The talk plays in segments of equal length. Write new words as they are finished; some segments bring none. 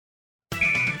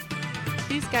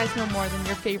These guys know more than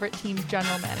your favorite team's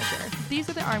general manager. These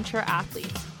are the Armchair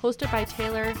Athletes, hosted by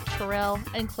Taylor, Terrell,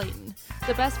 and Clayton.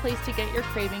 The best place to get your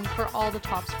craving for all the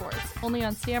top sports. Only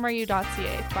on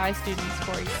cmru.ca by students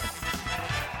for you.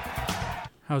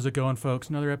 How's it going, folks?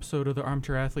 Another episode of the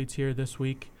Armchair Athletes here this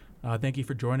week. Thank you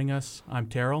for joining us. I'm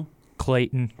Terrell.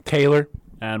 Clayton. Taylor.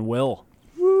 And Will.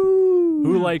 Woo!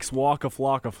 Who likes Walk a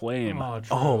Flock of Flame?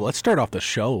 Oh, let's start off the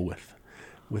show with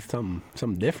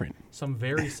something different. Some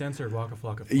very censored Walk a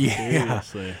Flock of Yeah.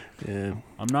 Seriously. Yeah.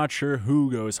 I'm not sure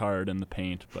who goes hard in the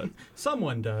paint, but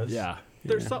Someone does. yeah.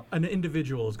 There's an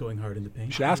individual is going hard in the paint.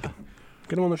 You should ask him.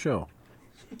 Get him on the show.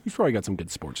 He's probably got some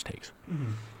good sports takes.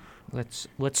 Mm-hmm.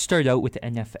 Let's start out with the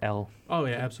NFL. Oh,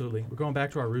 yeah, absolutely. We're going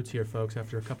back to our roots here, folks,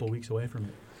 after a couple weeks away from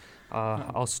it.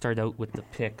 I'll start out with the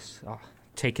picks.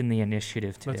 Taking the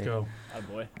initiative today. Let's go. Oh,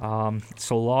 boy.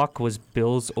 So lock was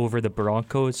Bills over the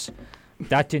Broncos.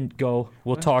 That didn't go.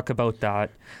 We'll talk about that.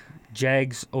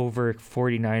 Jags over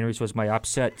 49ers was my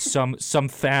upset. Some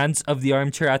fans of the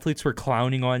Armchair Athletes were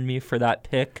clowning on me for that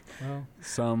pick. Well,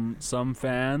 Some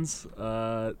fans,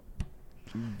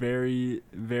 very,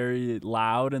 very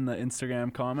loud in the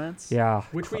Instagram comments. Yeah.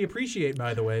 which we appreciate,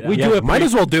 by the way. We Yeah, do might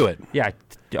as well do it. Yeah.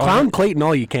 Clown Clayton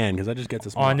all you can, because that just gets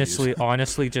us more views.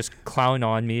 Honestly, just clown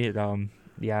on me.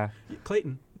 Yeah.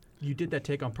 Clayton, you did that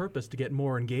take on purpose to get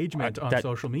more engagement on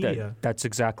social media. That's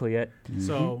exactly it.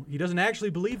 So he doesn't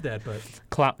actually believe that, but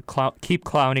Keep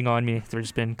clowning on me.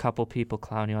 There's been a couple people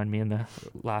clowning on me in the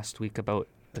last week about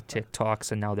the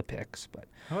TikToks and now the pics. But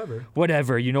however,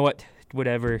 whatever. You know what?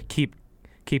 Whatever. Keep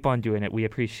on doing it. We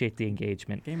appreciate the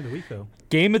engagement. game of the week, though.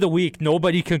 Game of the week.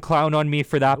 Nobody can clown on me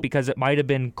for that because it might have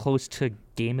been close to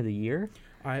game of the year.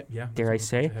 Dare I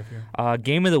say?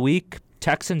 Game of the week.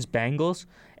 Texans Bengals.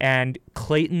 And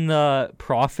Clayton the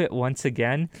Prophet once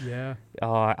again. Yeah.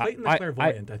 Clayton the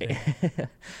Clairvoyant, I think.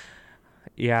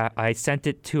 Yeah, I sent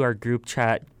it to our group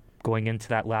chat going into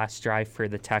that last drive for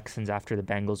the Texans after the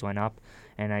Bengals went up.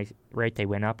 And they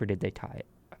went up or did they tie it?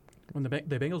 When the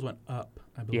Bengals went up,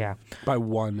 I believe. Yeah. By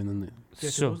one, and then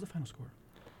So what was the final score?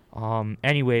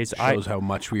 Anyways, shows how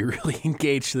much we really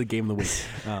engaged to the game of the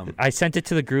week. I sent it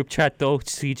to the group chat, though.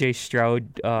 C.J.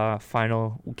 Stroud,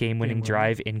 final game-winning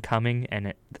drive incoming,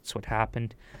 and that's what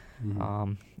happened.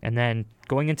 Mm-hmm. And then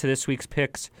going into this week's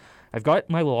picks, I've got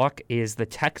my lock is the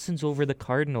Texans over the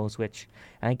Cardinals, which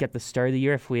I think at the start of the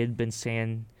year, if we had been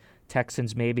saying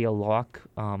Texans maybe a lock,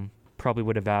 probably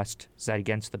would have asked, is that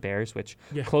against the Bears, which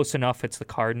close enough, it's the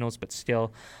Cardinals, but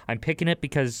still, I'm picking it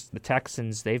because the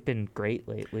Texans, they've been great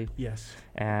lately. Yes.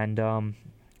 And we're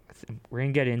going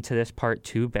to get into this part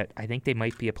too, but I think they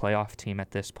might be a playoff team at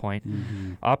this point.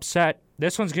 Mm-hmm. Upset,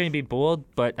 this one's going to be bold,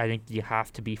 but I think you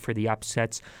have to be for the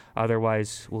upsets.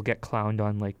 Otherwise, we'll get clowned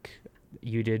on like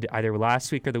you did either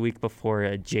last week or the week before.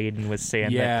 Jaden was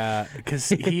saying that. Yeah, because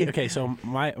so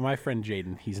my friend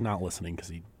Jaden, he's not listening because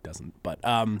he doesn't, but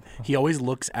he always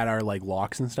looks at our like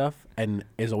locks and stuff and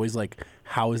is always like,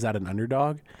 how is that an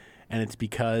underdog? And it's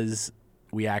because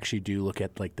we actually do look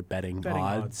at like the betting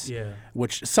odds,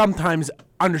 which sometimes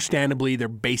understandably they're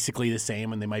basically the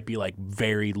same and they might be like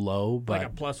very low, but like a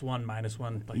 +1,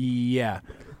 -1.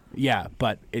 Yeah,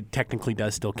 but it technically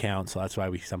does still count, so that's why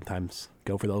we sometimes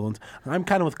go for those ones. I'm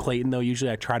kind of with Clayton, though.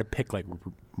 Usually I try to pick like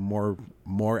more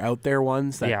out there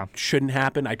ones that shouldn't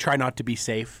happen. I try not to be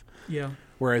safe. Yeah.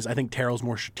 Whereas I think Terrell's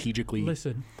more strategically...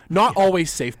 Listen. Not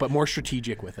always safe, but more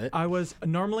strategic with it. I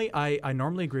normally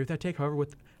agree with that take. However,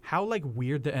 with how like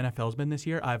weird the NFL's been this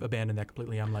year, I've abandoned that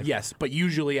completely. I'm like... Yes, but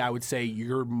usually I would say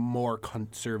you're more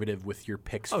conservative with your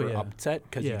picks for upset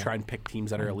because you try and pick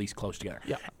teams that are at least close together.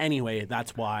 Yeah. Anyway,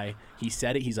 that's why he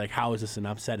said it. He's like, how is this an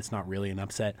upset? It's not really an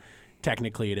upset.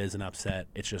 Technically, it is an upset.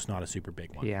 It's just not a super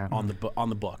big one on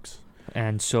the books.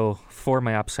 And so for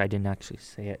my upside, I didn't actually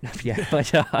say it yet,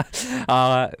 but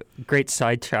great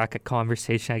sidetrack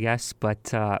conversation, I guess.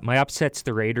 But my upset's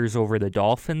the Raiders over the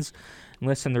Dolphins. And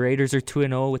listen, the Raiders are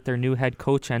 2-0 with their new head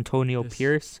coach, Antonio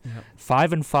Pierce,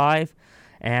 5-5.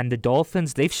 And the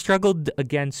Dolphins, they've struggled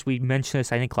against, we mentioned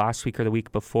this, I think, last week or the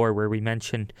week before, where we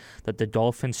mentioned that the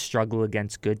Dolphins struggle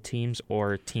against good teams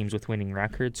or teams with winning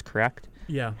records, correct?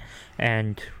 Yeah.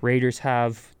 And Raiders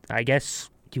have, I guess...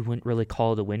 you wouldn't really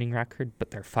call it a winning record, but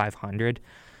they're 500.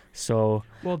 So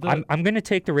I'm going to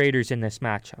take the Raiders in this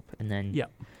matchup. And then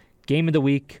game of the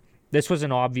week, this was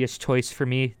an obvious choice for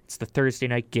me. It's the Thursday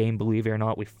night game, believe it or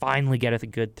not. We finally get a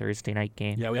good Thursday night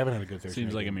game. Yeah, we haven't had a good Thursday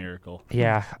Seems night like game. a miracle.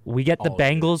 Yeah, we get the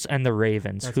Bengals and the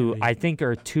Ravens, who I think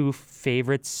are two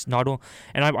favorites.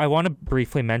 And I want to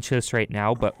briefly mention this right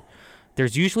now, but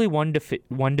there's usually one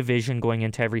division going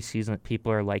into every season that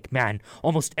people are like, man,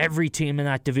 almost every team in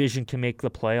that division can make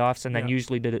the playoffs, and then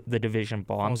usually the division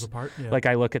bombs. Falls apart. Yeah. Like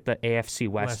I look at the AFC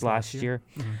West last year.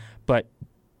 Mm-hmm. But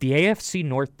the AFC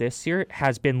North this year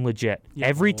has been legit. Yeah.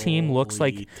 Every team looks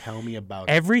like Tell me about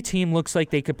it. every team looks like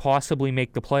they could possibly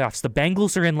make the playoffs. The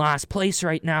Bengals are in last place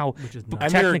right now, Which is And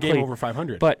nuts. they're a technically, game over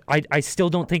 500. but I still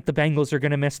don't think the Bengals are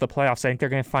going to miss the playoffs. I think they're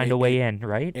going to find a way in,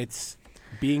 right? It's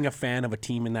being a fan of a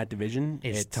team in that division.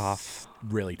 It's tough.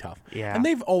 Really tough. Yeah. And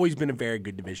they've always been a very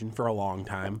good division for a long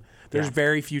time. There's Yeah.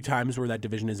 very few times where that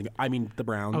division isn't. I mean, the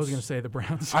Browns. I was going to say the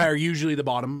Browns. are usually the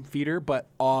bottom feeder, but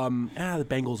the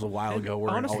Bengals a while ago were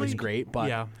Honestly, always great. But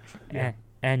yeah.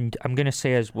 And I'm going to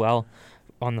say as well,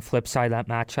 on the flip side of that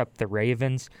matchup, the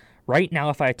Ravens. Right now,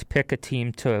 if I had to pick a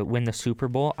team to win the Super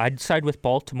Bowl, I'd side with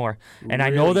Baltimore. And I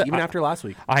know really, that even after last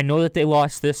week, I know that they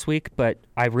lost this week, but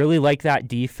I really like that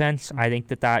defense. I think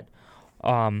that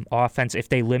offense, if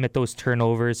they limit those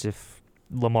turnovers, if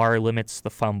Lamar limits the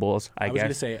fumbles, I was going to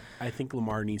guess. say, I think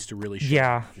Lamar needs to really show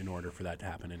Yeah. in order for that to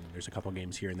happen. And there's a couple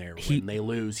games here and there when they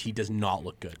lose, he does not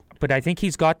look good. But I think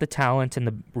he's got the talent, and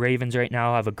the Ravens right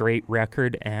now have a great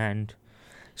record. And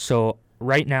so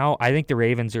right now, I think the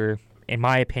Ravens are, in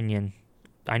my opinion,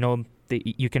 I know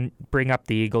that you can bring up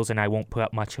the Eagles, and I won't put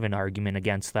up much of an argument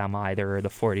against them either, or the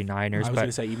 49ers. I was but going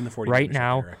to say, even the 49ers right have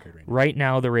now, a better record right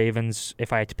now, the Ravens,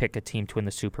 if I had to pick a team to win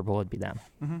the Super Bowl, it'd be them.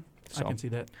 Mm-hmm. So. I can see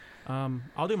that.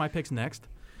 I'll do my picks next.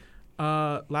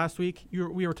 Last week,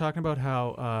 we were talking about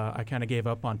how I kind of gave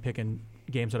up on picking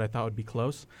games that I thought would be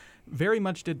close. Very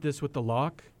much did this with the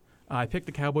lock. I picked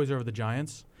the Cowboys over the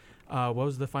Giants. What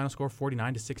was the final score?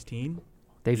 49-16.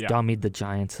 They've dummied the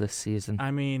Giants this season.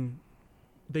 I mean,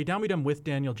 they dummied them with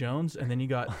Daniel Jones, and then you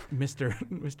got Mr.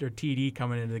 TD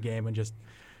coming into the game and just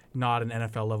not an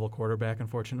NFL level quarterback,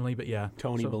 unfortunately. But yeah,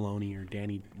 Tony Baloney or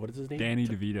Danny, what is his name? Danny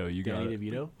DeVito. You got Danny it.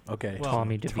 DeVito? Okay. Well,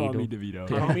 Tommy DeVito. Tommy DeVito.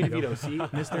 Tommy DeVito, see?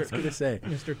 I was going to say.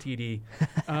 Mr. TD.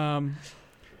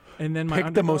 And then my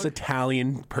Pick the most underdog-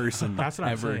 Italian person That's what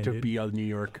I'm ever saying, to dude. be a New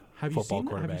York football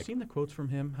quarterback. Have you seen the quotes from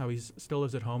him? How he still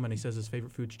lives at home and he says his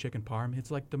favorite food's chicken parm. It's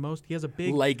like the most. He has a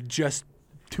big, Like just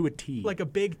to a T. like a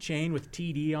big chain with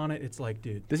TD on it. It's like,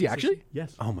 dude. Does he this is- actually?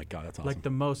 Yes. Oh my God, that's awesome. Like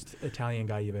the most Italian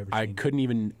guy you've ever I seen. couldn't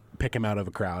even pick him out of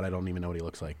a crowd. I don't even know what he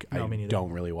looks like. No, I me neither.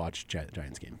 don't really watch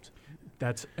Giants games.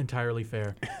 That's entirely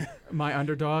fair. My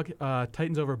underdog,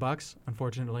 Titans over Bucks.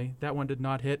 Unfortunately, that one did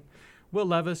not hit. Will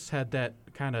Levis had that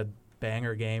kind of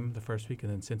banger game the first week,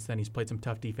 and then since then he's played some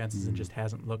tough defenses and just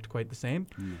hasn't looked quite the same.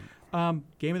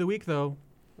 Game of the week though,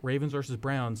 Ravens versus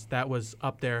Browns. That was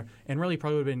up there, and really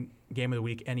probably would have been game of the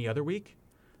week any other week.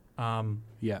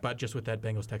 Yeah. But just with that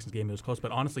Bengals-Texans game, it was close.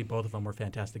 But honestly, both of them were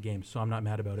fantastic games, so I'm not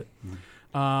mad about it.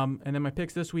 And then my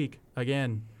picks this week,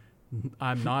 again,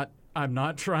 I'm not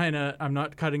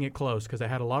cutting it close because I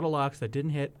had a lot of locks that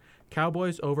didn't hit.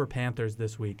 Cowboys over Panthers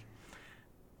this week.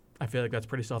 I feel like that's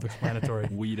pretty self-explanatory.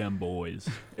 We them boys.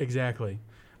 Exactly.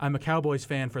 I'm a Cowboys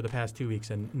fan for the past 2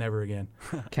 weeks and never again.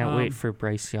 Can't wait for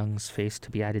Bryce Young's face to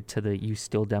be added to the "You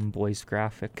Still Dem Boys"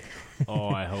 graphic. Oh,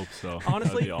 I hope so.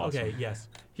 Honestly, That'd be awesome. okay, yes.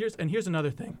 Here's another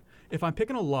thing. If I'm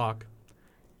picking a lock,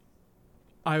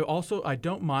 I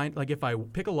don't mind, like if I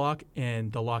pick a lock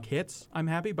and the lock hits, I'm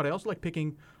happy. But I also like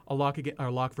picking a lock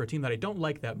for a team that I don't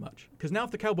like that much. Because now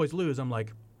if the Cowboys lose, I'm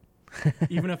like,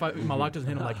 even if my lock doesn't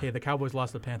hit, I'm like, hey, the Cowboys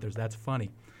lost the Panthers. That's funny.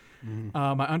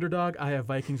 My underdog, I have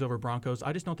Vikings over Broncos.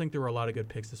 I just don't think there were a lot of good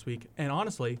picks this week. And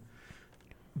honestly,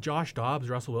 Josh Dobbs,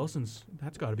 Russell Wilson's,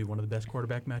 that's got to be one of the best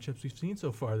quarterback matchups we've seen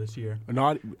so far this year.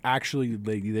 Not actually.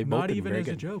 They've both Not been even very as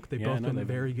a good. joke. They've Yeah, both no, been they've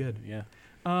very good. Yeah.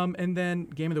 And then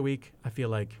game of the week, I feel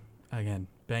like, again,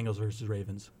 Bengals versus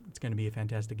Ravens. It's going to be a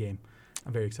fantastic game.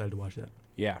 I'm very excited to watch that.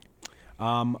 Yeah.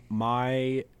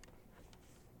 My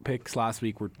picks last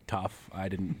week were tough. I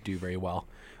didn't do very well.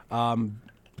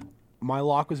 My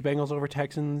lock was Bengals over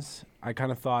Texans. I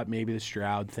kind of thought maybe the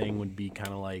Stroud thing would be kind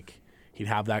of like he'd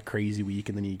have that crazy week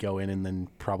and then he'd go in and then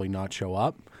probably not show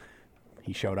up.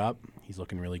 He showed up. He's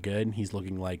looking really good. He's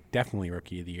looking like definitely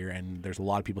Rookie of the Year, and there's a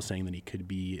lot of people saying that he could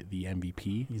be the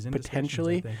MVP He's in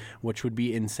potentially, discussions, I think. which would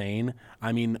be insane.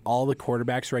 I mean, all the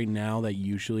quarterbacks right now that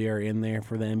usually are in there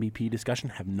for the MVP discussion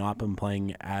have not been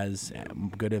playing as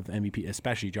good of MVP,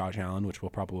 especially Josh Allen, which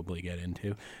we'll probably get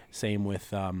into. Same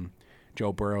with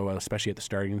Joe Burrow, especially at the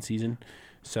starting of the season.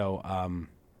 So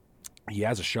he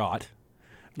has a shot.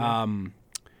 Yeah.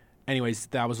 Anyways,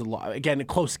 that was a lot. Again, a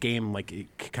close game. Like it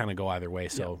could kind of go either way.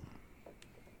 So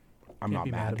I'm Can't not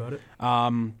be mad about it.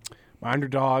 My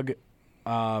underdog,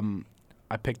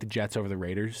 I picked the Jets over the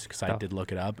Raiders because I Oh. did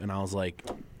look it up, and I was like,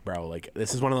 bro, like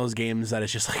this is one of those games that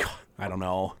it's just like I don't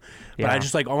know, but Yeah.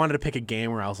 I wanted to pick a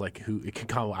game where I was like, who it could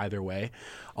go either way.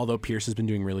 Although Pierce has been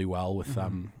doing really well with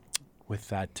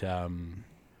that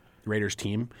Raiders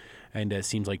team, and it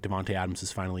seems like Devontae Adams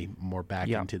is finally more back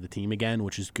into the team again,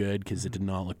 which is good because it did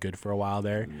not look good for a while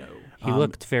there. No. He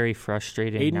looked very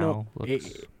frustrated now.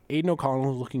 Aiden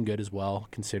O'Connell is looking good as well,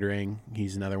 considering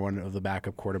he's another one of the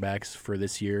backup quarterbacks for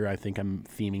this year. I think I'm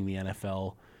theming the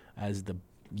NFL as the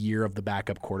year of the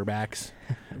backup quarterbacks.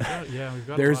 We've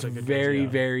got a There's lot of good very,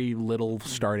 guys, very little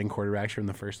starting quarterbacks from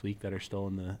the first week that are still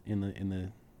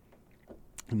in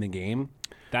the game.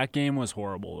 That game was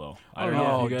horrible, though. I don't Oh,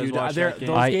 know if you guys dude, watched that game.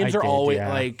 those games I are did, always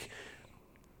yeah. like.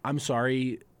 I'm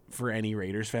sorry for any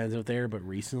Raiders fans out there, but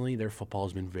recently their football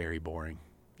has been very boring.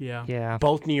 Yeah. Yeah.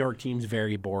 Both New York teams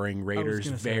very boring. Raiders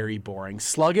gonna say. very boring.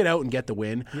 Slug it out and get the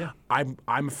win. Yeah. I'm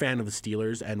a fan of the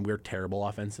Steelers, and we're terrible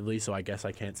offensively, so I guess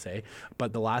I can't say.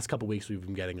 But the last couple weeks we've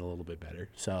been getting a little bit better.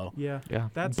 So Yeah. Yeah.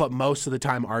 But most of the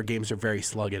time our games are very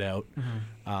slug it out.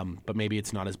 But maybe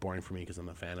it's not as boring for me because I'm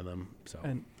a fan of them. So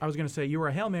and I was going to say you were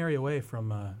a Hail Mary away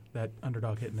from that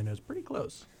underdog hitting the nose. Pretty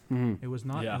close. It was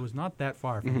not. Yeah. It was not that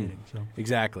far from hitting. So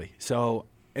exactly. So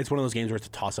it's one of those games where it's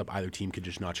a toss up. Either team could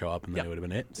just not show up, and then it would have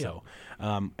been it. So,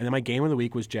 and then my game of the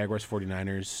week was Jaguars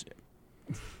 49ers.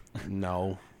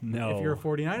 No. No. if you're a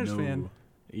 49ers fan,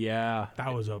 Yeah.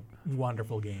 that was a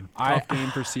wonderful game. Tough game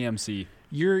for CMC.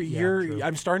 true.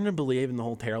 I'm starting to believe in the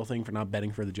whole Terrell thing for not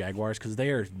betting for the Jaguars because they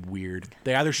are weird.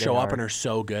 They either show up and are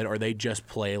so good, or they just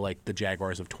play like the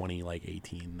Jaguars of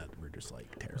 2018 that were just like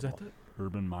terrible. Was that the?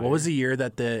 Urban Meyer. What was the year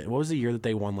that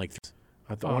they won like?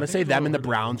 I I want to think say it was them and the over the-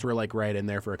 Browns were like right in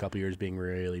there for a couple years, being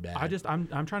really bad.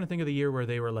 I'm trying to think of the year where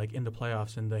they were like in the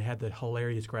playoffs and they had the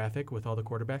hilarious graphic with all the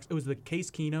quarterbacks. It was the Case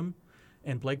Keenum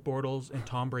and Blake Bortles and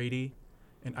Tom Brady,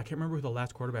 and I can't remember who the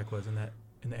last quarterback was in the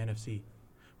NFC.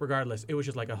 Regardless, it was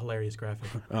just like a hilarious graphic.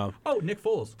 Oh. Nick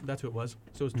Foles, that's who it was.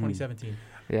 So it was 2017,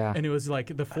 Yeah. and it was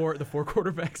like the four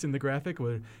quarterbacks in the graphic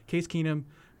were Case Keenum,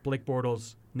 Blake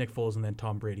Bortles, Nick Foles, and then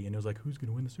Tom Brady, and it was like who's going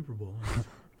to win the Super Bowl?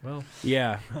 Well,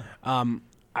 Yeah.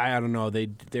 I don't know.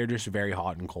 They're just very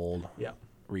hot and cold yeah.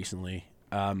 recently.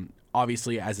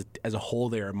 Obviously, as a whole,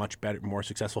 they're a much better, more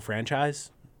successful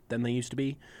franchise than they used to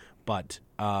be. But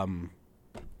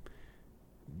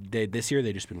this year,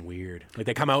 they've just been weird. Like,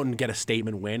 they come out and get a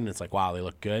statement win, and it's like, wow, they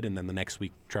look good. And then the next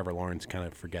week, Trevor Lawrence kind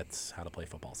of forgets how to play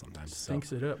football sometimes. So,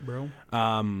 Stinks it up, bro.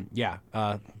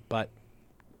 but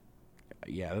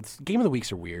yeah, that's game of the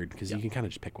weeks are weird because you can kind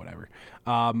of just pick whatever.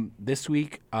 This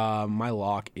week, my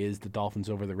lock is the Dolphins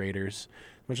over the Raiders.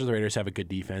 As much as the Raiders have a good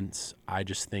defense, I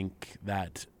just think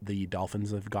that the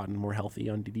Dolphins have gotten more healthy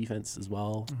on defense as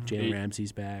well. Jalen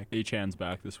Ramsey's back. Achan's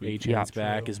back this week. Achan's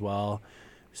back as well.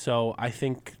 So I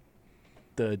think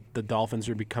the Dolphins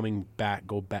are going back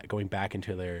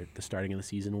into the starting of the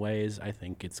season ways. I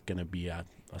think it's going to be a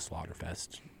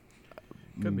slaughterfest.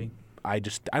 Could be. I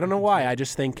don't know why. I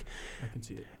just think I can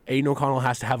see it. Aiden O'Connell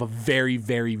has to have a very,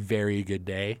 very, very good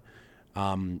day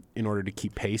in order to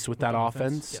keep pace with that the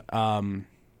offense. offense,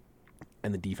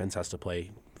 And the defense has to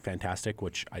play fantastic,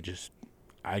 which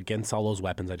against all those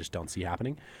weapons, I just don't see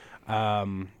happening.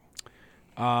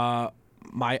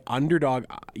 My underdog,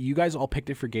 you guys all picked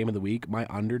it for game of the week. My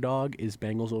underdog is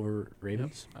Bengals over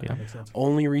Ravens. That makes sense.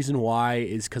 Only reason why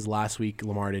is because last week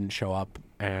Lamar didn't show up,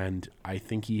 and I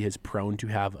think he is prone to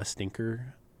have a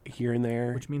stinker here and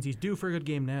there. Which means he's due for a good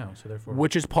game now, so therefore.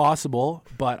 Which is possible,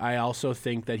 but I also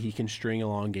think that he can string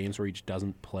along games where he just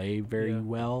doesn't play very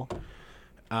well.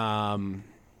 I'm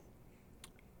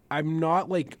not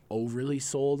like overly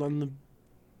sold on the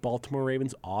Baltimore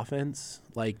Ravens offense.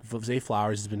 Like Zay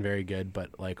Flowers has been very good,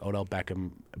 but like Odell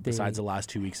Beckham, besides the last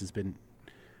 2 weeks, has been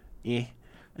Yeah.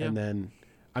 And then,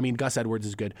 I mean, Gus Edwards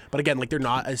is good, but again, like they're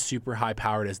not as super high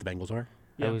powered as the Bengals are.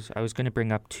 Yeah. I was going to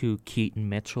bring up Keaton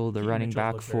Mitchell, the running Mitchell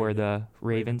back looked for very the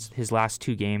Ravens. His last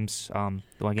two games, the one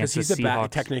Because against the he's Seahawks.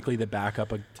 technically the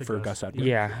backup for Gus Edwards.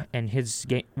 Yeah, and his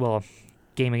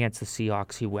game against the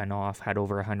Seahawks, he went off, had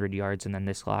over 100 yards, and then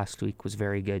this last week was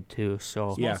very good too.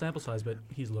 So Small sample size, but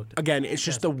he's looked. Again, it's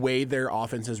just the way their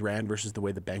offenses ran versus the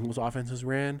way the Bengals offenses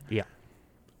ran. yeah,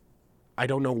 I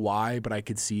don't know why, but I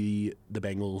could see the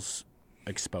Bengals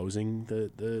exposing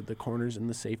the corners and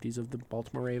the safeties of the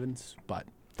Baltimore Ravens. But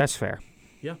that's fair.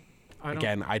 Yeah.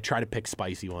 I try to pick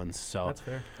spicy ones. So That's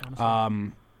fair.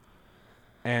 Honestly.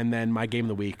 and then my game of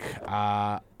the week,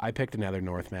 I picked another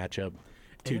North matchup.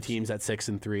 Two AFC. teams at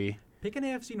 6-3. Picking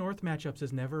AFC North matchups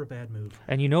is never a bad move.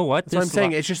 And you know what? That's what I'm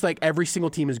saying. It's just like every single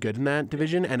team is good in that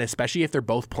division, and especially if they're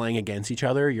both playing against each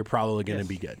other, you're probably going to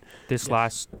be good. This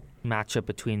last matchup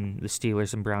between the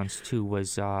Steelers and Browns too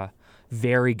was a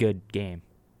very good game.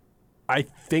 I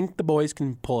think the boys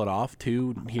can pull it off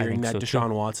too. Hearing that so,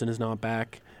 Deshaun Watson is not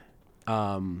back,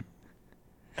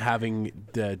 having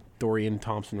the Dorian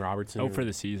Thompson-Robertson for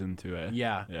the season too.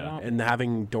 yeah, Yeah. and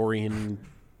having Dorian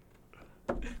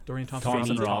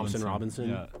Thompson-Robinson. Robinson.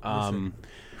 Yeah.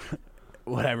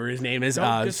 Whatever his name is.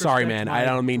 Don't Sorry, disrespect man. my I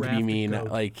don't mean to be drafted mean.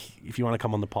 goat. Like, if you want to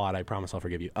come on the pod, I promise I'll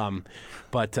forgive you.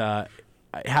 But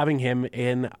having him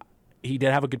in, he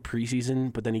did have a good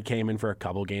preseason, but then he came in for a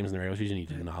couple games in the regular season. He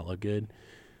did not look good.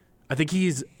 I think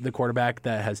he's the quarterback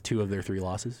that has 2 of their 3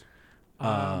 losses.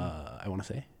 I want to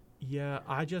say. Yeah,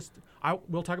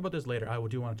 we'll talk about this later. I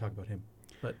do want to talk about him,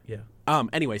 but yeah.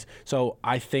 Anyways, so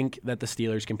I think that the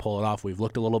Steelers can pull it off. We've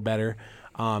looked a little better.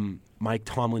 Mike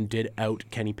Tomlin did out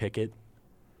Kenny Pickett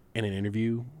in an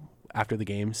interview after the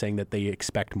game, saying that they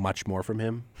expect much more from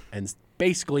him, and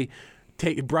basically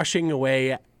brushing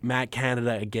away Matt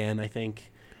Canada again, I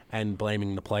think, and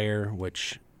blaming the player,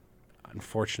 which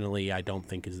unfortunately I don't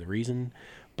think is the reason.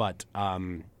 But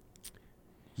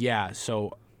yeah,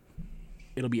 so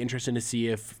it'll be interesting to see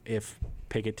if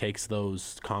Pickett takes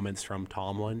those comments from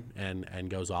Tomlin and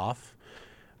goes off.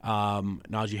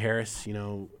 Najee Harris,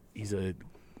 he's a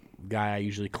guy I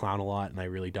usually clown a lot and I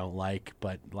really don't like,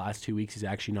 but the last 2 weeks he's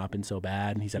actually not been so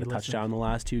bad. He's had a touchdown in the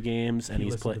last 2 games, and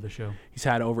he's listened to the show. He's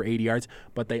had over 80 yards,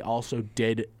 but they also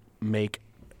did make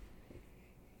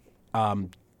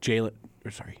Jalen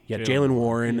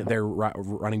Warren their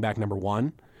running back number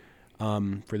 1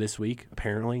 for this week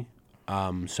apparently.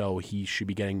 So he should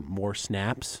be getting more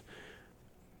snaps.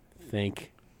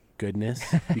 Thank goodness,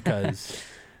 because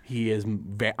he is.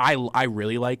 I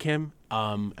really like him,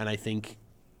 and I think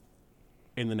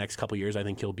in the next couple of years, I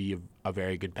think he'll be a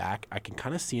very good back. I can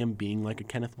kind of see him being like a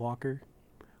Kenneth Walker,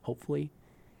 hopefully.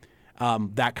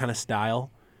 That kind of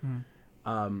style.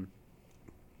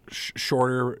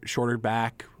 Shorter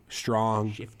back,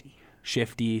 strong,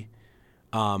 shifty.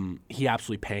 He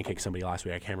absolutely pancaked somebody last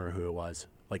week. I can't remember who it was.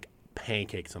 Like,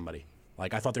 pancaked somebody.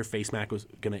 Like, I thought their face mask was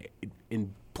going to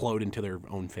implode into their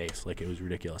own face. Like, it was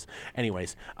ridiculous.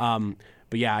 Anyways,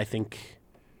 but yeah, I think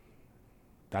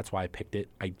that's why I picked it.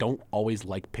 I don't always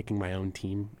like picking my own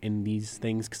team in these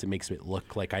things because it makes it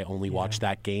look like I only watch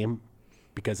that game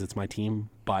because it's my team.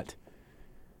 But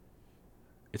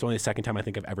it's only the second time I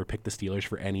think I've ever picked the Steelers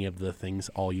for any of the things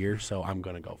all year, so I'm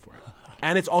going to go for it.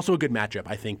 And it's also a good matchup,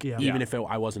 I think, even if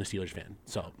I wasn't a Steelers fan.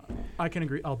 So I can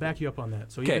agree. I'll back you up on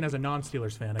that. So even as a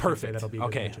non-Steelers fan, I can say that'll be a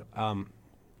good matchup.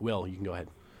 Will, you can go ahead.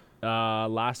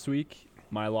 Last week,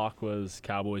 my lock was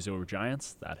Cowboys over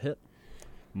Giants. That hit.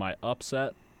 My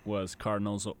upset was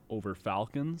Cardinals over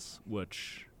Falcons,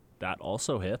 which that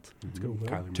also hit. Let's go, Will.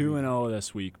 2-0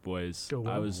 this week, boys. Go,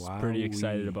 Will. I was pretty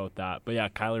excited about that. But yeah,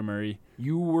 Kyler Murray.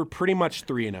 You were pretty much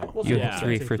 3-0. We'll You say had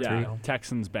 3 for 3. Yeah,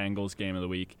 Texans-Bengals game of the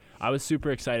week. I was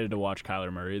super excited to watch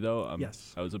Kyler Murray, though.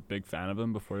 Yes. I was a big fan of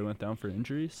him before he went down for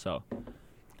injury, so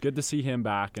good to see him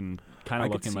back and kind of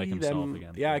looking like himself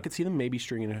again. Yeah, I could see them maybe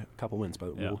stringing a couple wins,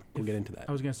 but we'll get into that.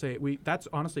 I was going to say, that's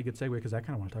honestly a good segue because I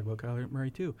kind of want to talk about Kyler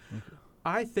Murray too. Okay.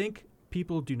 I think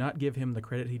people do not give him the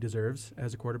credit he deserves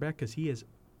as a quarterback because he is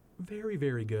very,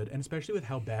 very good, and especially with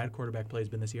how bad quarterback play has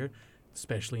been this year,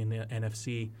 especially in the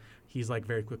NFC, he's like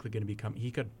very quickly going to become.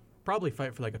 He could probably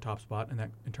fight for like a top spot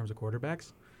in terms of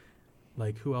quarterbacks.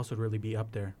 Like, who else would really be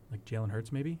up there? Like Jalen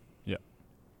Hurts, maybe. Yeah.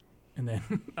 And then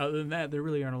other than that, there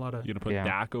really aren't a lot of. You gonna put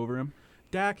Dak over him?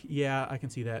 Dak, yeah, I can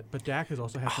see that, but Dak has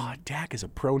also had some. Dak is a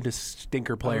prone to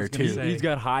stinker player gonna too. say- He's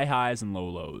got high highs and low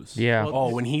lows. Yeah.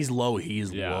 Well, when he's low,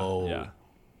 he's low. Yeah.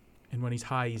 And when he's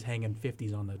high, he's hanging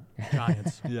 50s on the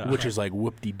Giants. Yeah. Which is like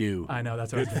whoop-de-doo. I know,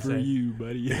 that's what I was Good going for to say. you,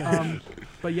 buddy.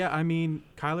 But yeah, I mean,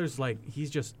 Kyler's like,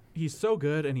 he's so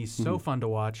good and he's so fun to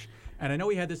watch. And I know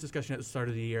we had this discussion at the start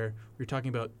of the year. We were talking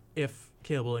about if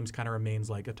Caleb Williams kind of remains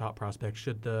like a top prospect,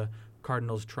 should the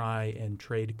Cardinals try and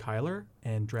trade Kyler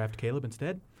and draft Caleb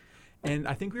instead? And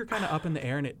I think we were kind of up in the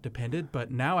air and it depended,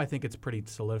 but now I think it's pretty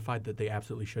solidified that they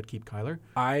absolutely should keep Kyler.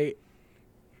 I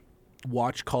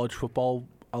watch college football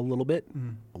a little bit.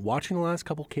 Watching the last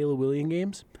couple Caleb Williams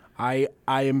games, I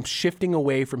am shifting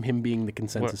away from him being the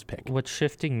consensus pick. What's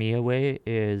shifting me away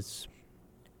is,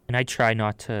 and I try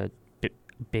not to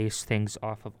base things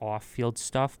off of off-field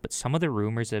stuff, but some of the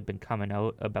rumors that have been coming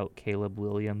out about Caleb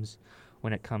Williams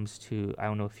when it comes to, I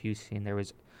don't know if you've seen, there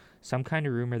was some kind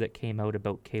of rumor that came out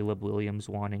about Caleb Williams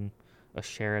wanting a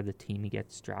share of the team he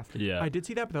gets drafted. Yeah. I did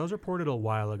see that, but that was reported a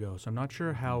while ago, so I'm not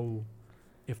sure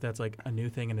if that's like a new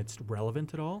thing and it's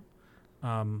relevant at all.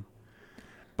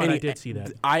 But I did see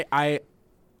that. I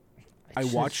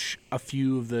watch a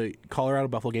few of the Colorado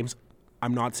Buffalo games.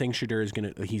 I'm not saying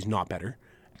Shadur he's not better,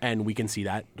 and we can see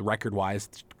that record-wise,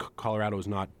 Colorado is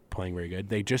not playing very good.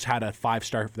 They just had a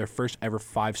 5-star, their first ever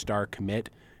 5-star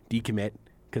decommit,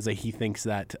 because he thinks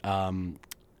that Dion's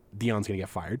going to get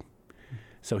fired.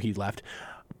 So he left.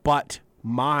 But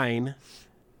mine,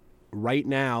 right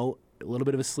now, a little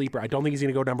bit of a sleeper. I don't think he's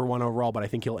going to go number 1 overall, but I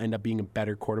think he'll end up being a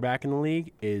better quarterback in the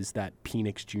league, is that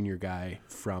Penix Jr. guy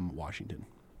from Washington.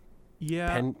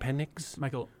 Yeah. Penix?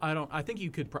 Michael, I think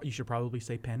you should probably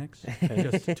say Penix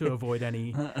just to avoid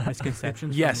any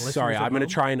misconceptions. Yes, from sorry. listeners at I'm going to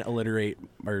home. try and alliterate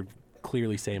or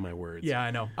clearly say my words. Yeah,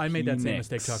 I know. I made that same Penix.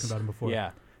 mistake talking about him before.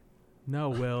 Yeah. No,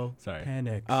 Will. Sorry.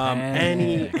 Penix.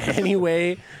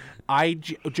 Anyway,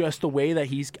 just the way that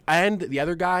he's, and the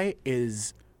other guy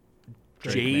is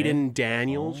Drake May. Jaden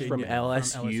Daniels Jaden from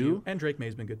Daniels LSU. And Drake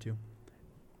May's been good too.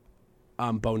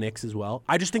 Bo Nix as well.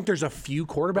 I just think there's a few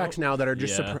quarterbacks now that are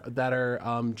just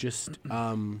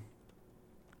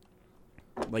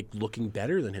like looking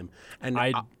better than him. And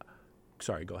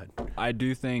sorry, go ahead. I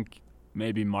do think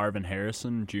maybe Marvin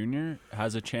Harrison Jr.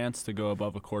 has a chance to go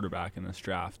above a quarterback in this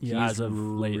draft. Yeah. As of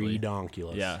lately.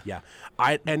 Redonkulous. Yeah.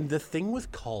 And the thing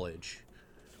with college,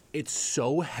 it's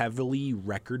so heavily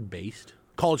record based.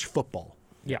 College football.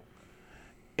 Yeah.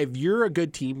 If you're a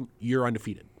good team, you're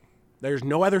undefeated. There's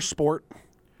no other sport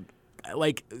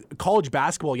like college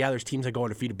basketball. Yeah, there's teams that go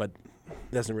undefeated, but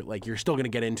doesn't like you're still going to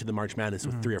get into the March Madness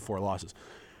with 3 or 4 losses.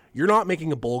 You're not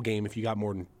making a bowl game if you got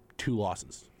more than 2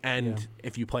 losses, and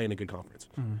if you play in a good conference.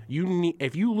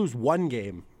 If you lose 1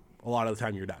 game, a lot of the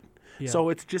time you're done. Yeah. So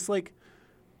it's just like,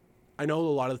 I know a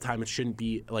lot of the time it shouldn't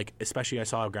be like, especially I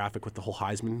saw a graphic with the whole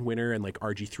Heisman winner and like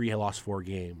RG3 had lost 4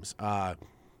 games. I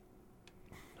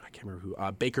can't remember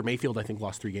who. Baker Mayfield, I think,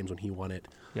 lost 3 games when he won it.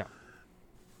 Yeah.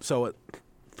 So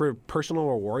for personal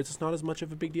rewards, it's not as much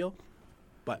of a big deal.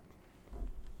 But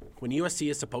when USC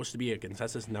is supposed to be a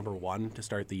consensus number 1 to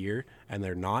start the year, and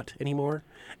they're not anymore,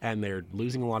 and they're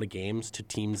losing a lot of games to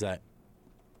teams that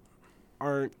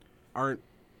aren't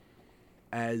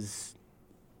as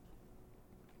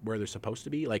where they're supposed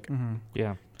to be, like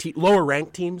Yeah. lower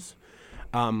ranked teams,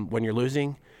 when you're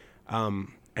losing, and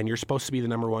you're supposed to be the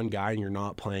number 1 guy, and you're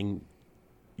not playing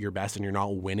your best, and you're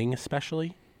not winning,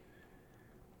 especially.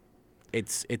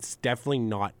 It's definitely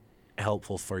not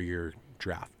helpful for your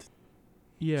draft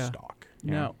stock.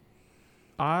 Yeah. No.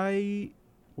 I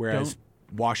Whereas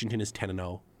Washington is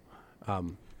 10-0.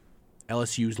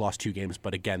 LSU's lost 2 games,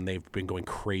 but again, they've been going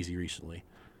crazy recently.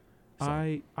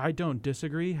 So. I don't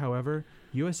disagree. However,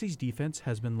 USC's defense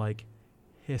has been like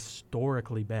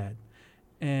historically bad.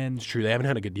 And It's true. They haven't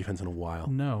had a good defense in a while.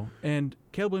 no. And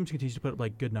Caleb Williams continues to put up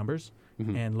like good numbers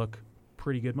and look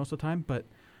pretty good most of the time, but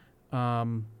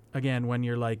again, when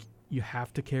you're like, you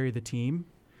have to carry the team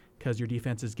because your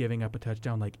defense is giving up a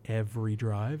touchdown like every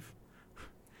drive.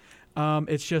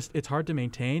 It's hard to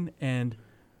maintain. And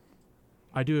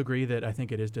I do agree that I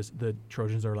think it is just the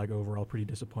Trojans are like overall pretty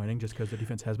disappointing just because the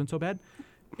defense has been so bad.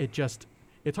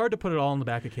 It's hard to put it all in the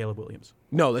back of Caleb Williams.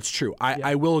 No, that's true.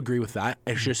 I will agree with that.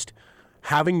 It's just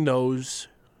having those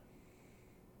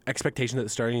expectations at the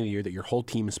starting of the year that your whole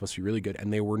team is supposed to be really good,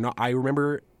 and they were not. I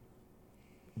remember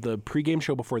the pregame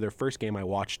show before their first game, I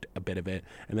watched a bit of it,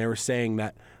 and they were saying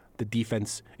that the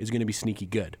defense is going to be sneaky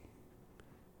good.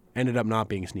 Ended up not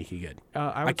being sneaky good.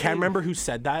 I can't remember who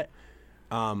said that.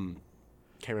 Can't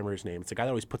remember his name. It's the guy that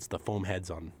always puts the foam heads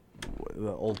on,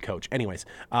 the old coach. Anyways,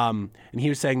 and he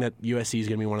was saying that USC is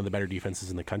going to be one of the better defenses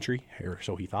in the country, or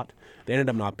so he thought. They ended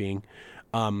up not being.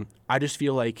 I just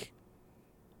feel like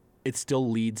it still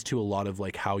leads to a lot of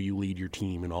like how you lead your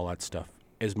team and all that stuff.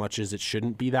 As much as it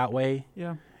shouldn't be that way,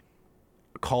 Yeah.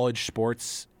 college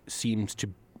sports seems to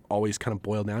always kind of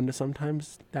boil down to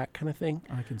sometimes that kind of thing.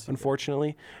 I can see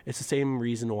Unfortunately, it's the same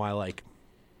reason why, like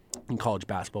in college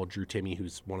basketball, Drew Timme,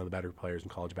 who's one of the better players in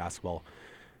college basketball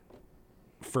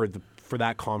for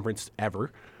that conference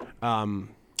ever, and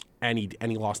he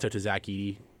lost out to Zach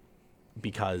Edey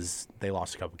because they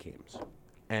lost a couple games,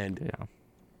 and Yeah.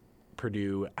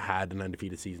 Purdue had an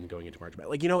undefeated season going into March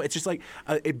Madness. Like, you know, it's just like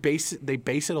they base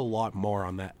it a lot more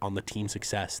on the team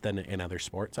success than in other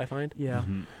sports, I find. Yeah.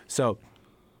 So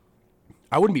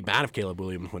I wouldn't be mad if Caleb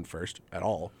Williams went first at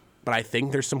all, but I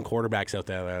think there's some quarterbacks out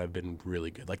there that have been really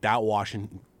good. Like that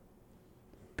Washington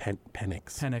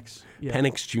Penix. Yeah.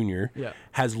 Penix Jr. Yeah.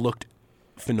 has looked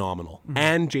phenomenal.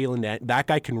 And Jalen, that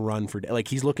guy can run for, like,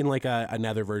 he's looking like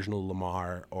another version of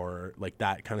Lamar, or like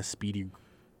that kind of speedy,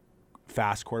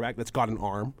 fast quarterback that's got an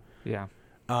arm. Yeah.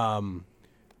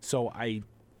 So I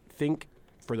think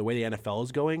for the way the NFL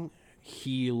is going,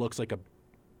 he looks like a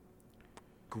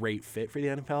great fit for the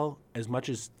NFL. As much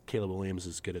as Caleb Williams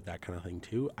is good at that kind of thing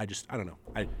too, I don't know.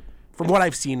 From what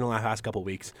I've seen in the last couple of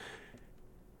weeks,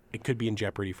 it could be in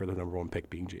jeopardy for the number 1 pick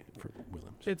being for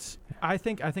Williams. I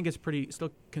think it's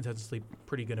still consensusly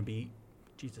pretty going to be.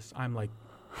 Jesus, I'm like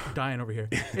dying over here.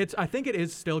 I think it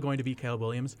is still going to be Caleb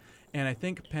Williams, and I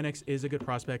think Penix is a good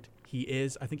prospect. I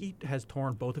think he has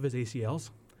torn both of his ACLs,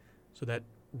 so that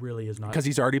really is not because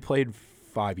he's already played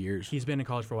 5 years. He's been in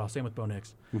college for a while. Same with Bo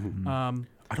Nix. Mm-hmm.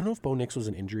 I don't know if Bo Nix was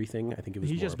an injury thing. I think it was.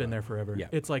 He's just been there forever. Yeah.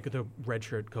 It's like the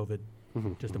redshirt COVID,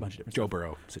 just a bunch of different Joe stuff.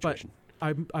 Burrow situation.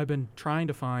 But I've been trying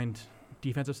to find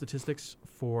defensive statistics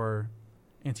for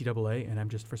NCAA, and I'm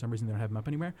just, for some reason, they don't have them up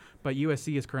anywhere. But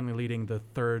USC is currently leading the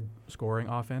 3rd scoring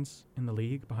offense in the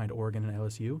league behind Oregon and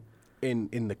LSU.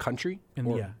 In the country?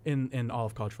 In all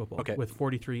of college football. Okay. With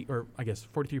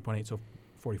 43.8, so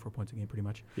 44 points a game pretty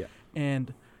much. Yeah.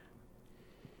 And,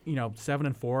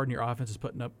 7-4, and your offense is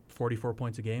putting up 44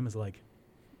 points a game is like,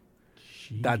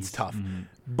 jeez. That's tough. Mm-hmm.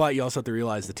 But you also have to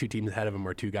realize the 2 teams ahead of them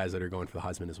are 2 guys that are going for the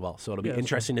Heisman as well. So it'll be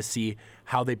interesting to see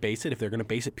how they base it. If they're going to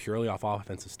base it purely off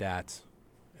offensive stats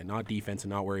and not defense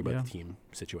and not worry about the team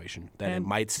situation, then it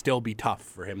might still be tough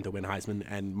for him to win Heisman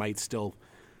and might still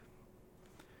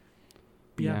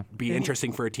be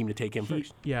interesting for a team to take him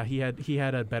first. Yeah, he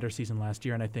had a better season last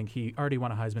year, and I think he already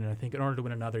won a Heisman, and I think in order to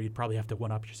win another, you'd probably have to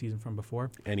one-up your season from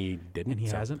before. And he didn't. And he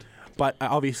hasn't. But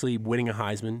obviously winning a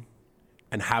Heisman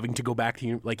and having to go back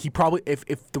to he probably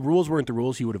if the rules weren't the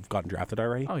rules, he would have gotten drafted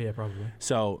already. Oh yeah, probably.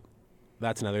 So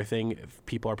that's another thing. If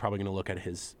people are probably going to look at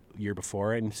his year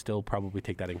before and still probably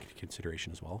take that into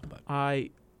consideration as well. But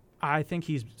I think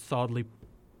he's solidly.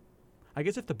 I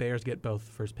guess if the Bears get both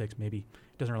first picks, maybe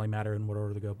it doesn't really matter in what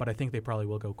order they go. But I think they probably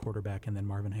will go quarterback and then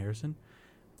Marvin Harrison.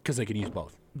 Because they could use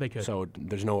both. They could. So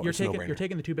there's no. You're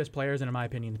taking the 2 best players, and in my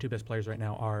opinion, the 2 best players right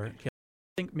now are. I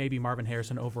think maybe Marvin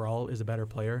Harrison overall is a better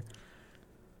player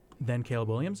than Caleb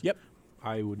Williams. Yep.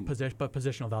 I wouldn't. But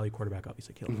positional value quarterback,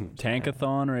 obviously, Caleb Williams.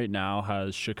 Tankathon right now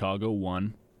has Chicago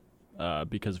 1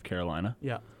 because of Carolina.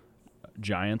 Yeah.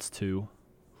 Giants 2,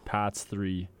 Pats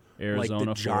 3, Arizona 4.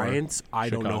 Like the Giants, I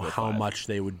don't know Chicago how 5. much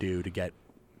they would do to get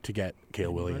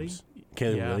Caleb Williams.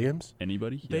 Caleb Yeah. Williams?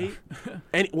 Anybody? They.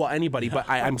 Anybody, but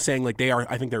I'm saying like they are.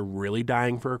 I think they're really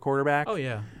dying for a quarterback. Oh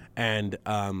yeah. And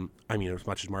I mean, as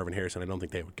much as Marvin Harrison, I don't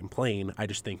think they would complain. I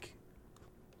just think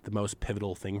the most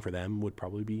pivotal thing for them would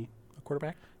probably be a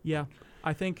quarterback. Yeah,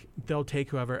 I think they'll take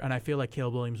whoever, and I feel like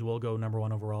Caleb Williams will go number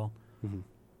 1 overall. Mm-hmm.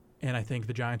 And I think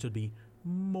the Giants would be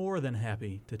more than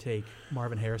happy to take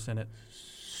Marvin Harrison at.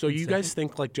 So you guys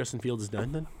think like Justin Fields is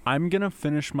done then? I'm gonna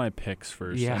finish my picks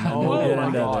first. Yeah. And then Oh, we'll get my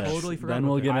into gosh. this. Totally forgot Then about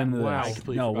we'll that. get into Wow. this.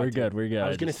 completely No, forgot we're to. good. We're good. I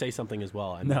was going to say something as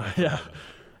well. And No,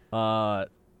 yeah.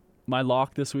 My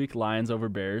lock this week: Lions over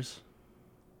Bears.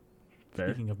 Fair.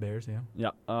 Speaking of Bears, yeah. Yeah.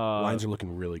 Lions are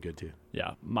looking really good too.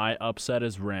 Yeah. My upset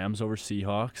is Rams over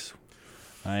Seahawks.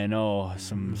 I know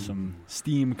some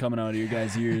steam coming out of your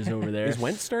guys' ears over there. Is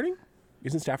Wentz starting?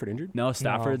 Isn't Stafford injured? No,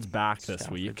 Stafford's back this Stafford's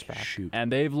week. back. Shoot.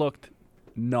 And they've looked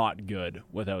not good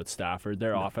without Stafford.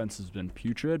 Their offense has been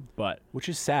putrid, but Which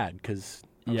is sad because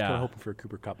I was Yeah. kind of hoping for a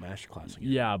Cooper Cup masterclass again.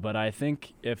 yeah, but I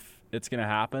think if it's going to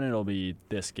happen, it'll be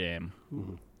this game.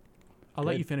 Mm-hmm. I'll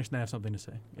let Good. you finish, and then I have something to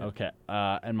say. Yeah. Okay.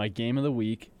 And my game of the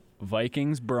week,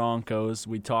 Vikings-Broncos.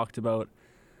 We talked about,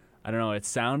 I don't know, it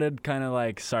sounded kind of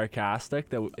like sarcastic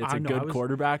that it's I a know, good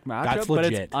quarterback matchup, That's but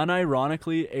legit. it's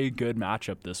unironically a good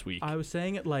matchup this week. I was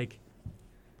saying it like,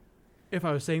 if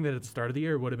I was saying that at the start of the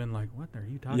year, it would have been like, what are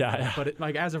you talking Yeah, about? yeah. But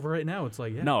it, as of right now, it's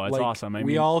like, yeah. No, it's Like, awesome. I we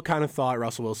mean, all kind of thought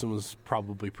Russell Wilson was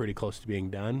probably pretty close to being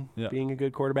done, Yeah. being a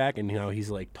good quarterback, and he's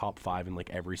like top 5 in like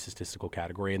every statistical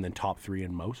category, and then top 3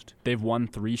 in most they've won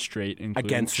 3 straight, including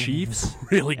against Chiefs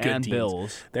really good and teams.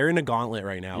 Bills. They're in a gauntlet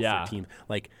right now Yeah. for teams.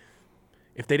 Like,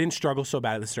 if they didn't struggle so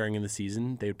bad at the starting of the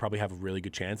season, they would probably have a really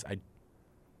good chance.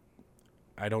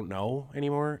 I don't know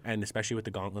anymore, and especially with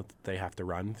the gauntlet that they have to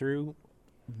run through.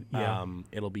 Yeah.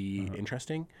 It'll be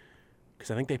interesting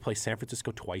because I think they play San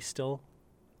Francisco twice still.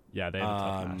 Yeah, they have a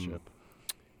tough matchup.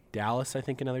 Dallas, I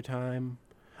think, another time.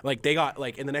 Like they got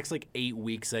in the next 8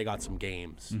 weeks, they got some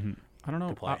games. Mm-hmm. I don't know.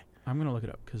 to play. I'm going to look it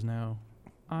up because now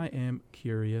I am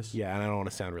curious. Yeah, and I don't want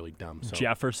to sound really dumb. So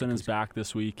Jefferson is back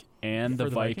this week, and For the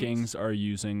the Vikings are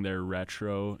using their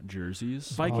retro jerseys.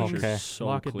 Vikings, which are Okay. so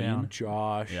lock it clean. down.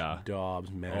 Josh Yeah. Dobbs,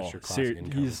 Oh, masterclass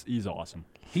income. he's awesome.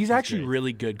 He's actually great.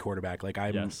 really good quarterback. Like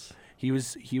Yes. he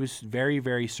was very,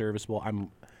 very serviceable.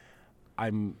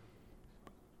 I'm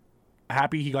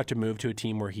happy he got to move to a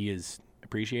team where he is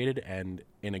appreciated and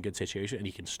in a good situation, and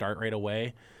he can start right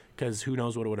away. Because who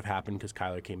knows what would have happened? Because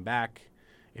Kyler came back.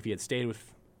 If he had stayed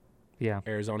with Yeah.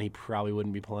 Arizona, he probably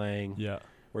wouldn't be playing. Yeah.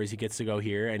 Whereas he gets to go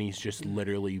here, and he's just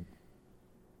literally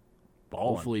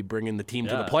Balling. hopefully bringing the team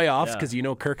to Yeah, the playoffs yeah.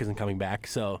 because Kirk isn't coming back.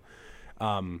 So,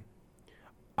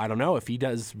 I don't know. If he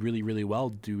does really, really well,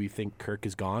 do we think Kirk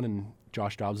is gone and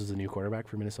Josh Dobbs is the new quarterback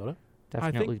for Minnesota?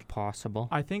 Definitely possible.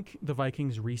 I think the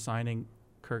Vikings re-signing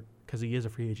Kirk, because he is a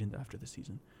free agent after the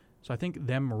season. So I think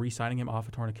them re-signing him off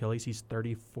a torn Achilles, he's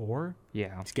 34.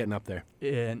 Yeah. He's getting up there.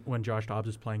 And when Josh Dobbs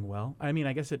is playing well. I mean,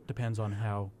 I guess it depends on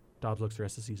how Dobbs looks the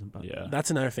rest of the season. But Yeah.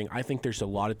 That's another thing. I think there's a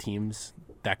lot of teams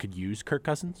that could use Kirk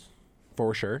Cousins,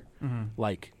 for sure.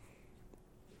 Like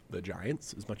the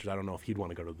Giants, as much as I don't know if he'd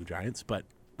want to go to the Giants, but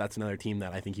that's another team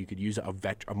that I think you could use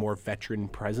a more veteran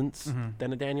presence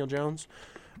than a Daniel Jones.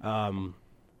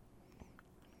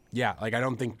 Yeah, like I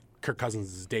don't think Kirk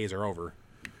Cousins' days are over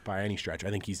by any stretch. I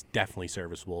think he's definitely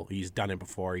serviceable. He's done it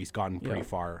before. He's gotten pretty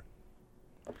far.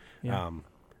 Yeah.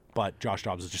 But Josh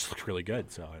Dobbs has just looked really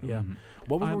good. So I don't know.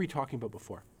 What were we talking about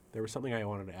before? There was something I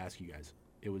wanted to ask you guys.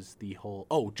 It was the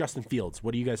whole Justin Fields.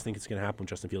 What do you guys think is going to happen with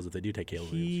Justin Fields if they do take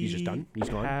Caleb Williams? He's just done. He's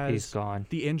gone. He's gone.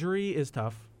 The injury is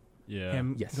tough. Yeah.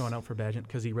 Him going out for Bagent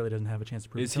because he really doesn't have a chance to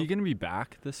prove Is himself. he going to be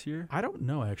back this year? I don't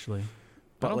know actually.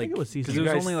 But I don't like, think it was season. Because it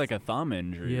was guys- only like a thumb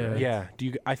injury. Yeah. right?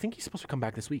 Yeah. I think he's supposed to come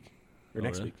back this week or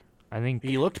next really? week. I think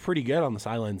He looked pretty good on the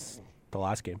sidelines the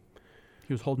last game.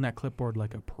 He was holding that clipboard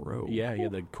like a pro. Yeah, he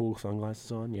had the cool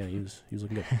sunglasses on. Yeah, he was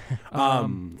looking good. It says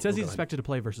he's go ahead. expected to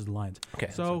play versus the Lions. Okay.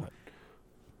 So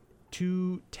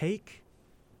to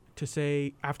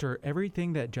say after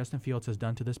everything that Justin Fields has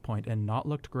done to this point and not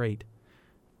looked great,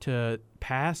 to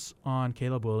pass on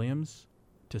Caleb Williams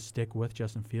to stick with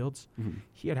Justin Fields,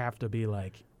 he'd have to be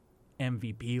like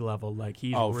MVP level. Like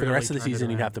he's for the really rest of the turned it season,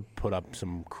 he'd around. have to put up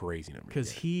some crazy numbers.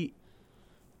 Because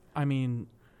I mean,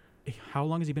 how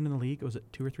long has he been in the league? Was it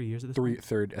 2 or 3 years at this point?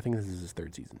 third. I think this is his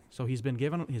third season. So he's been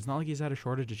given. It's not like he's had a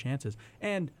shortage of chances.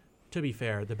 And to be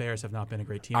fair, the Bears have not been a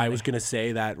great team. I was going to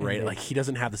say that, right? they- Like he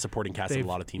doesn't have the supporting cast that a They've-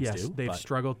 lot of teams yes, do. they've but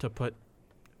struggled to put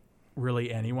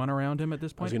really anyone around him at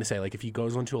this I was point. going to say, like, if he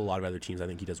goes on to a lot of other teams, I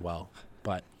think he does well.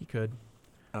 But He could.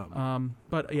 um,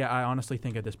 But yeah, I honestly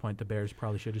think at this point the Bears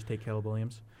probably should just take Caleb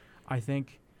Williams. I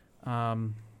think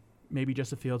maybe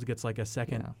Justin Fields gets like a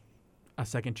second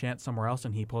chance somewhere else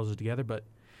and he pulls it together. But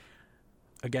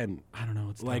again, I don't know.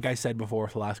 It's like tough. I said before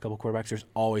with the last couple quarterbacks, there's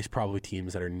always probably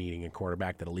teams that are needing a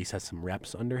quarterback that at least has some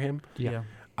reps under him. Yeah.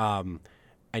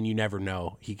 And you never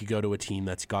know. He could go to a team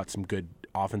that's got some good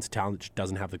offensive talent that just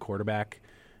doesn't have the quarterback,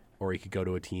 or he could go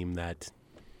to a team that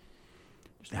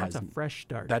Just wants a fresh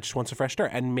start. that just wants a fresh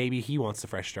start. And maybe he wants a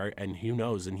fresh start, and who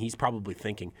knows? And he's probably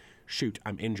thinking, shoot,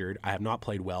 I'm injured. I have not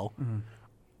played well.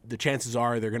 The chances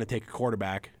are they're going to take a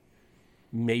quarterback.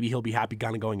 Maybe he'll be happy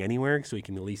kind of going anywhere so he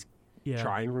can at least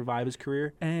try and revive his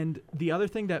career. And the other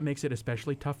thing that makes it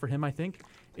especially tough for him, I think,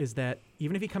 is that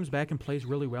even if he comes back and plays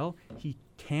really well, he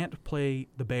can't play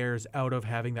the Bears out of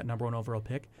having that number 1 overall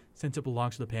pick since it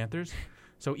belongs to the Panthers.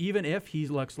 So even if he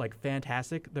looks like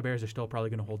fantastic, the Bears are still probably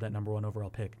going to hold that number 1 overall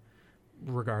pick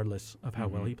regardless of how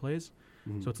well he plays.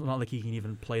 So it's not like he can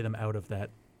even play them out of that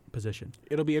position.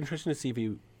 It'll be interesting to see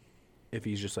if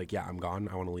he's just like, yeah, I'm gone.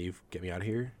 I want to leave. Get me out of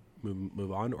here.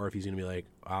 Move on. Or if he's going to be like,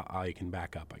 I can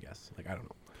back up, I guess. Like, I don't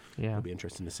know. Yeah. It'll be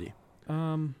interesting to see.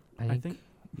 I think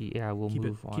Yeah, we'll keep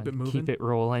move it- on. keep it moving. Keep it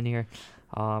rolling here.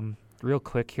 Real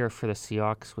quick here for the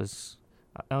Seahawks was,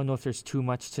 I don't know if there's too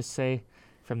much to say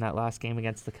from that last game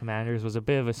against the Commanders. It was a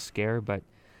bit of a scare, but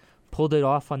pulled it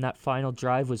off on that final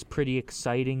drive. Was pretty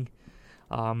exciting.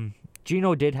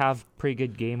 Gino did have a pretty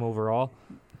good game overall.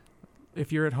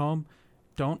 if you're at home,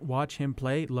 don't watch him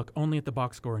play. Look only at the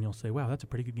box score and you'll say, wow, that's a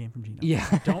pretty good game from Gino.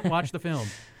 Yeah. Don't watch the film.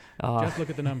 Just look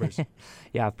at the numbers.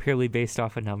 Yeah, purely based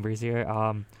off of numbers here.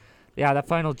 Yeah, that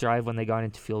final drive when they got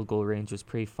into field goal range was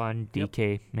pretty fun. Yep.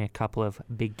 DK made a couple of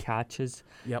big catches.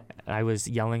 Yep. I was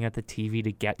yelling at the TV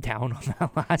to get down on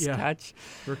that last Yeah. catch.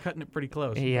 We're cutting it pretty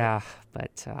close. Yeah,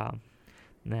 but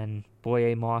then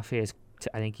Boye Mafe, is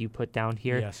I think you put down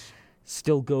here, Yes.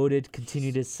 still goated,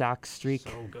 continued his sack streak.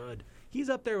 So good. He's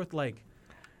up there with like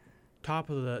top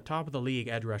of the league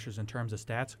edge rushers in terms of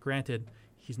stats. Granted,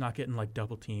 he's not getting like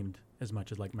double teamed as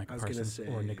much as like Micah I was gonna Parsons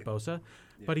or say, Nick Bosa,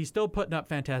 but he's still putting up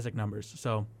fantastic numbers.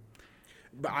 So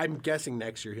But I'm guessing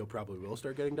next year he'll probably will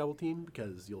start getting double teamed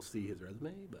because you'll see his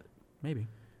resume. But maybe.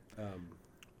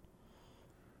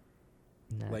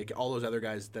 Nah. like all those other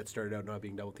guys that started out not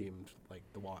being double teamed, like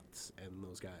the Watts and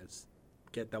those guys,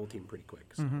 get double teamed pretty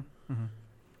quick. So.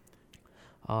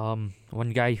 One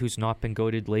guy who's not been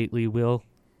goated lately,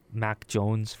 Mac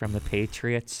Jones from the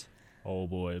Patriots. Oh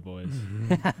boy, boys.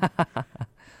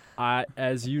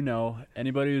 As you know,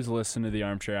 anybody who's listened to the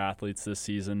Armchair Athletes this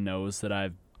season knows that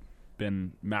I've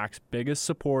been Mac's biggest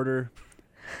supporter.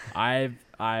 I've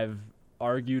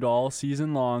argued all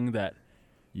season long that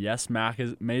yes, Mac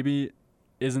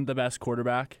isn't the best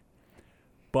quarterback,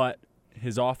 but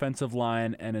his offensive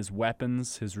line and his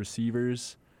weapons, his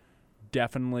receivers,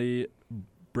 definitely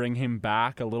bring him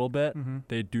back a little bit. Mm-hmm.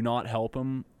 They do not help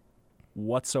him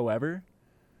whatsoever.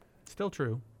 Still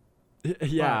true.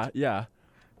 Yeah.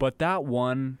 But that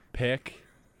one pick,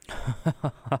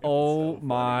 oh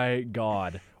my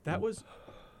God. That was.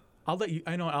 I'll let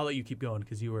you keep going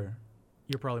because you're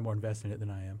probably more invested in it than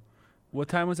I am. What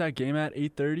time was that game at?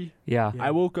 8:30? Yeah. Yeah.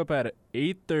 I woke up at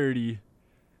 8:30.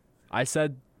 I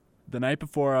said the night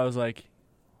before, I was like,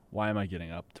 why am I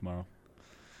getting up tomorrow?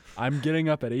 I'm getting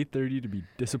up at 8:30 to be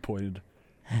disappointed.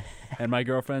 And my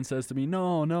girlfriend says to me,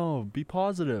 no, be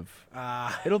positive.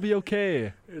 It'll be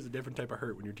okay. There's a different type of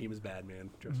hurt when your team is bad, man.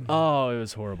 Trust me. Oh, it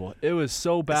was horrible. It was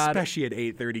so bad. Especially at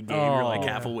 8:30 game, you're like Oh.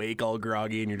 half awake, all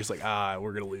groggy, and you're just like,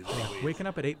 we're gonna lose. Waking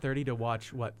up at 8:30 to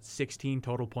watch 16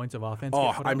 total points of offense. Oh,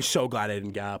 get put I'm up? so glad I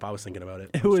didn't get up. I was thinking about it.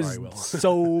 It I'm was sorry, Will.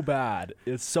 so bad.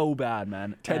 It's so bad,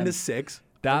 man. 10-6.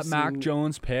 That I've Mac seen-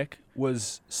 Jones pick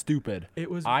was stupid. It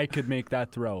was. I could make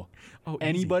that throw. Oh, easy.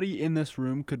 Anybody in this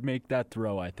room could make that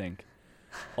throw, I think.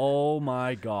 Oh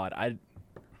my God. I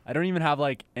don't even have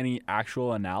like any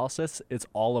actual analysis. It's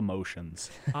all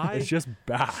emotions. It's just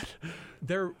bad.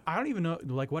 I don't even know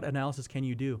what analysis can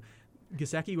you do.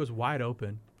 Gesicki was wide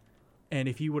open, and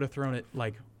if he would have thrown it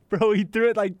Bro, he threw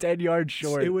it like 10 yards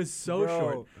short. it was so Bro.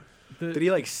 short. Did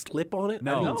he slip on it? I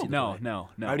haven't even seen the play. No.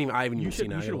 I haven't even You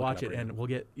seen it. should watch it, and we'll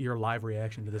get your live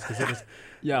reaction to this because it is.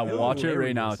 Yeah, watch it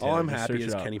right now. All I'm Taylor. happy Search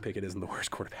is it up. Kenny Pickett isn't the worst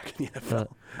quarterback in the NFL. The,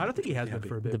 I don't think he has been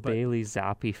for a bit. the but Bailey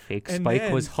Zappi fake and spike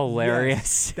then- was hilarious.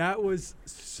 Yes, that was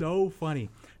so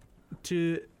funny.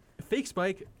 Fake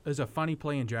spike is a funny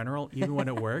play in general, even when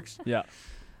it works. Yeah.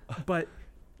 But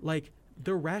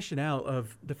the rationale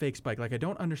of the fake spike, I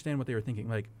don't understand what they were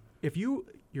thinking. If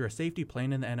you're a safety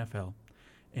playing in the NFL,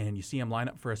 and you see him line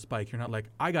up for a spike, you're not like,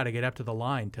 I got to get up to the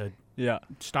line to Yeah.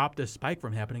 stop this spike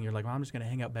from happening. You're like, well, I'm just going to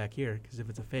hang out back here because if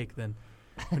it's a fake, then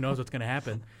who knows what's going to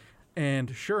happen. And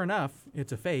sure enough,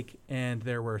 it's a fake, and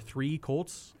there were 3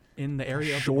 Colts in the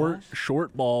area of the ball.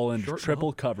 Short ball and Short triple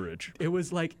ball. coverage. It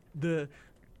was again,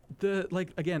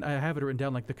 I have it written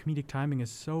down, the comedic timing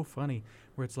is so funny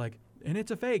where it's and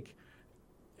it's a fake,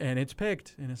 and it's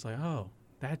picked, and it's oh,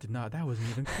 that wasn't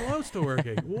even close to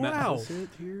working. Wow.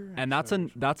 And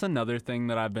that's another thing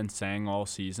that I've been saying all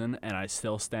season, and I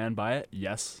still stand by it.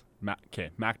 Yes,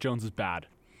 Mac Jones is bad.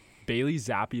 Bailey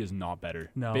Zappi is not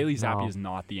better. No. Bailey Zappi No. is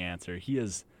not the answer. He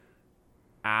is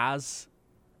as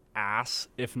ass,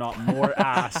 if not more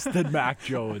ass, than Mac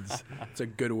Jones. It's a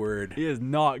good word. He is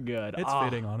not good. It's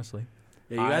fitting, honestly.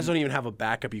 Yeah, you guys don't even have a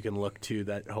backup you can look to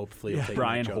that hopefully will take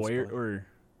Brian Mac Jones' Hoyer spot. or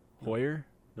Hoyer?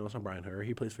 No, it's not Brian Hoyer.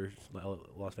 He plays for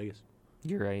Las Vegas.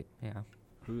 You're right. Yeah.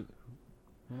 Who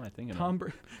am I thinking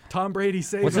Tom Brady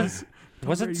saves Wasn't- us.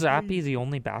 Wasn't Brady, Zappi please. the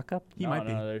only backup? He no, might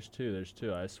be. No, there's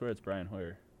two. I swear it's Brian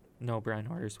Hoyer. No, Brian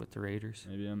Hoyer's with the Raiders.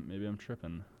 Maybe I'm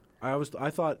tripping. I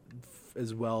thought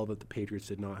as well that the Patriots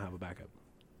did not have a backup.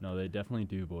 No, they definitely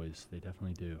do, boys. They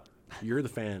definitely do. You're the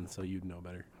fan, so you'd know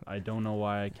better. I don't know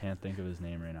why I can't think of his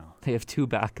name right now. They have 2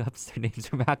 backups. Their names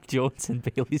are Mac Jones and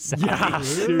Bailey Zappi. Yeah,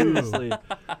 seriously.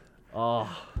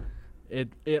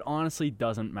 It honestly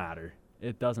doesn't matter.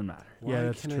 It doesn't matter. Yeah, Why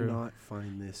that's can true. I not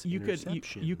find this You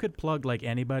interception? could plug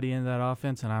anybody in that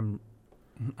offense, and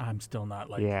I'm still not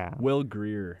Yeah. Will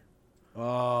Greer.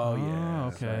 Oh, yeah.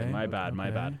 okay. My bad. My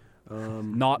Okay. bad.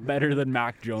 Not better than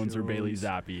Mac Jones or Bailey Jones.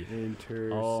 Zappi.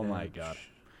 Interception. Oh my God.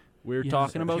 We were Yes.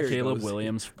 talking about Here it Caleb goes.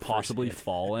 Williams First possibly hit.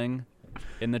 falling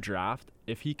in the draft.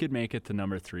 If he could make it to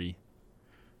number 3,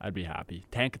 I'd be happy.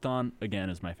 Tankathon, again,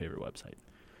 is my favorite website.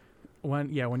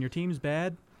 When your team's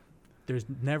bad, there's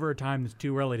never a time that's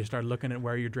too early to start looking at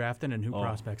where you're drafting and who Oh.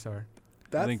 prospects are.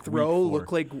 I That think throw week 4.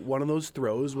 looked like one of those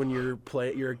throws when you're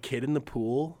a kid in the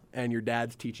pool and your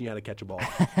dad's teaching you how to catch a ball.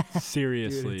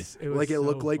 Seriously. It was It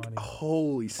looked so like, funny.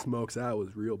 holy smokes, that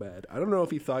was real bad. I don't know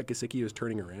if he thought Gesicki was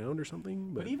turning around or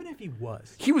something, but But even if he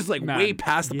was, he was Man, way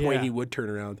past the point yeah. he would turn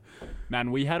around.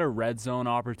 Man, we had a red zone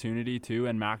opportunity too,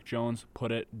 and Mac Jones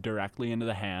put it directly into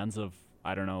the hands of,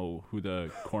 I don't know who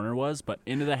the corner was, but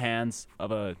into the hands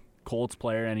of a Colts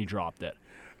player, and he dropped it.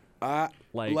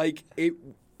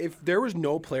 If there was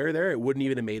no player there, it wouldn't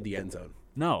even have made the end zone.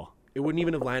 No. It wouldn't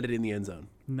even have landed in the end zone.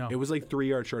 no. It was 3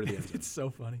 yards short of the end zone. It's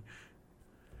so funny.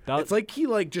 It's like he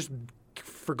just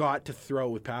forgot to throw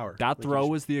with power. That Like, throw he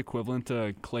was the equivalent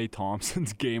to Klay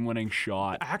Thompson's game-winning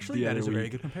shot. Actually, the that other is a very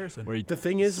week, good comparison. where he The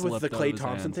thing is with slipped the out of Klay his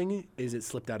Thompson hands. thing is it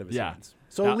slipped out of his Yeah. hands.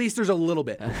 So That- at least there's a little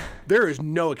bit. There is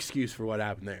no excuse for what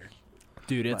happened there.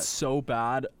 Dude, it's But- so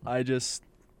bad.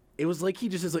 It was like he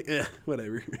just is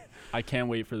whatever. I can't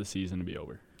wait for the season to be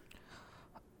over.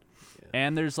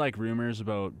 And there's rumors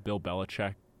about Bill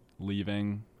Belichick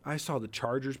leaving I saw the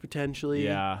Chargers potentially.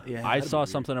 Yeah. I saw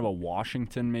something about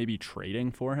Washington maybe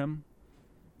trading for him.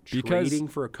 Trading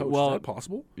for a coach, is that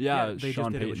possible? Yeah, they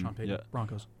Sean just did Payton. it with Sean Payton. Yeah.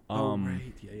 Broncos.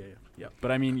 Right. Yeah.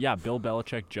 But I mean, yeah, Bill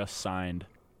Belichick just signed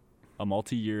a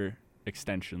multi-year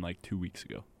extension like 2 weeks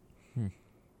ago.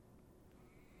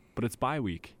 But it's bye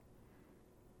week.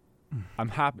 I'm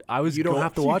happy. You don't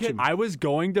have to watch him. I was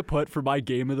going to put for my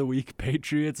game of the week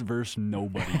Patriots versus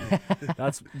nobody.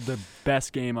 That's the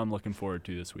best game I'm looking forward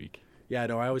to this week. Yeah,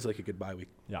 no, I always like a good bye week.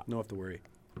 Yeah. No have to worry.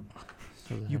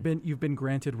 You've been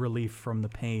granted relief from the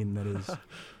pain that is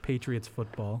Patriots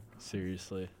football.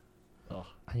 Seriously. Oh.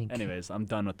 Anyways, I'm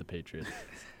done with the Patriots.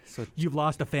 so You've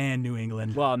lost a fan, New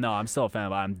England. Well, no, I'm still a fan,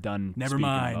 but I'm done Never speaking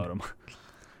mind. about them.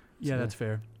 Yeah, that's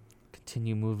fair.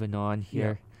 continue moving on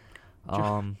here.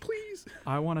 Please.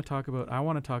 I want to talk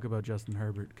about Justin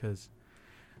Herbert because,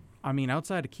 I mean,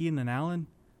 outside of Keenan Allen,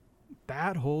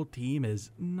 that whole team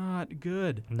is not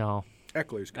good. No.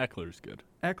 Eckler's good. Eckler's good.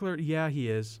 Eckler, yeah, he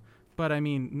is, but I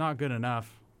mean, not good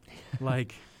enough.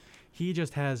 Like, he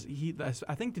just has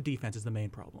I think the defense is the main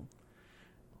problem,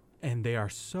 and they are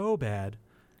so bad.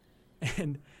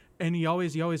 And he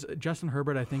always Justin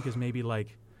Herbert, I think, is maybe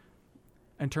like,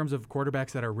 in terms of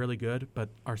quarterbacks that are really good but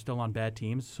are still on bad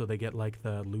teams, so they get like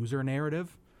the loser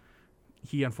narrative.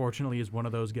 He unfortunately is one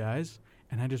of those guys,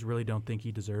 and I just really don't think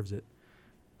he deserves it.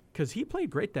 Because he played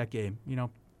great that game. You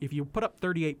know, if you put up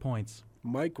 38 points.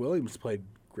 Mike Williams played,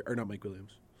 or not Mike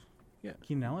Williams. Yeah.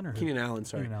 Keenan Allen or Keenan Allen,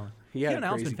 sorry. Keenan Allen. Keenan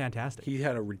Allen's been fantastic. He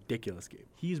had a ridiculous game.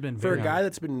 He's been For very a guy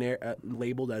that's been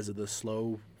labeled as the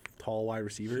slow, tall wide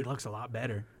receiver. He looks a lot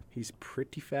better. He's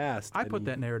pretty fast. I put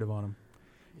that narrative on him.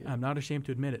 Yeah. I'm not ashamed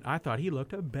to admit it. I thought he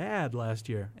looked bad last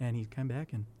year, and he's come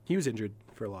back and. He was injured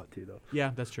for a lot too, though.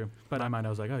 Yeah, that's true. But in my mind, I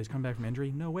was like, oh, he's come back from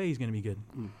injury. No way he's going to be good.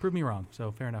 Prove me wrong.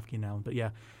 So fair enough, Keenan Allen. But yeah,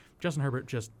 Justin Herbert,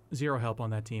 just zero help on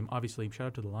that team. Obviously, shout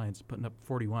out to the Lions, putting up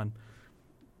 41.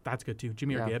 That's good, too.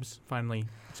 Jameer Gibbs finally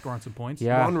scoring some points.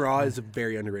 Yeah. Ron Ra is a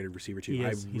very underrated receiver, too.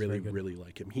 He's really, really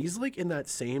like him. He's like in that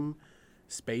same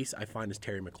space I find as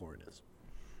Terry McLaurin is.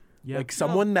 Yeah. Like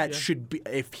someone that should be,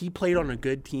 if he played on a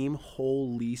good team,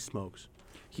 holy smokes.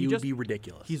 He would be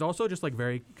ridiculous. He's also just like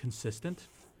very consistent,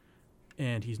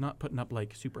 and he's not putting up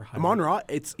like super high. Amon Ra,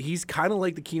 he's kind of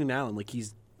like the Keenan Allen. Like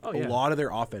he's a lot of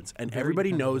their offense, and Very everybody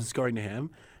dependable. knows it's going to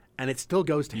him, and it still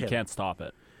goes to You him. can't stop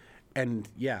it. And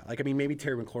yeah, like I mean, maybe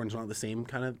Terry McLaurin's not the same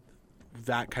kind of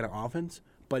offense,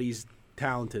 but he's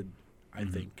talented. I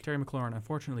think Terry McLaurin,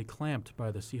 unfortunately, clamped by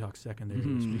the Seahawks secondary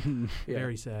this week. Yeah.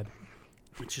 Very sad.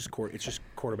 it's just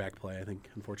quarterback play. I think,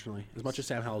 unfortunately, as much as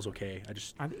Sam Howell's okay,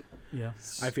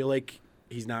 I feel like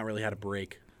he's not really had a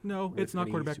break. No, it's not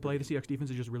quarterback play. The Seahawks defense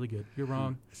is just really good. You're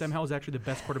wrong. Sam Howell is actually the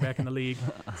best quarterback in the league.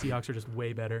 Seahawks are just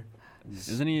way better.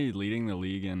 Isn't he leading the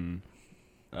league in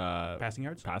Passing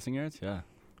yards? Passing yards? Yeah.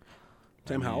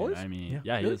 Sam Howell is? I mean,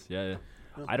 Yeah. he Really? is. Yeah.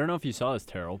 Oh. I don't know if you saw this,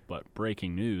 Terrell, but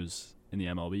breaking news in the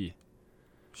MLB.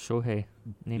 Shohei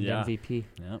named Yeah. MVP.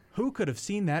 Yeah. Who could have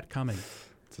seen that coming?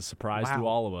 It's a surprise to Wow.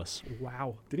 all of us.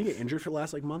 Wow. Did he get injured for the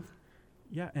last month?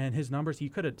 Yeah, and his numbers, he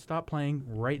could have stopped playing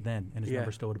right then, and his Yeah.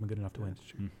 numbers still would have been good enough to win. That's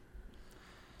true.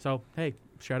 So, hey,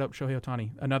 shout out Shohei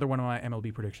Ohtani. Another one of my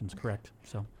MLB predictions, correct.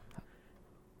 So,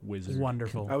 Wizard.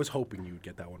 wonderful. I was hoping you would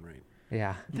get that one right.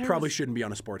 Yeah. You probably shouldn't be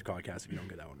on a sports podcast if you don't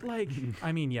get that one right. Like,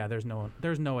 I mean, yeah, there's no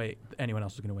way anyone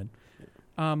else is going to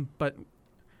win. But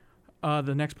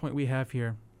the next point we have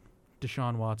here,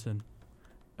 Deshaun Watson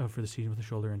out for the season with a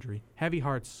shoulder injury. Heavy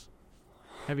hearts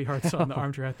on the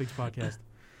Armchair Athletes podcast.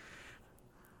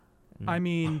 I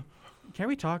mean, can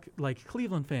we talk, like,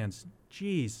 Cleveland fans?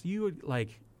 Jeez, you would,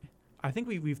 like, I think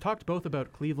we've talked both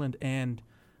about Cleveland and,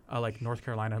 like, North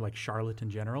Carolina, like Charlotte in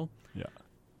general. Yeah.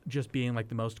 Just being like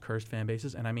the most cursed fan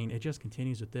bases. And I mean, it just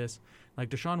continues with this. Like,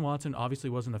 Deshaun Watson obviously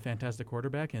wasn't a fantastic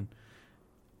quarterback and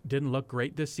didn't look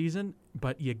great this season,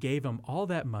 but you gave him all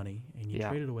that money and you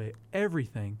traded away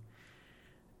everything.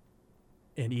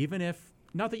 And even if,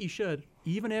 not that you should,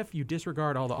 even if you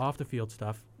disregard all the off the field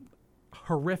stuff,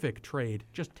 horrific trade,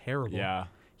 just terrible. Yeah.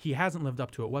 He hasn't lived up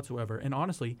to it whatsoever. And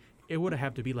honestly, it would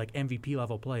have to be like MVP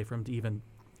level play for him to even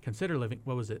consider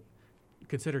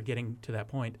consider getting to that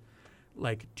point.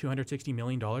 Like $260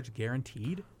 million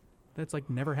guaranteed. That's like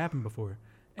never happened before.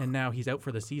 And now he's out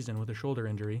for the season with a shoulder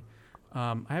injury.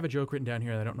 I have a joke written down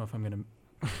here that I don't know if I'm going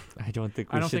to. I don't think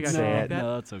I we don't should think I say can it. make that.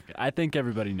 No, that's okay. I think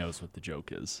everybody knows what the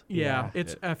joke is. Yeah,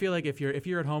 Yeah. I feel like if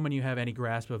you're at home and you have any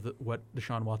grasp of what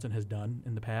Deshaun Watson has done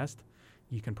in the past,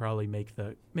 you can probably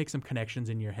make some connections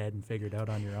in your head and figure it out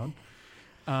on your own.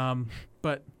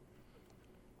 But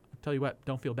I'll tell you what,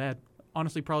 don't feel bad.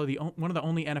 Honestly, probably one of the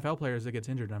only NFL players that gets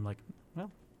injured. And I'm like, well,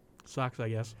 sucks, I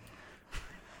guess.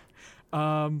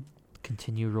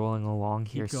 continue rolling along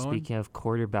here. Keep going. Speaking of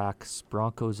quarterbacks,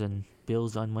 Broncos and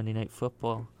Bills on Monday Night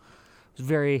Football. It was a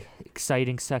very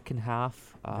exciting second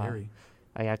half. Very.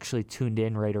 I actually tuned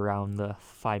in right around the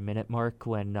 5-minute mark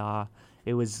when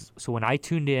it was. So when I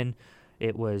tuned in,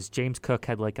 it was James Cook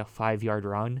had like a 5-yard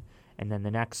run, and then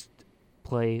the next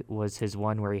play was his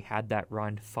one where he had that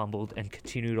run, fumbled, and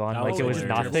continued on like it was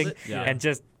hilarious. nothing, Yeah. and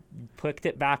just picked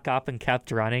it back up and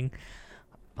kept running.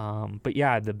 But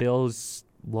yeah, the Bills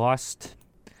lost,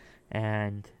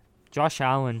 and Josh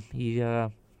Allen,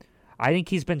 I think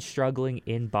he's been struggling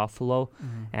in Buffalo,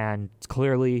 and it's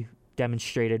clearly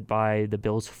demonstrated by the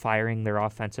Bills firing their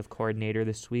offensive coordinator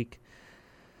this week.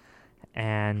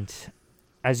 And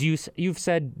as you've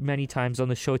said many times on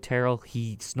the show, Terrell,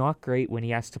 he's not great when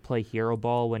he has to play hero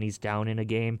ball when he's down in a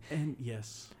game. And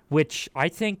yes. Which I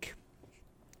think,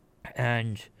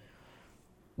 and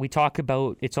we talk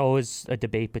about, it's always a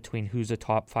debate between who's a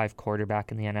top 5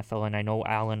 quarterback in the NFL, and I know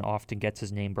Allen often gets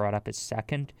his name brought up as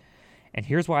second. And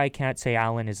here's why I can't say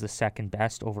Allen is the second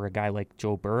best over a guy like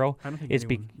Joe Burrow. I don't think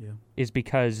is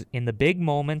because in the big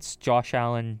moments, Josh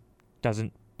Allen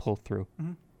doesn't pull through.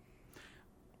 Mm-hmm.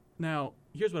 Now,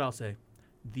 here's what I'll say.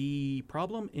 The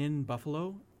problem in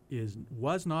Buffalo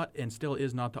was not and still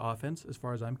is not the offense, as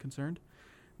far as I'm concerned.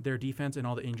 Their defense and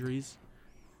all the injuries,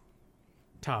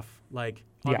 tough. Like,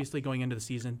 obviously going into the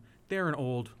season, they're an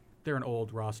old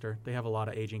roster. They have a lot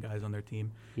of aging guys on their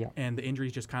team. Yeah. And the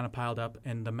injuries just kind of piled up,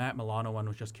 and the Matt Milano one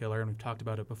was just killer, and we've talked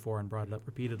about it before and brought it up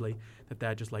repeatedly,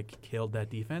 that just, like, killed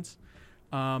that defense.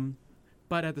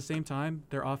 But at the same time,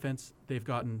 their offense, they've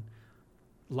gotten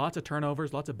lots of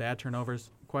turnovers, lots of bad turnovers,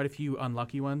 quite a few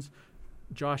unlucky ones.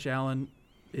 Josh Allen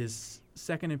is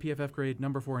second in PFF grade,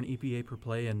 number 4 in EPA per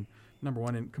play, and number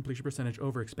 1 in completion percentage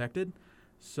over expected.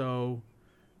 So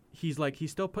he's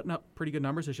still putting up pretty good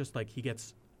numbers. It's just like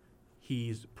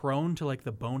he's prone to like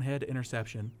the bonehead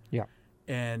interception. Yeah.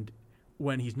 And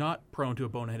when he's not prone to a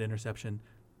bonehead interception,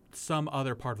 some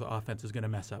other part of the offense is going to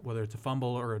mess up, whether it's a fumble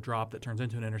or a drop that turns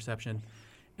into an interception.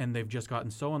 And they've just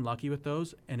gotten so unlucky with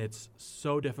those, and it's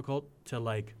so difficult to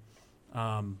like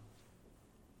I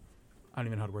don't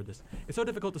even know how to word this. It's so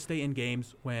difficult to stay in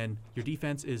games when your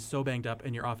defense is so banged up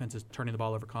and your offense is turning the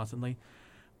ball over constantly.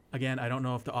 Again, I don't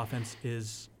know if the offense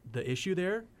is the issue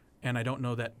there, and I don't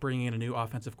know that bringing in a new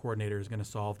offensive coordinator is going to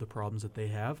solve the problems that they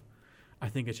have. I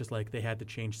think it's just like they had to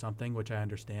change something, which I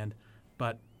understand.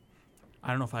 But I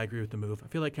don't know if I agree with the move. I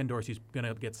feel like Ken Dorsey's going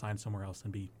to get signed somewhere else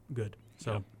and be good.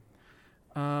 So,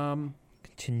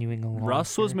 continuing along.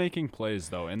 Russ was here. making plays,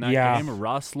 though. In that Yeah. game,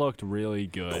 Russ looked really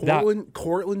good.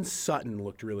 Cortland Sutton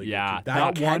looked really Yeah, good. that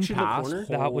one catch in the pass. corner,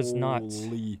 That was nuts.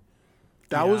 Holy-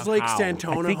 that Yeah, was like how?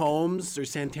 Santana Holmes or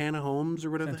Santana Holmes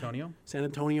or whatever. San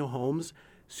Antonio Holmes,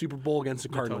 Super Bowl against the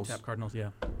toe Cardinals. tap Cardinals,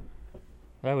 yeah.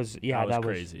 That was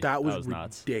crazy. That was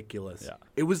nuts. ridiculous. Yeah.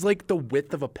 It was like the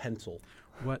width of a pencil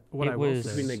What It I will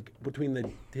was- say,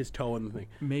 between his toe and the thing.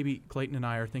 maybe Clayton and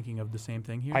I are thinking of the same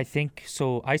thing here. I think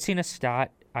so. I seen a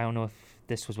stat. I don't know if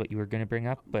this was what you were going to bring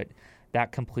up, but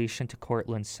that completion to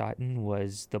Cortland Sutton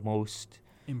was the most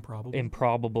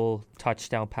improbable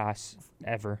touchdown pass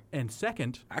ever. And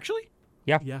second, Actually,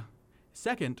 yeah,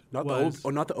 second not was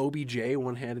not the OBJ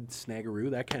one-handed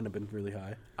snaggeroo. That kind of been really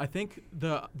high. I think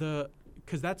the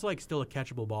because that's like still a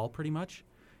catchable ball pretty much,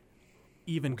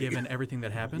 even given everything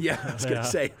that happened. Yeah, I was gonna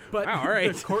say. But Wow, all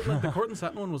right. the Cortland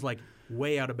Sutton one was like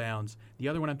way out of bounds. The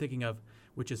other one I'm thinking of,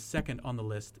 which is second on the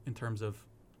list in terms of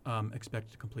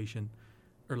expected completion,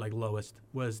 or like lowest,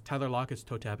 was Tyler Lockett's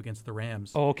toe tap against the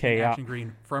Rams. Oh, okay, in yeah. Action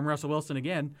Green from Russell Wilson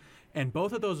again, and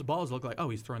both of those balls look like, oh,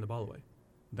 he's throwing the ball away.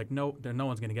 Like no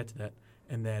one's going to get to that.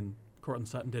 And then Cortland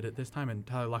Sutton did it this time, and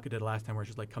Tyler Lockett did it last time, where it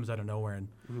just like comes out of nowhere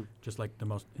and just like the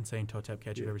most insane toe tap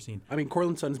catch you've ever seen. I mean,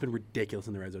 Cortland Sutton's been ridiculous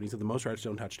in the red zone. He's had the most red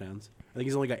zone touchdowns. I think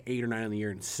he's only got 8 or 9 in the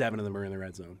year, and 7 of them are in the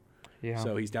red zone. Yeah.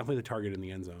 So he's definitely the target in the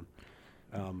end zone.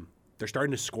 They're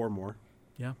starting to score more,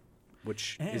 Yeah.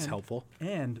 which is helpful.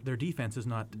 And their defense is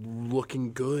not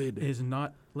Looking good.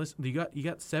 Listen, you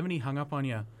got 70 hung up on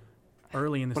you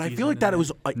early in the But season. I feel like that and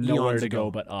was Nowhere eons to ago.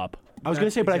 go but up. I was going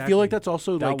to say, but I feel like that's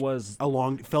also That like was-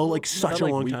 felt like such a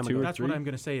like long week time 2 ago. or that's what 3? I'm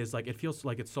going to say is like it feels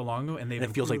like it's so long ago, and they've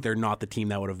And it feels like improved- they're not the team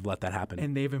that would have let that happen.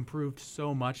 and they've improved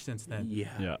so much since then.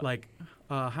 Yeah. Like,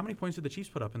 how many points did the Chiefs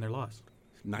put up in their loss?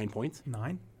 9 points.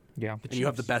 9. Yeah. And you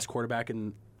have the best quarterback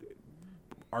in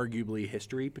arguably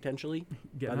history, potentially,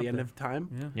 Getting by the up end there. of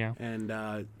time. Yeah.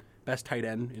 And best tight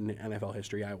end in NFL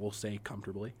history, I will say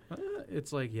comfortably.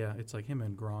 It's like him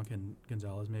and Gronk and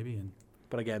Gonzalez maybe, and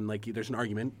But again, like there's an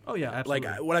argument. oh yeah, absolutely.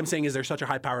 Like what I'm saying is, there's such a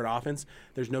high-powered offense.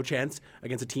 There's no chance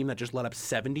against a team that just let up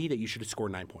 70 that you should have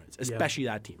scored 9 points, especially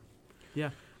that team.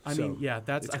 Yeah, I So, mean, yeah, it's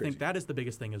I think crazy. that is the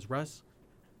biggest thing is Russ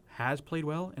has played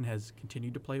well and has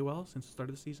continued to play well since the start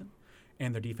of the season,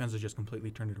 and their defense has just completely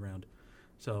turned it around.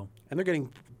 So And they're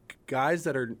getting guys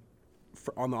that are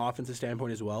on the offensive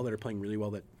standpoint as well that are playing really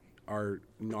well that are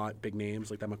not big names,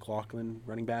 like that McLaughlin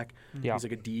running back. Yeah. He's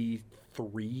like a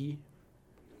D3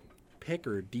 pick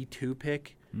or a D2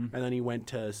 pick, and then he went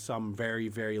to some very,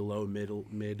 very low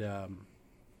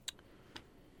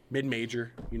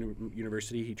mid-major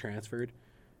university. He transferred,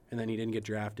 and then he didn't get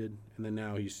drafted, and then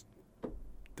now he's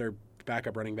their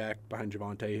backup running back behind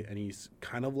Javonte, and he's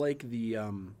kind of like the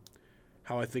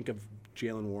how I think of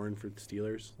Jalen Warren for the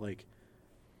Steelers, like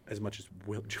as much as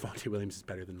Javonte Williams is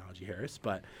better than Najee Harris,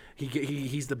 but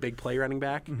he's the big play running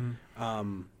back.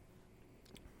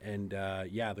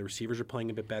 Yeah, the receivers are playing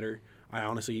a bit better. I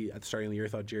honestly, at the starting of the year,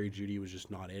 thought Jerry Jeudy was just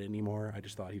not it anymore. I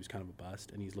just thought he was kind of a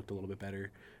bust, and he's looked a little bit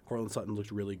better. Cortland Sutton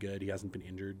looked really good. He hasn't been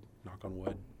injured, knock on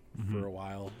wood, for a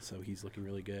while, so he's looking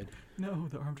really good. no,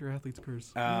 the Armchair Athletes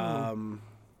curse.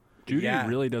 Judy Yeah.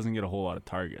 really doesn't get a whole lot of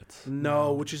targets.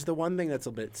 No, which is the one thing that's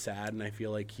a bit sad, and I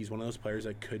feel like he's one of those players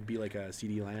that could be like a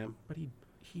CD Lamb. But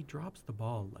he drops the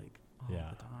ball like all Yeah.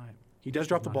 the time. He does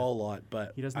drop the ball a lot,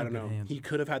 but He doesn't I have don't good know. hands. He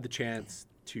could have had the chance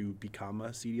to become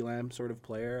a CD Lamb sort of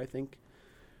player, I think.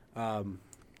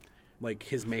 Like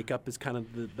his makeup is kind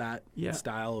of that Yeah.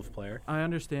 style of player. I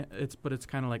understand but it's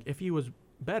kind of like if he was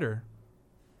better,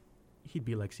 he'd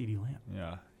be like CeeDee Lamb.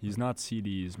 Yeah, he's not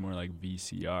CD. He's more like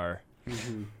VCR.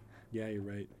 Yeah, you're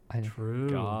right. True.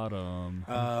 Got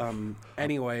him.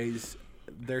 Anyways,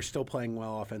 they're still playing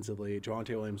well offensively. Javonte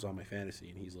Williams is on my fantasy,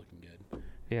 and he's looking good.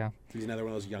 Yeah. He's another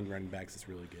one of those young running backs that's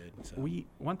really good. So.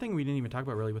 One thing we didn't even talk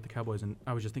about really with the Cowboys, and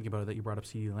I was just thinking about it that you brought up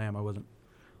CeeDee Lamb. I wasn't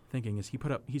thinking is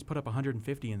he's put up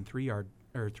 150 in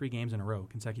 3 games in a row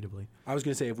consecutively. I was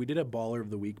gonna say if we did a baller of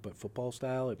the week, but football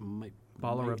style, it might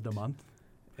Baller of the month.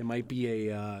 It might be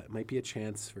a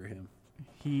chance for him.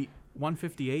 He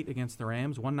 158 against the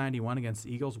Rams, 191 against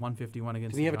the Eagles, 151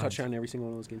 against. Did he have a Giants. touchdown in every single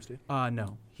one of those games too?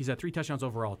 No, he's had 3 touchdowns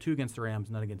overall, 2 against the Rams,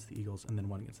 none against the Eagles, and then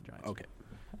 1 against the Giants. Okay.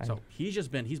 So he's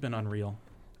been unreal.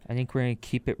 I think we're going to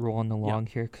keep it rolling along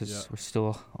here because Yeah. we're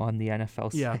still on the NFL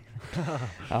Yeah.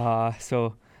 side.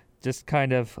 So just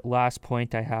kind of last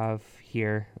point I have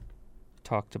here,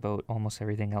 talked about almost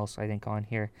everything else I think on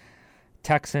here.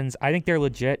 Texans, I think they're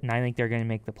legit, and I think they're going to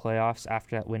make the playoffs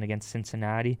after that win against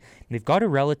Cincinnati. They've got a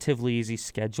relatively easy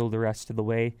schedule the rest of the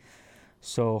way.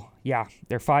 So, yeah,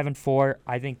 they're 5-4.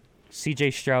 I think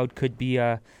C.J. Stroud could be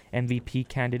a MVP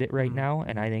candidate right now,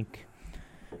 and I think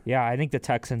the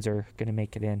Texans are going to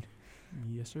make it in.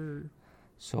 Yes, sir.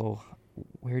 So,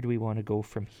 where do we want to go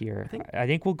from here? I think- I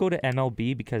think we'll go to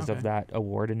MLB because of Okay. that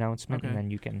award announcement, and Okay.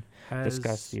 then you can Has,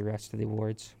 discuss the rest of the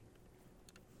awards.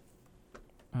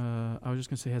 I was just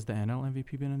gonna say, has the NL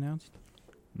MVP been announced?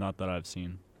 Not that I've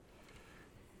seen.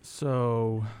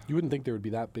 So You wouldn't think there would be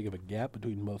that big of a gap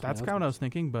between both. that's kind of what I was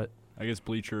thinking, but I guess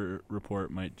Bleacher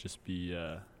Report might just be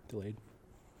delayed.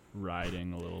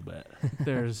 riding a little bit.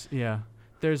 there's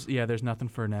nothing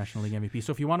for National League MVP.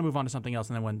 So if you want to move on to something else,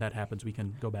 and then when that happens, we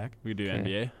can go back. We do Okay.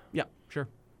 NBA. Yeah, sure.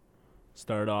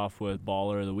 Start off with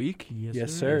Baller of the Week.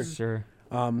 Yes, sir. Yes, sir.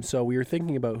 So we were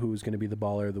thinking about who was going to be the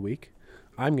baller of the week.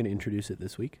 I'm going to introduce it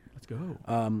this week. Let's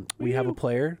go. We have a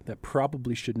player that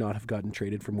probably should not have gotten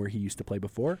traded from where he used to play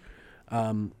before.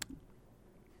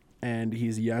 And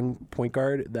he's a young point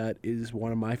guard that is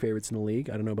one of my favorites in the league.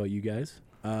 I don't know about you guys.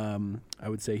 I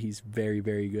would say he's very,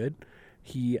 very good.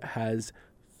 He has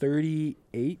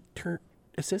 38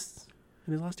 assists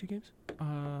in his last 2 games.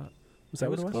 Was that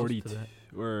what it was? close to 42 that.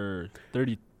 or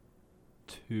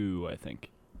 32, I think.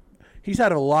 He's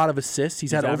had a lot of assists.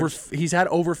 He's had averaged-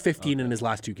 over 15 in his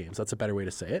last 2 games. That's a better way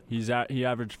to say it. He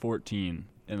averaged 14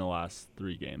 in the last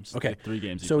 3 games. Okay. 3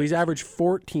 games. So he's averaged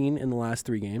 14 in the last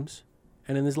 3 games.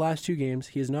 And in his last 2 games,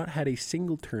 he has not had a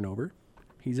single turnover.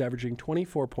 He's averaging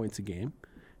 24 points a game.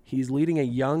 He's leading a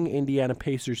young Indiana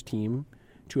Pacers team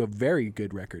to a very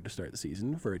good record to start the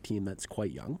season for a team that's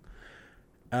quite young.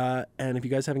 And if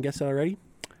you guys haven't guessed it already,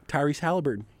 Tyrese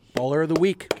Halliburton, baller of the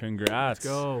week. Congrats. Let's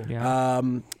go. Yeah.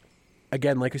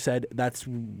 Again, like I said, that's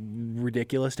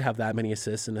ridiculous to have that many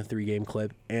assists in a 3-game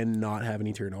clip and not have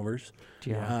any turnovers.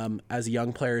 Yeah. As a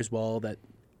young player as well, that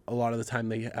a lot of the time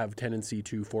they have a tendency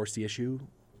to force the issue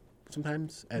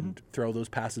sometimes and throw those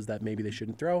passes that maybe they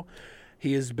shouldn't throw.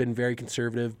 He has been very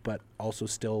conservative, but also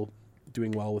still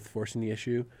doing well with forcing the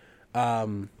issue.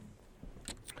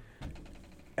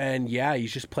 And yeah,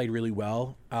 he's just played really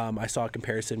well. I saw a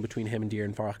comparison between him and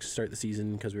De'Aaron Fox to start the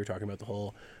season because we were talking about the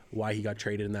whole why he got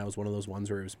traded, and that was one of those ones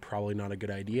where it was probably not a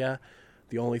good idea.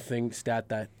 The only stat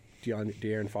that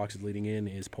De'Aaron Fox is leading in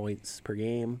is points per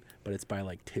game, but it's by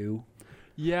like 2.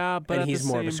 Yeah, but and at he's the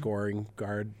more of a same- scoring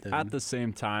guard. Than At the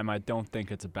same time, I don't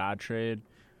think it's a bad trade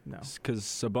No. because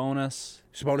Sabonis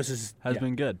Sabonis has yeah.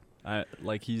 been good.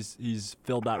 He's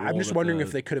filled that role. I'm just that wondering the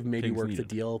if they could have maybe Kings worked needed.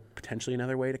 the deal potentially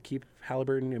another way to keep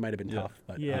Halliburton. It might have been Yeah. tough,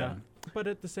 but Yeah. But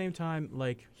at the same time,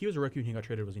 like, he was a rookie when he got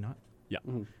traded, was he not? Yeah.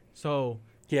 Mhm. So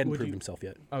he hadn't Would proved you- himself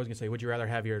yet. I was going to say, would you rather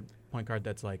have your point guard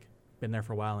that's, like, been there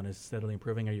for a while and is steadily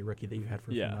improving, or your rookie that you've had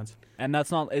for a few months? And it's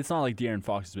not like De'Aaron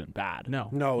Fox has been bad. No.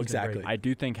 No, he's been great. exactly. I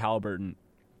do think Halliburton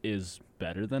is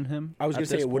better than him. I was at going to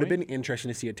say this it would have point. been interesting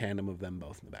to see a tandem of them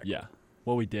both in the back. Yeah.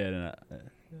 Well, we did. And,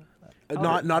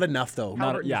 Not enough though.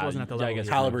 Halliburton yeah, just wasn't at the yeah, I level. guess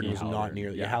he Halliburton was. was not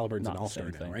nearly. Yeah, Halliburton's not an the all-star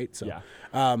same now, thing. right? So,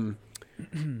 yeah.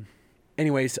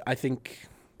 anyways, I think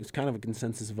it's kind of a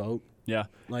consensus vote. Yeah.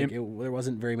 Like there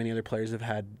wasn't very many other players that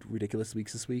have had ridiculous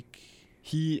weeks this week.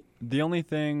 The only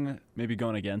thing maybe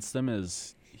going against him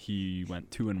is he went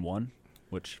 2-1,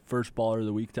 which first baller of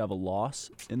the week to have a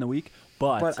loss in the week.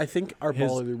 But I think our his-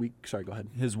 ball of the week. Sorry, go ahead.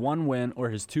 his one win or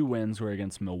his two wins were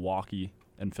against Milwaukee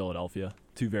and Philadelphia,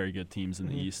 two very good teams in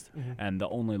the East, and the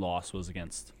only loss was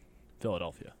against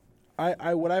Philadelphia.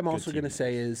 What I'm also team going to names.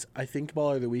 say is I think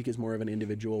baller of the week is more of an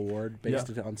individual award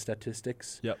based on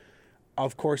statistics. Yep.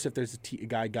 Of course, if there's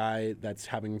a guy that's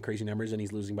having crazy numbers and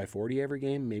he's losing by 40 every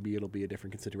game, maybe it'll be a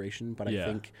different consideration. But I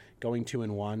think going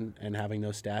 2-1 and having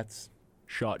those stats,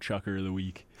 Shot chucker of the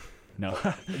week. No.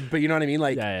 but you know what I mean?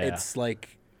 Like Yeah. it's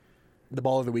like the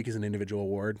ball of the week is an individual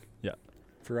award. Yeah.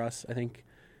 For us, I think.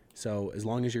 So as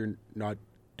long as you're not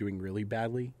doing really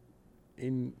badly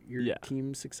in your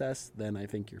team's success, then I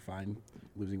think you're fine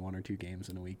losing one or two games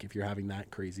in a week. If you're having that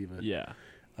crazy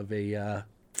of a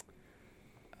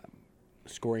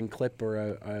scoring clip or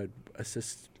a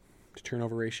assist to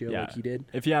turnover ratio like he did.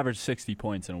 If you average 60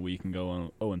 points in a week and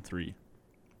go 0-3.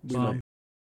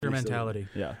 Your mentality.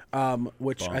 Yeah.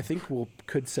 Which I think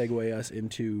could segue us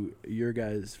into your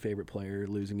guys' favorite player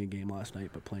losing a game last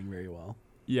night but playing very well.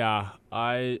 Yeah,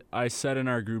 I said in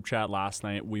our group chat last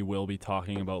night we will be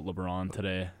talking about LeBron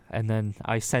today. And then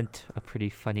I sent a pretty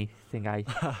funny thing I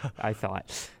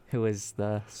thought. It was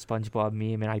the SpongeBob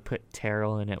meme, and I put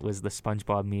Terrell, and it was the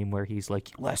SpongeBob meme where he's like,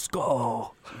 "Let's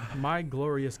go." My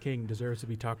glorious king deserves to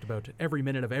be talked about every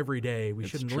minute of every day. We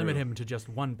It's shouldn't true. limit him to just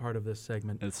one part of this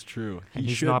segment. It's true. And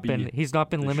He he's should not be been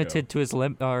the limited show.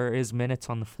 to his minutes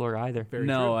on the floor either. Very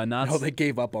No, true. and that's They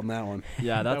gave up on that one.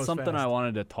 yeah, That that's was something I fast.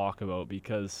 wanted to talk about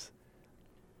because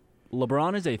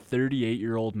LeBron is a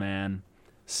 38-year-old man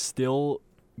still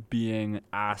being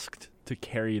asked to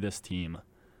carry this team.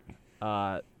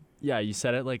 Yeah, you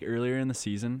said it like earlier in the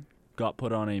season, got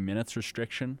put on a minutes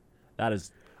restriction. That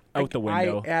is out the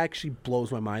window. It actually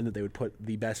blows my mind that they would put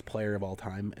the best player of all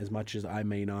time, as much as I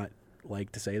may not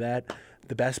like to say that,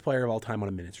 the best player of all time on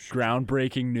a minutes restriction.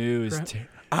 Groundbreaking news.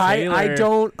 I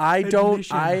don't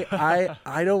Admission.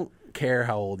 I don't care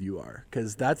how old you are,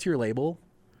 because that's your label.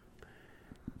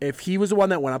 If he was the one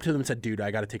that went up to them and said, "Dude,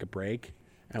 I got to take a break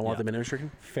and I want the minute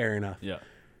restriction," fair enough. Yeah.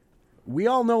 We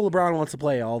all know LeBron wants to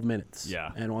play all the minutes,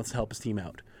 Yeah. and wants to help his team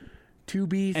out. To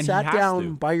be And he sat has down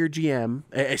to. by your GM,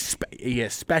 he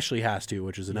especially has to,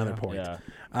 which is another point. Yeah.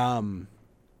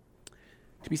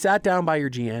 To be sat down by your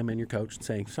GM and your coach and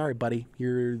saying, "Sorry, buddy,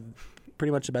 you're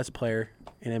pretty much the best player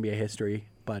in NBA history,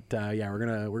 but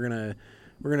we're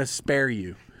gonna spare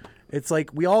you." It's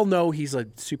like we all know he's a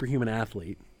superhuman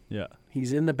athlete. Yeah.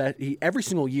 He's in the best. Every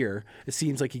single year, it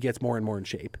seems like he gets more and more in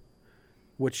shape,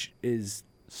 which is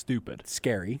Stupid.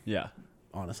 scary, Yeah.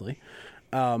 honestly.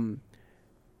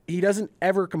 He doesn't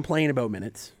ever complain about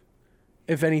minutes.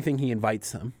 If anything, he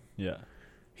invites them. Yeah.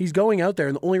 He's going out there,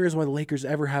 and the only reason why the Lakers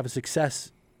ever have a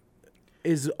success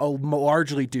is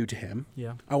largely due to him.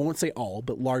 Yeah. I won't say all,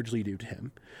 but largely due to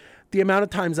him. The amount of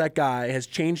times that guy has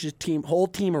changed his whole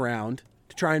team around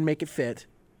to try and make it fit,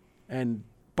 and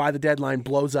by the deadline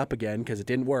blows up again because it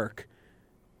didn't work,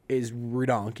 is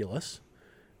redonkulous.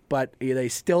 But they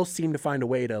still seem to find a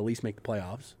way to at least make the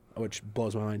playoffs, which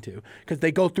blows my mind too, because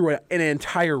they go through an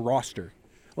entire roster.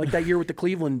 Like that year with the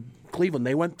Cleveland,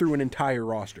 they went through an entire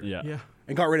roster. Yeah. Yeah.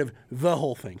 And got rid of the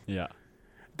whole thing. Yeah.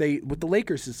 With the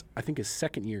Lakers is, I think, his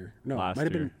second year. No, Last it might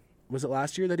have been. year. Was it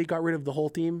last year that he got rid of the whole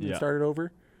team and Yeah. started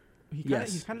over?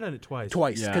 He's kind of done it twice.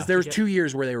 Twice, Yeah. because there was Yeah. 2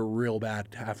 years where they were real bad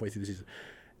halfway through the season.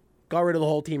 Got rid of the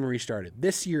whole team and restarted.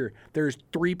 This year, there's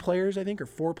 3 players, I think, or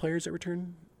 4 players that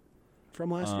returned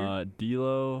from last year.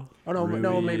 D'Lo. Oh, no,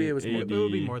 Rui, maybe it was more. It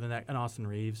would be more than that. And Austin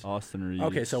Reeves. Austin Reeves.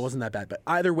 Okay, so it wasn't that bad. But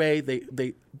either way,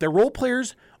 their role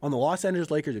players on the Los Angeles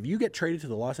Lakers, if you get traded to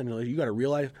the Los Angeles Lakers, you got to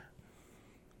realize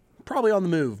probably on the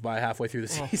move by halfway through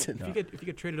the Well, season. If you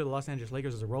get traded to the Los Angeles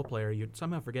Lakers as a role player, you'd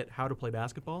somehow forget how to play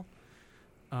basketball.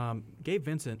 Gabe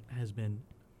Vincent has been,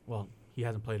 well, he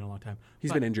hasn't played in a long time.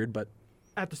 He's been injured, but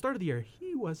at the start of the year,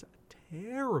 he was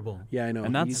terrible. yeah, I know.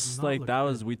 And He's that's not like looked that good.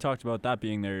 was we talked about that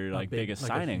being their A big- biggest a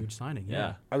signing. huge signing. Yeah.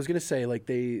 Yeah. I was gonna say like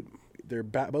they're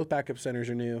both backup centers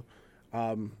are new.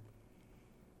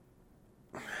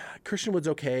 Christian Wood's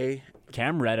okay.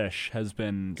 Cam Reddish has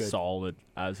been Good. solid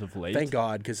as of late. Thank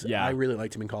God, because Yeah. I really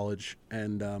liked him in college,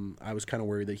 and I was kind of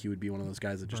worried that he would be one of those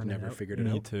guys that just Burn it never out. figured it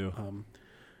Me out. too.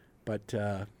 But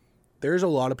there's a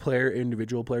lot of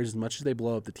individual players. As much as they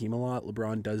blow up the team a lot,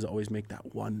 LeBron does always make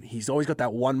that one. He's always got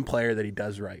that one player that he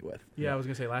does right with. Yeah, I was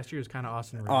gonna say last year was kind of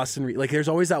Austin Reeves. Austin Reed. Like there's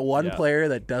always that one Yeah. player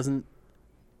that doesn't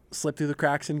slip through the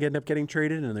cracks and end up getting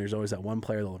traded, and there's always that one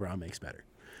player that LeBron makes better.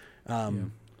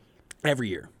 Every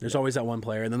year, there's always that one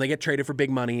player, and then they get traded for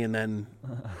big money, and then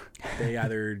they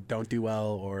either don't do well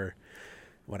or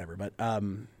whatever. But yeah,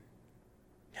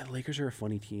 the Lakers are a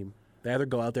funny team. They either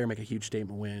go out there and make a huge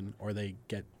statement win, or they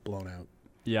get blown out.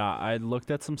 Yeah, I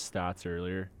looked at some stats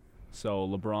earlier. So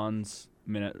LeBron's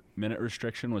minute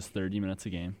restriction was 30 minutes a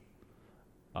game.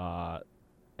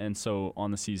 And so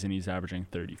on the season he's averaging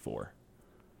 34.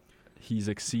 He's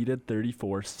exceeded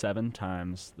 34 7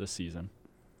 times this season.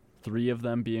 3 of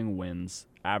them being wins,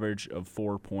 average of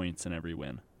 4 points in every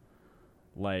win.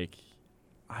 Like,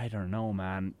 I don't know,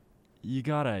 man. You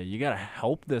gotta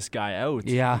help this guy out.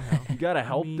 Yeah. You gotta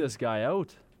help mean- this guy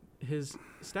out. His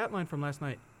stat line from last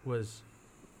night was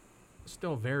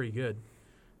still very good.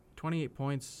 28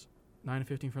 points, 9 of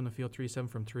 15 from the field, 3-7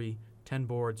 from 3, 10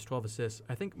 boards, 12 assists.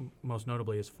 I think most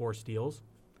notably is 4 steals.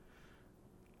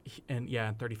 And yeah,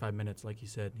 in 35 minutes, like you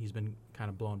said, he's been kind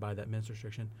of blown by that minutes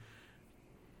restriction.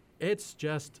 It's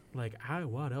just like,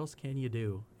 what else can you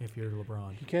do if you're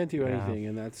LeBron? You can't do Yeah. anything,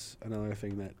 and that's another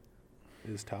thing that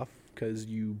is tough because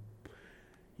you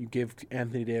give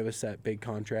Anthony Davis that big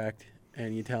contract,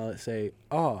 and you tell it, say,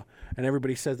 and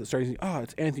everybody says that starting,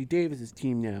 it's Anthony Davis's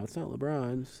team now. It's not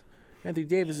LeBron's. Anthony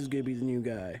Davis is going to be the new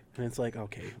guy. And it's like,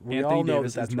 okay, we Anthony all know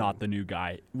Davis that's is not the new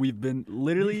guy. We've been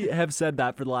literally have said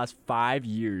that for the last 5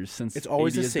 years since It's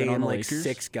always AD the has been on same, the like, Lakers.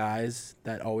 6 guys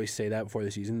that always say that before the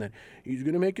season, that he's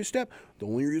going to make a step. The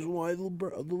only reason why the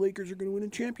Lakers are going to win a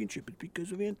championship is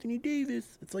because of Anthony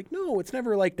Davis. It's like, no, it's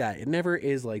never like that. It never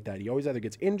is like that. He always either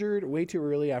gets injured way too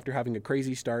early after having a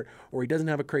crazy start, or he doesn't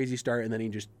have a crazy start, and then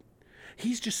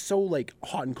he's just so, like,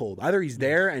 hot and cold. Either he's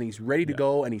there and he's ready to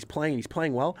go and he's playing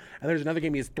well, and there's another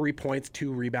game he has 3 points,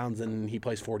 2 rebounds, and he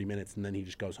plays 40 minutes, and then he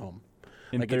just goes home.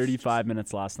 In Like, it's 35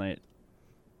 minutes last night,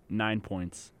 9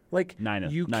 points. Like,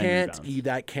 Nine you rebounds. can't,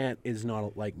 that can't is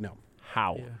not, like, no.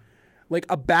 How? Yeah. Like,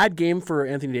 a bad game for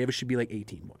Anthony Davis should be, like,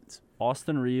 18 points.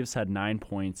 Austin Reeves had 9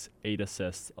 points, 8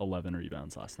 assists, 11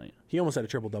 rebounds last night. He almost had a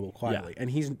triple-double quietly.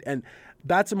 And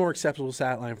that's a more acceptable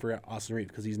stat line for Austin Reeves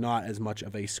because he's not as much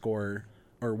of a scorer,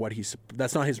 or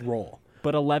that's not his role.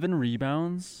 But 11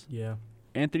 rebounds, Yeah.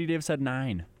 Anthony Davis had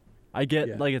 9. I get,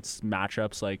 Yeah. like, it's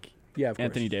matchups, like, Yeah, of course.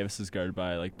 Anthony Davis is guarded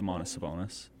by, like, Domantas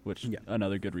Sabonis, which Yeah.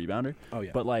 another good rebounder. Oh,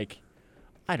 yeah. But, like,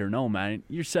 I don't know, man.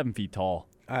 You're 7 feet tall.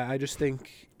 I just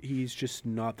think he's just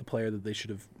not the player that they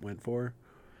should have went for.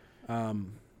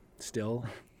 Still,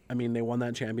 I mean, they won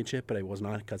that championship, but it was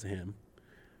not because of him.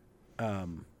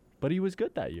 But he was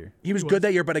good that year. He was good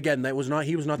that year, but again, he was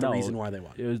not the No, reason why they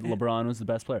won. It was LeBron was the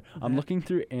best player. I'm looking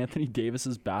through Anthony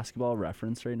Davis's basketball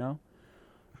reference right now.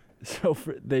 So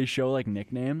they show like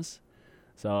nicknames.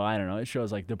 So I don't know. It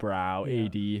shows like DeBrow,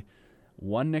 AD.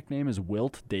 One nickname is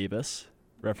Wilt Davis,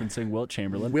 referencing Wilt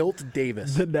Chamberlain. Wilt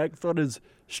Davis. The next one is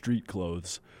Street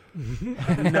Clothes.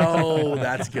 No,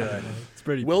 that's good. It's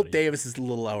pretty. Wilt funny. Davis is a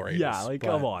little outrageous. Yeah, like but,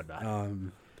 come on,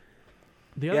 man.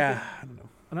 The other Yeah, thing, I don't know.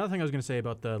 another thing I was going to say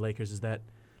about the Lakers is that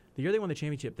the year they won the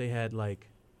championship, they had like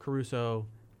Caruso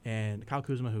and Kyle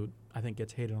Kuzma, who I think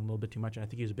gets hated on a little bit too much, and I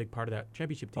think he was a big part of that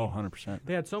championship team. Oh, 100%.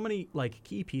 They had so many like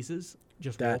key pieces,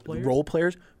 just That role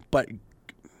players. but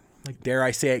Like- dare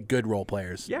I say it, good role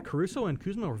players. Yeah, Caruso and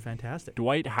Kuzma were fantastic.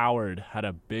 Dwight Howard had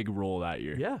a big role that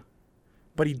year. Yeah.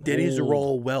 But he did his Old-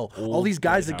 role well. All old these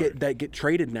guys Dwight that get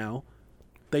traded now,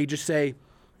 they just say,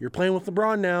 "You're playing with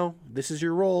LeBron now. This is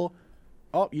your role.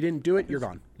 Oh, you didn't do it. You're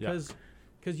gone." Yeah.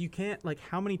 Because you can't, like,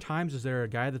 how many times is there a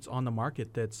guy that's on the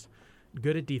market that's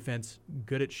good at defense,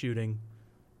 good at shooting,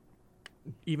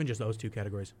 even just those two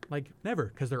categories? Like, never,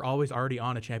 because they're always already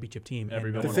on a championship team. and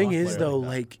Everybody no The one wants thing wants to is, play though, that.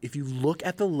 like if you look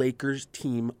at the Lakers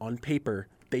team on paper,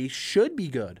 they should be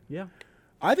good. Yeah.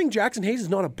 I think Jackson Hayes is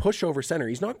not a pushover center.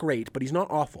 He's not great, but he's not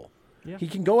awful. Yeah. He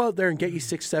can go out there and get you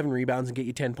 6-7 rebounds and get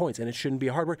you 10 points, and it shouldn't be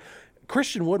hard work.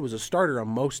 Christian Wood was a starter on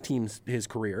most teams his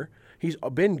career. He's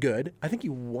been good. I think he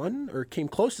won or came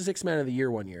close to Sixth Man of the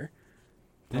Year one year.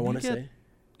 I Didn't want he to get say.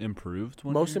 improved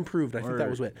one Most year? improved, I think that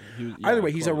was it. Yeah, Either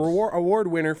way, he's a close. award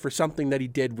winner for something that he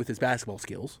did with his basketball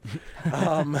skills.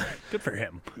 Good for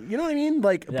him. You know what I mean?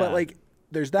 Like, Yeah. but like,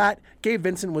 there's that. Gabe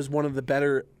Vincent was one of the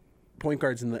better point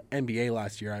guards in the NBA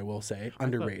last year. I will say,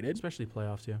 underrated, especially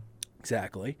playoffs. Yeah.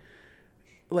 Exactly.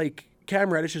 Like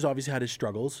Cam Reddish has obviously had his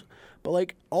struggles, but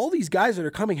like all these guys that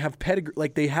are coming have pedigree.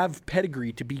 Like they have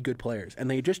pedigree to be good players, and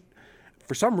they just,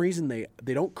 for some reason, they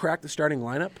don't crack the starting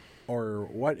lineup or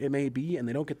what it may be, and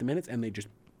they don't get the minutes, and they just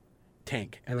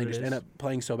tank, and You know they what it just is? end up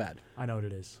playing so bad. I know what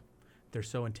it is. They're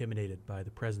so intimidated by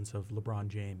the presence of LeBron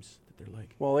James that they're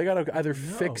like, Well, they got to either No.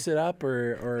 fix it up,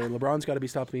 or LeBron's got to be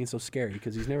stopped being so scary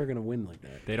because he's never going to win like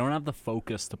that. They don't have the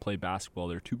focus to play basketball.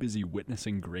 They're too busy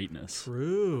witnessing greatness.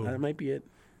 true. That might be it.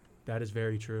 That is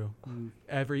very true.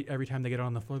 Every time they get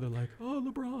on the floor, they're like, "Oh,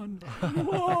 LeBron!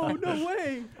 Whoa, no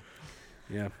way!"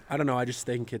 Yeah, I don't know. I just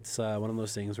think it's one of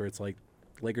those things where it's like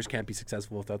Lakers can't be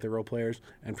successful without their role players,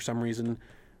 and for some reason,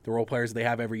 the role players they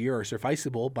have every year are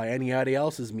sufficeable by anybody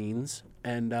else's means,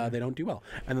 and they don't do well.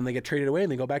 And then they get traded away,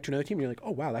 and they go back to another team, and you're like,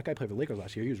 oh wow, that guy played for the Lakers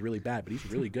last year. He was really bad, but he's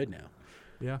really good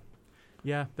now.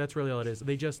 Yeah, that's really all it is.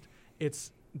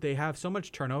 They have so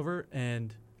much turnover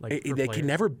and like for They players. can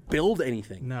never build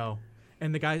anything. No,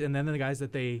 and the guys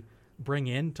that they bring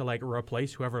in to like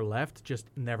replace whoever left just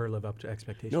never live up to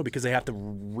expectations. No, because they have to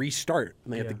restart,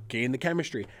 and they have to gain the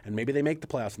chemistry, and maybe they make the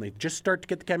playoffs, and they just start to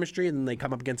get the chemistry, and then they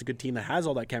come up against a good team that has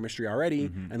all that chemistry already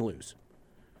and lose.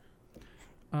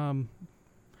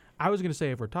 I was going to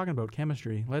say, if we're talking about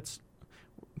chemistry, let's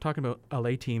talk about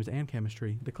LA teams and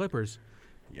chemistry. The Clippers.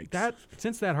 Yikes.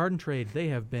 Since that Harden trade, they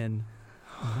have been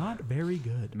not very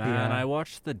good. Man, Yeah. I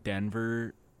watched the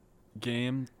Denver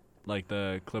game, like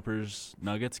the Clippers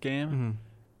Nuggets game.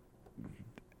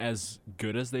 As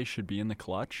good as they should be in the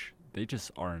clutch, they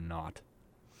just are not.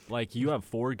 Like, you have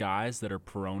 4 guys that are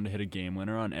prone to hit a game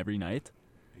winner on every night.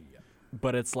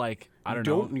 But it's like, I don't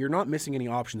know. You're not missing any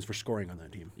options for scoring on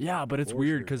that team. Yeah, but it's For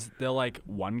weird sure. because they'll like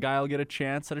one guy will get a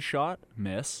chance at a shot,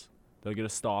 miss. They'll get a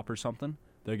stop or something.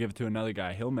 They'll give it to another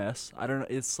guy, he'll miss. I don't know.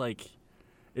 It's like,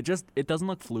 it doesn't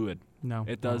look fluid. No,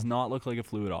 It does not look like a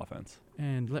fluid offense.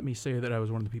 And let me say that I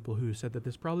was one of the people who said that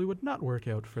this probably would not work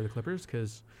out for the Clippers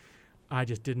because I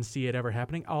just didn't see it ever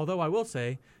happening. Although I will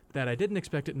say that I didn't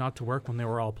expect it not to work when they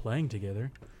were all playing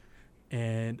together.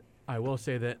 And I will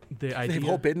say that the idea... They've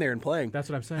all been there and playing. That's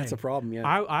what I'm saying. That's a problem,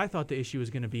 yeah. I thought the issue was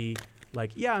going to be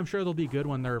like, yeah, I'm sure they'll be good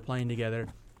when they're playing together,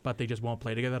 but they just won't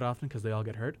play together that often because they all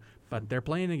get hurt. But they're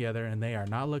playing together and they are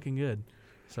not looking good.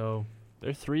 So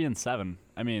They're 3-7.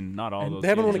 I mean, not all And those. they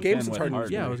haven't won a games game have since been with Harden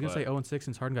was yeah, I good, was going to say but 0-6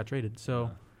 since Harden got traded.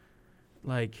 So,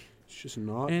 like, It's just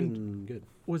not And- been good.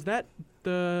 was that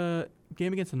the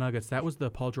game against the Nuggets? That was the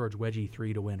Paul George wedgie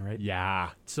 3 to win, right? Yeah,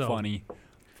 So- funny.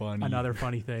 Another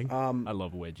funny thing. I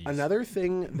love wedgies. Another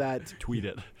thing that Tweet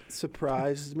it.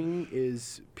 surprises me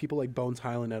is people like Bones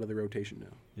Highland out of the rotation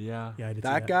now. Yeah. Yeah, I did see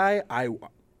That guy,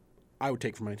 I would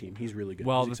take for my team. He's really good.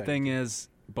 Well, He's the exciting. thing is,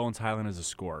 Bones Highland is a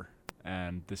scorer,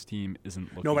 and this team isn't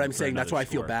looking. No, but I'm for saying that's another why I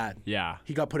feel scorer. bad. Yeah,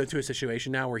 He got put into a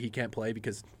situation now where he can't play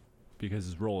because because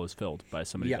his role is filled by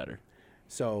somebody Yeah. better,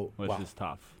 so which well, is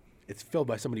tough. it's filled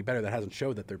by somebody better that hasn't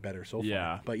showed that they're better so far.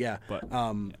 Yeah, But yeah, but-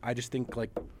 I just think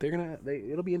like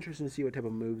it'll be interesting to see what type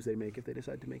of moves they make if they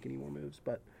decide to make any more moves.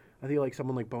 But I feel like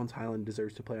someone like Bones Highland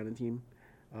deserves to play on a team,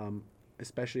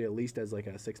 especially at least as like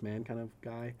a 6-man kind of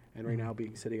guy. And right now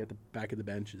being sitting at the back of the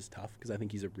bench is tough because I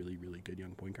think he's a really, really good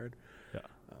young point guard. Yeah.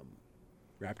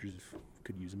 Raptors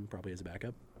could use him probably as a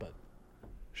backup, but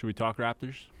Should we talk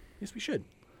Raptors? yes, we should.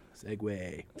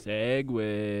 Segue.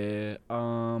 Segue.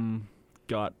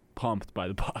 Got pumped by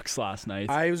the Bucks last night.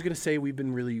 I was gonna say we've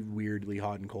been really weirdly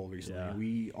hot and cold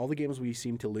recently. Yeah. All the games we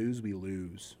seem to lose, we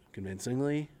lose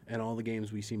convincingly, and all the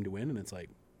games we seem to win, and it's like,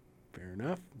 fair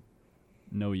enough.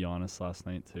 No Giannis last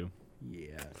night too.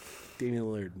 Yeah, Damian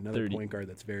Lillard, another 30. point guard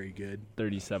that's very good.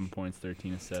 37 points,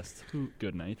 13 assists.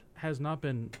 Good night. has not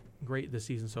been great this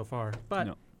season so far, but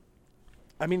No.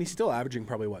 I mean, he's still averaging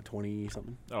probably 20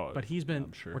 something. Oh, but he's been.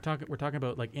 I'm sure. We're talking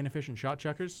about like inefficient shot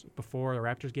chuckers. Before the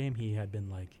Raptors game, he had been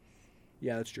like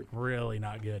Yeah, that's true. really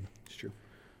not good. It's true.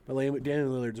 But Damian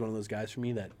Lillard's one of those guys for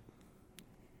me that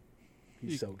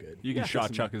he's so good. You can Yeah.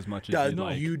 shot chuck as much as Does you'd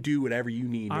like. you do whatever you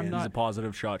need, I'm man. not- He's a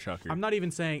positive shot chucker. I'm not even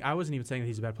saying. I wasn't even saying that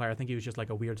he's a bad player. I think he was just like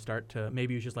a weird start to.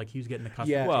 Maybe he was just like he was getting accustomed.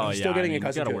 Yeah, Well, he's yeah, still I getting mean, you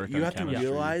accustomed gotta to work it. You on have to chemistry.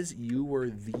 realize you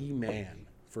were the man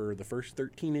for the first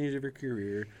 13 years of your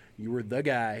career. You were the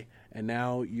guy, and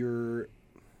now you're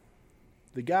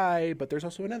the guy, but there's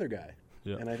also another guy.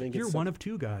 Yeah. And I think You're it's one of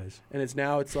two guys. and it's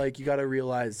like you got to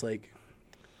realize like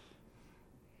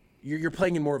you're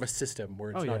playing in more of a system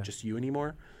where it's Oh, not yeah. just you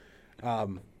anymore.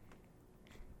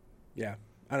 Yeah,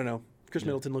 I don't know. Chris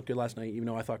Middleton looked good last night, even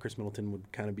though I thought Chris Middleton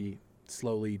would kind of be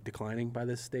slowly declining by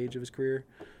this stage of his career.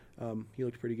 He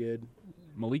looked pretty good.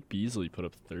 Malik Beasley put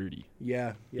up 30.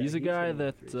 Yeah. He's a guy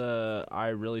that I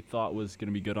really thought was going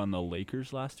to be good on the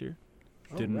Lakers last year.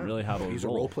 Didn't really have a He's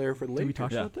role. a role player for the Did we Lakers.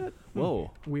 talk about that?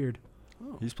 Whoa. Weird.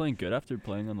 He's playing good after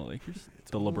playing on the Lakers. It's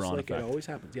the almost LeBron like effect. it always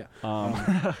happens,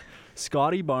 yeah.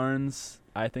 Scotty Barnes,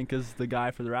 I think, is the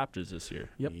guy for the Raptors this year.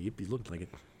 Yep. He's looking like it.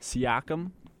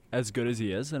 Siakam, as good as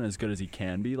he is and as good as he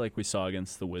can be, like we saw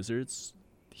against the Wizards,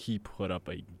 he put up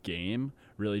a game,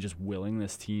 really just willing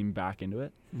this team back into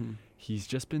it. Mm-hmm. He's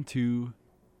just been too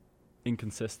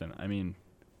inconsistent. I mean,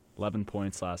 11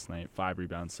 points last night, 5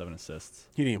 rebounds, 7 assists.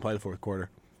 He didn't even play the fourth quarter.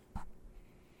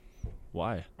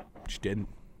 Why? Just didn't.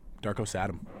 Darko sat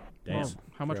him. Damn. Well,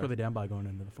 how much Yeah. were they down by going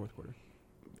into the fourth quarter?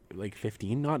 Like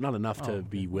 15, not enough to Oh,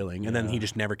 be willing. And then Yeah. he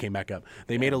just never came back up.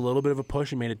 They made a little bit of a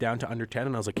push and made it down to under 10,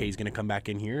 and I was like, okay, he's going to come back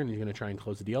in here, and he's going to try and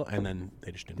close the deal. And then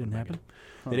they just didn't Didn't put him back happen?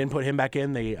 in. They didn't put him back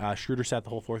in. They Schroeder sat the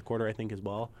whole fourth quarter, I think, as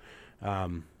well.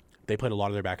 They played a lot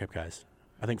of their backup guys.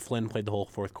 I think Flynn played the whole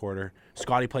fourth quarter.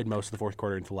 Scotty played most of the fourth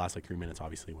quarter until the last 3 minutes,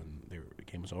 obviously, when the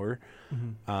game was over.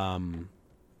 Mm-hmm.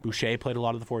 Boucher played a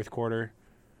lot of the fourth quarter.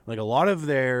 Like a lot of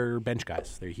their bench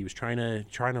guys. He was trying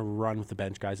to run with the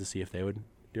bench guys to see if they would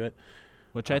do it.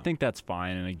 Which I think that's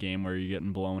fine in a game where you're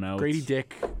getting blown out. Grady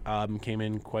Dick came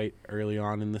in quite early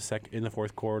on in the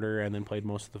fourth quarter and then played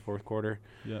most of the fourth quarter.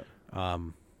 Yeah.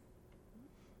 I'm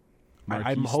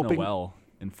Marquise hoping. Noel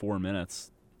in 4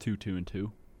 minutes, 2 and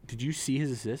 2. Did you see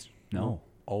his assist? No.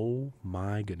 Oh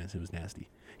my goodness, it was nasty.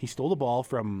 He stole the ball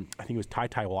from I think it was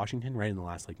Ty Washington right in the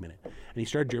last minute, and he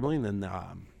started dribbling. And then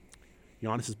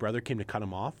Giannis's brother came to cut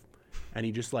him off, and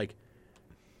he just like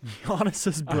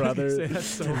Giannis's brother. That's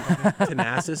so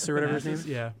Tanasis or whatever his name is.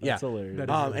 Yeah. Yeah. That's hilarious. That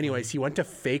is really Anyways, he went to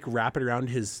fake wrap it around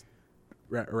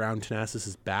around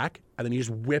Tanasis's back, and then he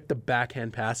just whipped a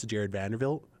backhand pass to Jared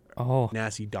Vanderbilt. Oh,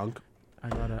 Nasty dunk. I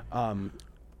got it.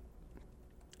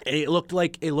 It looked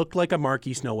like a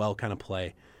Marquise Noel kind of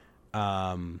play.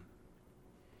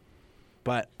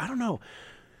 But I don't know.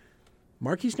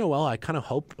 Marquise Noel, I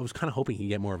was kind of hoping he'd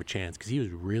get more of a chance because he was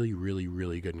really, really,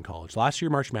 really good in college. Last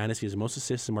year, March Madness, he has the most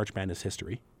assists in March Madness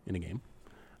history in a game.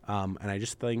 And I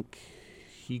just think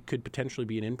he could potentially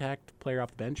be an impact player off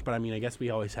the bench. But I mean, I guess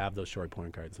we always have those short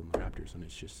point guards on the Raptors, and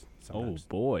it's just sometimes. Oh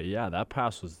boy, yeah, that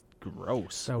pass was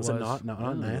gross. That Was it not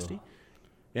Ugh. nasty?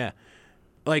 Yeah.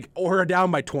 Like, or down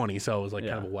by 20, so it was like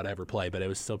kind of Yeah. a whatever play, but it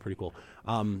was still pretty cool.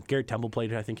 Garrett Temple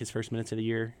played, I think, his first minutes of the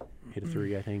year. Hit a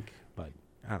three, I think, but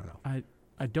I don't know.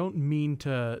 I don't mean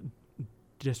to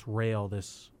derail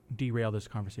this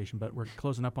conversation, but we're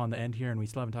closing up on the end here, and we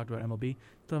still haven't talked about MLB.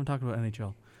 Still haven't talked about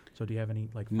NHL. So do you have any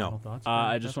No. final thoughts?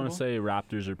 I just want to say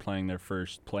Raptors are playing their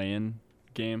first play-in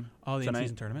game the tonight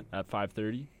in-season tournament, at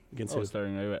 5:30. Against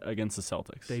Starting against the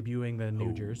Celtics debuting the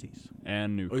new jerseys.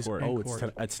 and New Court.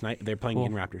 it's night. They're playing Cool.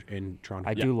 in Raptors in Toronto.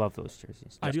 I do love those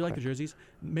jerseys. I do like the Quick. jerseys.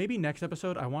 Maybe next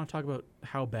episode I want to talk about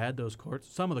how bad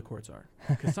some of the courts are,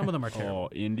 because some of them are terrible.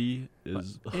 Oh, Indy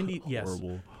is Indy, yes.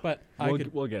 horrible. But We'll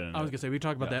get into I was it. gonna say we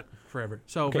talked about Yeah. that forever.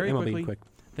 So Okay, very MLB, quickly, quick.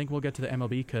 I think we'll get to the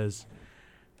MLB because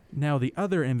now the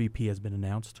other MVP has been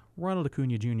announced, Ronald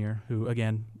Acuna Jr., who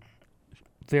again,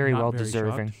 Very not well very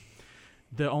deserving. shocked.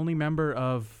 The only member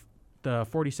of the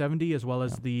 40-70 as well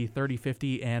as the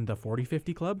 30-50 and the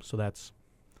 40-50 club. So that's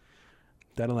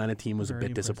That Atlanta team was a Very bit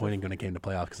impressive. disappointing when it came to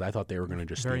playoffs because I thought they were going to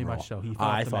just very steamroll. much so. He fell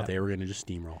I off the thought map. they were going to just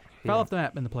steamroll. Fell Yeah. off the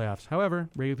map in the playoffs. However,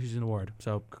 regular season award.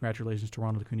 So congratulations to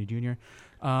Ronald Acuna Jr.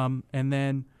 And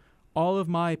then all of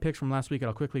my picks from last week,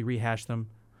 I'll quickly rehash them.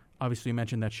 Obviously, you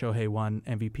mentioned that Shohei won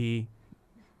MVP.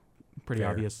 Pretty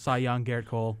Fair. obvious. Cy Young, Garrett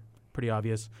Cole. Pretty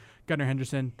obvious. Gunnar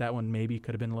Henderson. That one maybe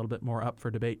could have been a little bit more up for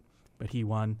debate, but he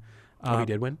won. He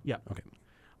did win? Yeah. Okay.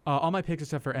 All my picks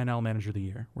except for NL Manager of the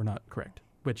Year were not correct,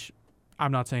 which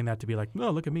I'm not saying that to be like,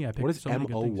 no, look at me. I picked What does so many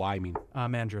good things. MOY mean?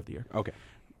 Manager of the Year. Okay.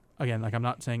 Again, like I'm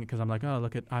not saying it because I'm like, oh,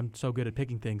 look at, I'm so good at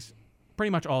picking things. Pretty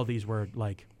much all of these were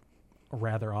like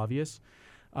rather obvious.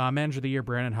 Manager of the Year,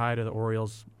 Brandon Hyde of the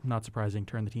Orioles. Not surprising.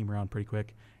 Turned the team around pretty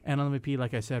quick. And MVP,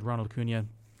 like I said, Ronald Acuna.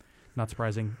 Not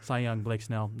surprising. Cy Young, Blake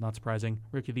Snell. Not surprising.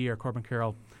 Rookie of the Year, Corbin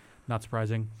Carroll. Not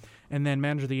surprising. And then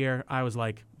Manager of the Year, I was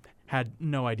like, had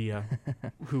no idea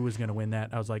who was going to win that.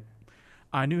 I was like,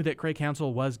 I knew that Craig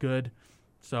Counsell was good,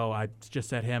 so I just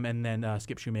said him. And then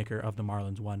Skip Shoemaker of the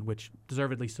Marlins won, which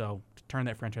deservedly so. To turn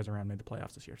that franchise around, made the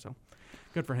playoffs this year. So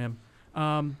good for him.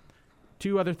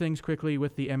 Two other things quickly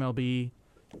with the MLB.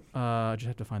 I just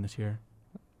have to find this here.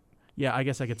 Yeah, I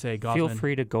guess I could say Goffman. Feel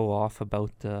free to go off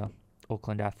about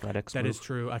Oakland Athletics That move. is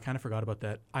true. I kind of forgot about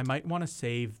that. I might want to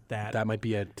save that That might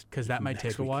be it. because that might next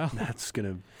take a week. while. That's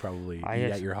gonna probably eat I-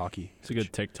 at your hockey. It's a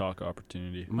good TikTok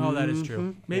opportunity. Oh, that is true.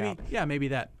 Mhm. Maybe, yeah, maybe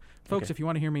that. Folks, Okay. if you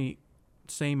want to hear me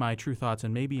say my true thoughts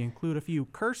and maybe include a few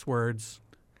curse words,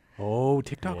 Oh,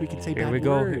 TikTok. We can say Here Here bad we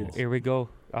go. words. Here we go.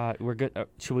 We're good.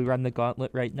 Should we run the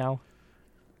gauntlet right now?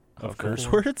 Of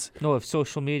curse words. No, of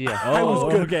social media. I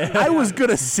was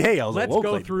gonna say. I was let's like, go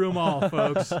Oakland. through them all,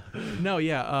 folks. No,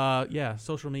 yeah,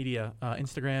 social media,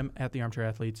 Instagram at the Armchair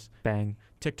Athletes, Bang.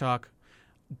 TikTok.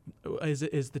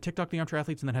 Is the TikTok the Armchair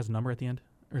Athletes and then has a number at the end?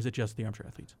 Or is it just the Armchair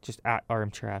Athletes? Just at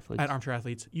Armchair Athletes. At Armchair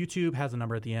Athletes. YouTube has a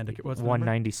number at the end. What's the number?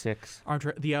 196.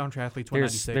 The Armchair Athletes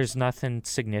There's 196. nothing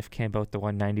significant about the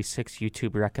 196.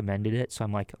 YouTube recommended it, so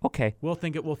I'm like, okay. We'll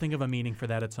think of a meaning for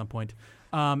that at some point.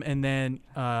 And then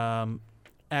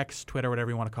X, Twitter,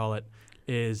 whatever you want to call it,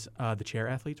 is the Chair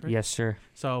Athletes, right? Yes, sir.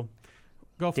 So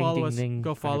go Ding, follow ding, us. ding,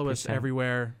 Go follow us 100%.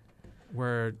 everywhere.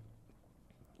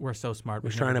 We're so smart. We're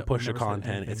We've trying never- to push the we've never said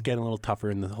content. anything. It's getting a little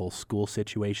tougher in the whole school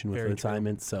situation with Very the true.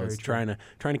 assignments, so Very it's true.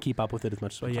 trying to keep up with it as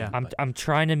much as But we yeah. can. I'm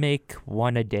trying to make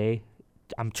one a day.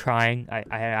 I'm trying.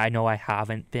 I know I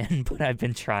haven't been, but I've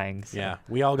been trying. So. Yeah,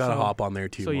 we all got to So- hop on there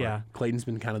too. so more. yeah. Clayton's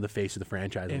been kind of the face of the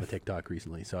franchise on the If- TikTok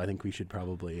recently, so I think we should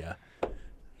probably.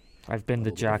 I've been the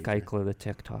A little Jack later. Eichel of the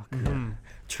TikTok. Mhm.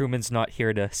 Truman's not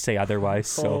here to say otherwise,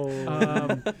 so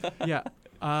Yeah.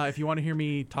 If you want to hear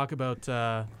me talk about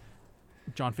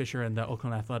John Fisher and the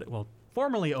Oakland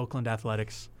formerly Oakland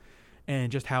Athletics,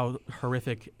 and just how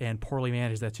horrific and poorly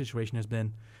managed that situation has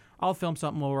been, I'll film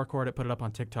something, we'll record it, put it up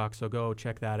on TikTok, so go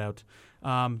check that out.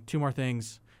 Two more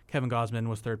things. Kevin Gosman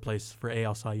was third place for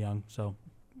AL Cy Young, so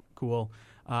cool.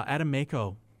 Adam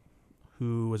Mako,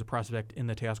 who was a prospect in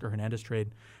the Teoscar Hernandez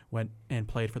trade, went and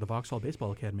played for the Vauxhall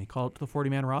Baseball Academy, called to the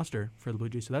 40-man roster for the Blue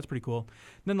Jays, so that's pretty cool.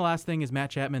 And then the last thing is Matt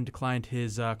Chapman declined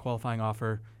his qualifying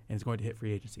offer and is going to hit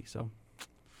free agency, so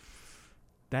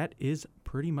that is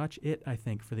pretty much it, I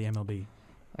think, for the MLB.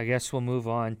 I guess we'll move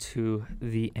on to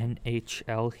the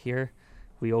NHL here.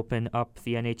 We open up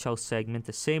the NHL segment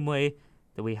the same way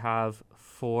that we have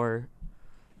for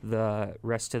the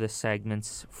rest of the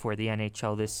segments for the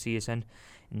NHL this season,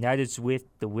 and that is with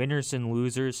the winners and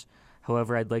losers.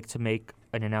 However, I'd like to make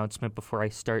an announcement before I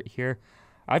start here.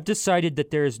 I've decided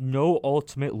that there is no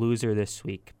ultimate loser this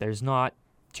week. There's not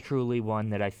truly one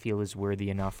that I feel is worthy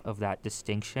enough of that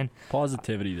distinction.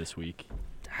 Positivity this week.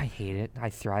 I hate it. I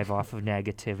thrive off of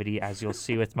negativity, as you'll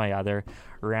see with my other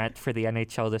rant for the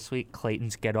NHL this week.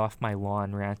 Clayton's Get Off My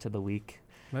Lawn rant of the week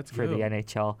Let's for go. the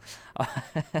NHL.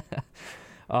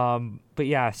 But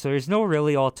yeah, so there's no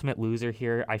really ultimate loser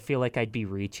here. I feel like I'd be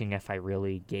reaching if I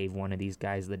really gave one of these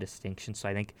guys the distinction. So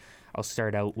I think I'll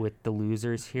start out with the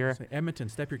losers here. Say, Edmonton,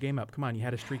 step your game up. Come on, you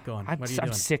had a streak going. I'm What are you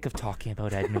doing? sick of talking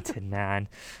about Edmonton, man.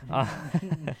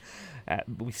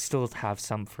 We still have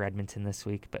some for Edmonton this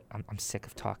week, but I'm sick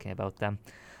of talking about them.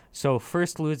 So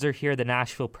first loser here, the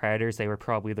Nashville Predators. They were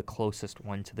probably the closest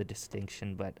one to the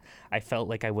distinction, but I felt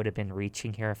like I would have been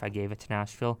reaching here if I gave it to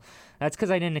Nashville. That's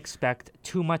because I didn't expect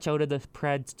too much out of the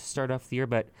Preds to start off the year,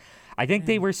 but I think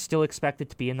they were still expected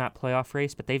to be in that playoff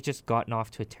race, but they've just gotten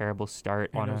off to a terrible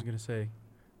start. And I was going to say,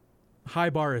 high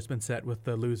bar has been set with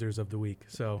the losers of the week.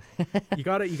 So you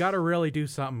gotta really do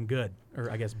something good,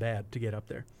 or I guess bad, to get up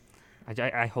there.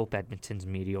 I hope Edmonton's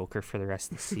mediocre for the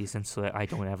rest of the season so that I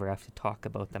don't ever have to talk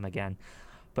about them again.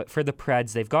 But for the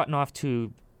Preds, they've gotten off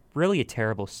to really a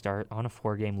terrible start on a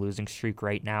 4-game losing streak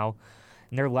right now.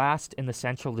 And they're last in the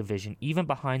Central Division, even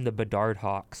behind the Bedard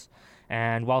Hawks.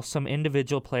 And while some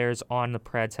individual players on the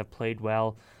Preds have played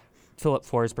well, Philip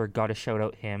Forsberg, got to shout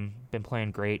out him, been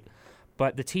playing great.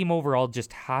 But the team overall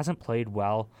just hasn't played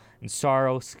well. And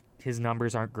Saros, his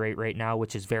numbers aren't great right now,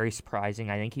 which is very surprising.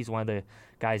 I think he's one of the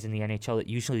guys in the NHL that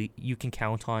usually you can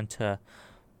count on to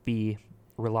be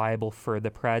reliable for the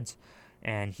Preds.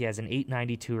 And he has an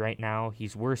 .892 right now.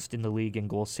 He's worst in the league in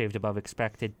goals saved above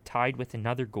expected, tied with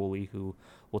another goalie who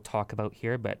we'll talk about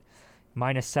here, but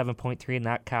minus 7.3 in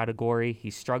that category.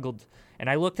 He struggled. And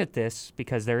I looked at this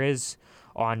because there is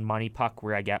on Money Puck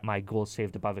where I get my goals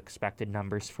saved above expected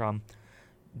numbers from.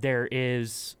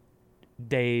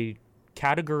 They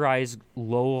categorize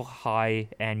low, high,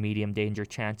 and medium danger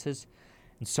chances.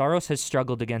 And Saros has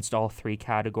struggled against all three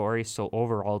categories, so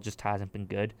overall just hasn't been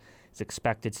good. His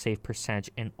expected save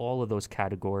percentage in all of those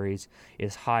categories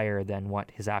is higher than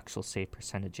what his actual save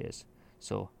percentage is.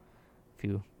 So if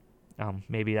you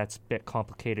maybe that's a bit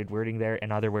complicated wording there.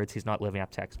 In other words, he's not living up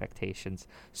to expectations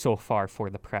so far for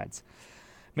the Preds.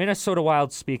 Minnesota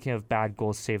Wild, speaking of bad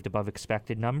goals saved above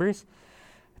expected numbers,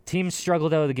 team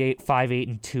struggled out of the gate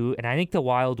 5-8-2, and I think the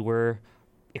Wild were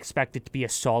expected to be a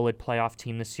solid playoff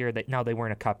team this year. Now they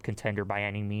weren't a cup contender by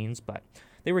any means, but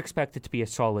they were expected to be a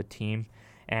solid team.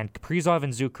 And Kaprizov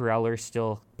and Zuccarello are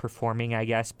still performing, I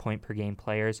guess, point-per-game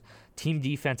players. Team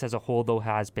defense as a whole, though,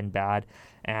 has been bad.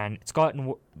 And it's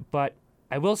gotten... But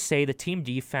I will say the team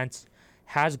defense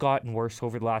has gotten worse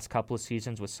over the last couple of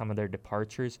seasons with some of their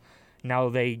departures. Now,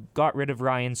 they got rid of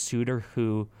Ryan Suter,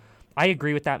 who... I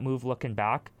agree with that move looking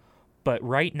back. But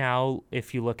right now,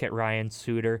 if you look at Ryan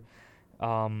Suter...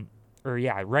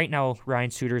 right now,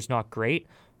 Ryan Suter's not great.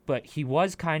 But he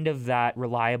was kind of that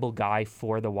reliable guy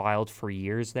for the Wild for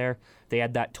years there. They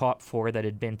had that top four that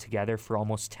had been together for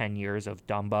almost 10 years of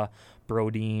Dumba,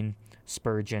 Brodin,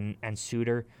 Spurgeon, and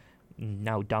Suter.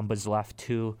 Now Dumba's left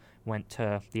too, went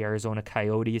to the Arizona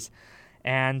Coyotes.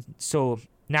 And so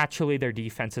naturally their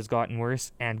defense has gotten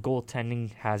worse, and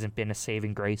goaltending hasn't been a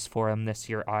saving grace for them this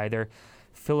year either.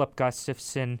 Philip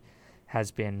Gustafson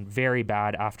has been very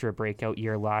bad after a breakout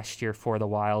year last year for the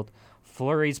Wild.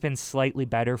 Fleury's been slightly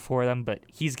better for them, but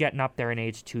he's getting up there in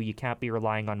age too. You can't be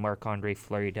relying on Marc-Andre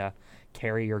Fleury to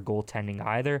carry your goaltending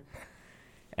either.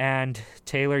 And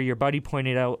Taylor, your buddy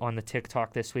pointed out on the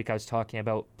TikTok this week, I was talking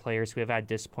about players who have had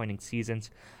disappointing seasons.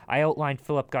 I outlined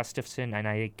Philip Gustafson, and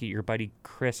I think your buddy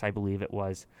Chris, I believe it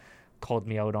was, called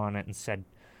me out on it and said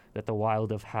that the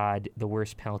Wild have had the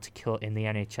worst penalty kill in the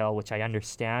NHL, which I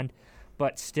understand,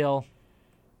 but still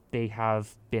they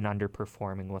have been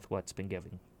underperforming with what's been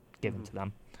given to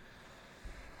them.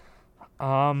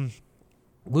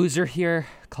 Loser here,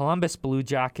 Columbus Blue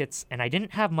Jackets, and I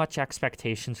didn't have much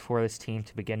expectations for this team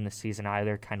to begin the season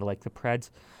either, kind of like the Preds,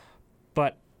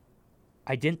 but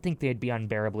I didn't think they'd be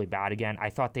unbearably bad again. I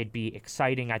thought they'd be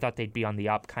exciting. I thought they'd be on the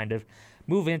up, kind of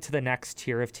move into the next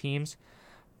tier of teams,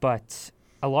 but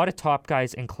a lot of top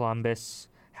guys in Columbus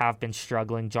have been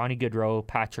struggling. Johnny Gaudreau,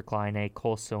 Patrick Laine,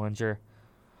 Cole Sillinger.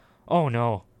 Oh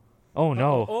no,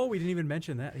 we didn't even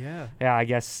mention that. Yeah. Yeah, I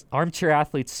guess Armchair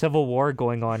Athletes civil war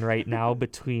going on right now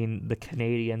between the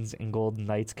Canadiens and Golden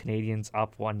Knights. Canadiens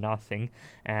up 1-0,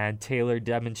 and Taylor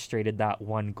demonstrated that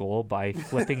one goal by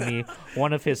flipping me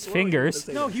one of his fingers.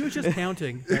 No, he was just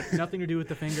counting. Had nothing to do with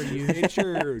the finger you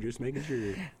Just making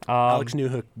sure. Alex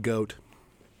Newhook, GOAT.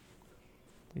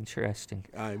 Interesting.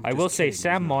 I will say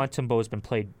Sam Montembeault has been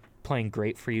playing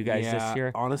great for you guys this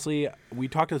year. Honestly, we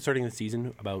talked at the starting of the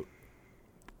season about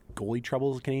goalie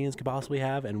troubles the Canadians could possibly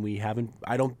have, and we haven't.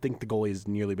 I don't think the goalie has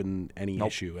nearly been any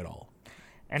issue at all.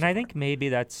 And I think maybe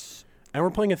that's... And we're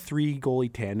playing a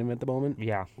 3-goalie tandem at the moment.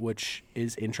 Yeah. Which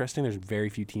is interesting. There's very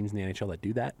few teams in the NHL that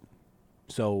do that.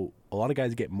 So a lot of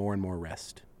guys get more and more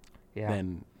rest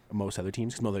than most other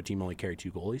teams, because no other team only carry 2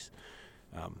 goalies.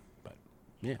 But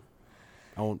yeah,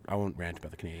 I won't rant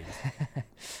about the Canadians.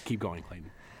 Keep going,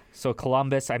 Clayton. So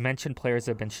Columbus, I mentioned players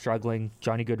that have been struggling.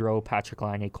 Johnny Gaudreau, Patrick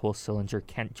Laine, Cole Sillinger,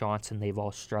 Kent Johnson, they've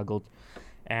all struggled.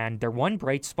 And their one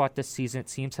bright spot this season, it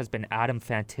seems, has been Adam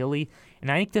Fantilli. And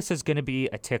I think this is going to be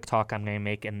a TikTok I'm going to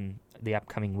make in the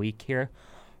upcoming week here.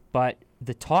 But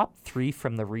the top 3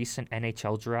 from the recent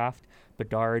NHL draft,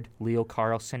 Bedard, Leo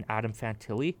Carlsson, Adam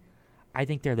Fantilli, I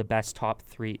think they're the best top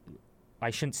 3. I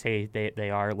shouldn't say they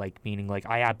are, meaning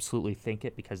I absolutely think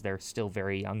it, because they're still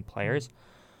very young players.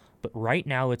 But right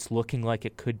now it's looking like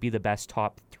it could be the best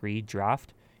top 3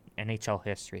 draft in NHL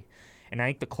history. And I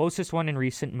think the closest one in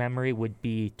recent memory would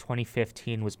be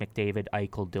 2015 was McDavid,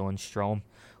 Eichel, Dylan Strome,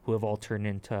 who have all turned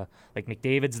into...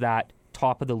 McDavid's that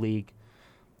top of the league.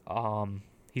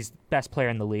 He's the best player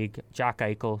in the league. Jack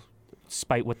Eichel,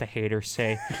 despite what the haters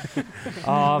say.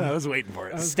 I was waiting for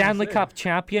it. Stanley Cup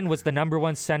champion, was the number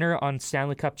 1 center on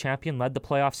Stanley Cup champion, led the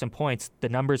playoffs in points. The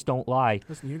numbers don't lie.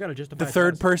 Listen, you got to justify. The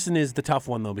third person is the tough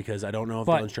one, though, because I don't know if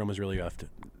Dylan Strome was really left.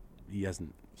 He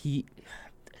hasn't. He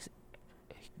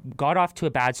got off to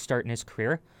a bad start in his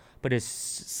career, but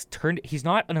he's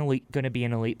not going to be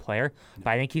an elite player, but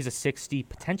I think he's a 60,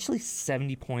 potentially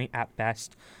 70 point at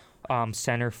best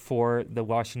center for the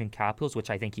Washington Capitals, which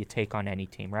I think you take on any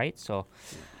team, right? So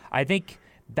I think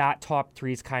that top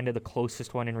 3 is kind of the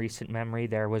closest one in recent memory.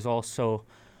 There was also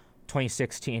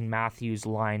 2016 Matthews,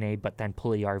 Laine, but then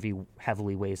Puljujarvi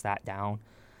heavily weighs that down.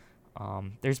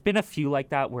 There's been a few like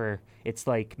that where it's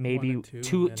maybe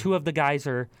two of the guys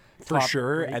are for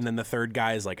sure, and then the third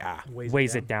guy is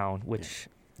weighs it down, which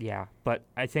but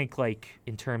I think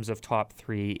in terms of top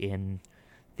 3 in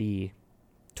the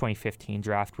 2015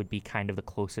 draft would be kind of the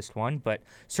closest one, but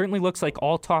certainly looks like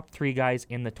all top 3 guys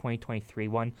in the 2023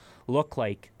 one look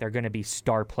like they're going to be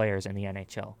star players in the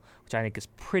NHL, which I think is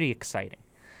pretty exciting.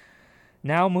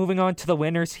 Now moving on to the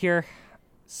winners here.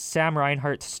 Sam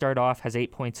Reinhart, to start off, has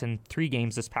 8 points in 3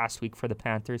 games this past week for the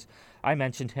Panthers. I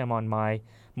mentioned him on my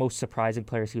most surprising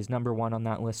players. He was number 1 on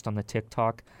that list on the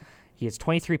TikTok. He has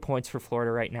 23 points for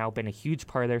Florida right now, been a huge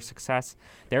part of their success.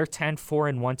 They're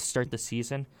 10-4-1 to start the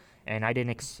season, and I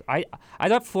didn't. I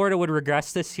thought Florida would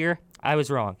regress this year. I was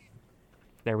wrong.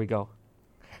 There we go.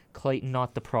 Clayton,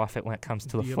 not the prophet when it comes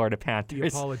to the Florida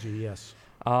Panthers. The apology, yes.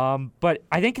 But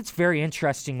I think it's very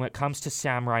interesting when it comes to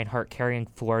Sam Reinhart carrying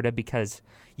Florida because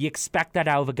you expect that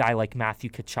out of a guy like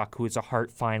Matthew Tkachuk, who was a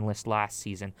Hart finalist last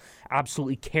season,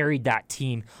 absolutely carried that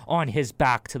team on his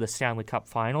back to the Stanley Cup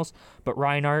Finals. But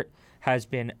Reinhart has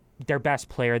been their best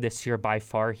player this year by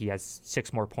far. He has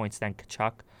 6 more points than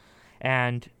Tkachuk.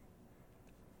 And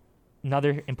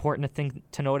another important thing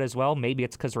to note as well, maybe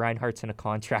it's because Reinhart's in a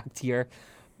contract year.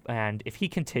 And if he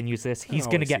continues this, he's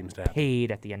going to get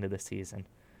paid at the end of the season.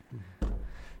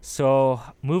 So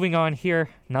moving on here,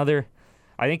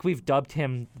 I think we've dubbed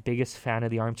him biggest fan of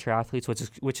the Armchair Athletes,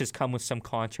 which has come with some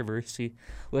controversy.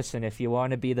 Listen, if you want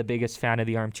to be the biggest fan of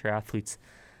the Armchair Athletes,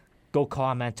 go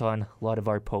comment on a lot of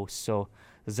our posts. So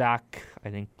Zach, I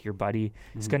think your buddy,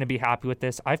 is going to be happy with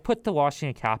this. I've put the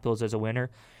Washington Capitals as a winner,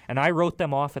 and I wrote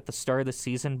them off at the start of the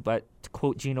season, but to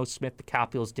quote Geno Smith, the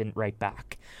Capitals didn't write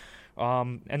back.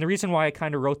 And the reason why I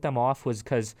kind of wrote them off was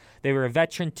because they were a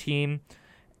veteran team.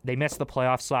 They missed the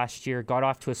playoffs last year, got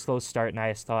off to a slow start, and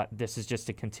I just thought this is just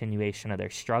a continuation of their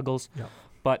struggles. Yep.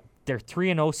 But they're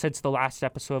 3-0 since the last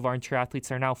episode of Armchair Athletes.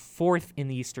 They're now 4th in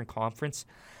the Eastern Conference.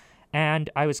 And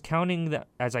I was counting,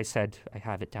 as I said, I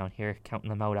have it down here, counting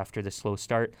them out after the slow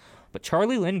start. But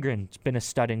Charlie Lindgren's been a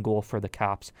stud in goal for the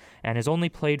Caps and has only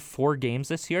played 4 games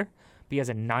this year. He has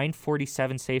a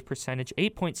 .947 save percentage,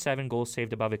 8.7 goals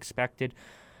saved above expected.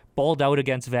 Balled out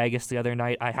against Vegas the other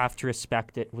night. I have to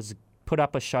respect it. Was put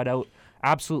up a shutout.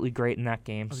 Absolutely great in that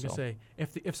game. I was going to say,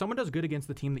 if someone does good against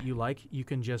the team that you like, you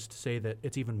can just say that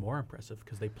it's even more impressive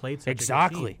because they played such a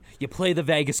good team. You play the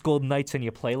Vegas Golden Knights and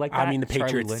you play like that. I mean, the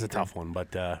Patriots is a tough one,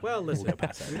 but well, listen, we'll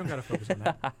we don't got to focus on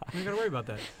that. We don't got to worry about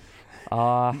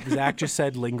that. Zach just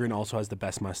said Lindgren also has the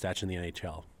best mustache in the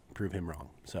NHL. Prove him wrong.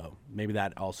 So maybe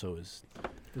that also is.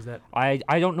 Does that? I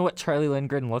don't know what Charlie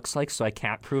Lindgren looks like, so I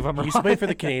can't prove him wrong. He used to play for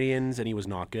the Canadians, and he was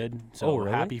not good. So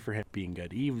really? Happy for him being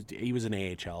good. He was an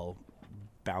AHL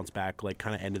bounce back, like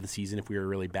kind of end of the season. If we were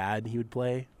really bad, he would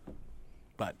play.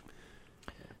 But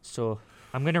so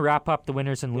I'm gonna wrap up the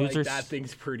winners and losers. That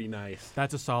thing's pretty nice.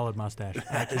 That's a solid mustache.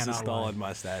 That is a solid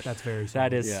mustache. That's very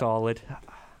solid. That is solid.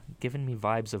 Giving me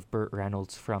vibes of Burt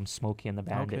Reynolds from Smokey and the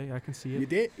Bandit. Okay, I can see it. You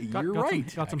did. You're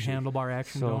right. Got some handlebar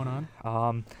action going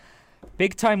on.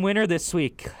 Big time winner this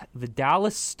week. The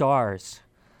Dallas Stars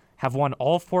have won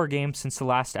all 4 games since the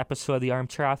last episode of the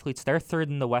Armchair Athletes. They're 3rd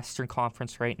in the Western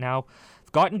Conference right now.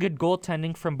 They've gotten good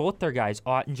goaltending from both their guys,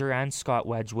 Ottinger and Scott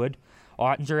Wedgwood.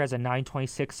 Ottinger has a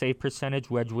 .926 save percentage.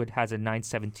 Wedgwood has a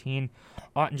 .917.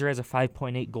 Ottinger has a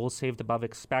 5.8 goals saved above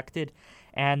expected.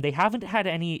 And they haven't had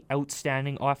any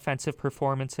outstanding offensive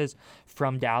performances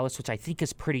from Dallas, which I think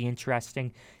is pretty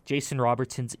interesting. Jason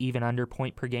Robertson's even under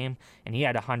point per game, and he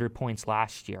had 100 points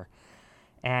last year.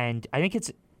 And I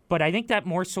think that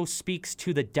more so speaks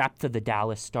to the depth of the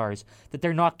Dallas Stars, that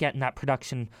they're not getting that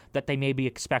production that they maybe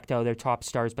expect out of their top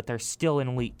stars, but they're still an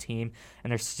elite team,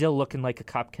 and they're still looking like a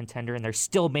cup contender, and they're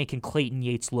still making Clayton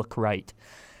Yates look right.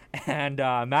 And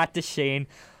Matt Duchene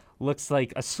looks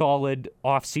like a solid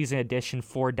offseason addition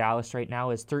for Dallas right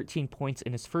now. Has 13 points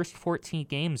in his first 14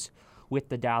 games with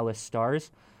the Dallas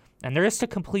Stars. And they're just a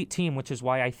complete team, which is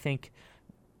why I think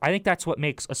that's what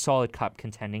makes a solid cup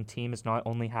contending team, is not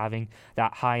only having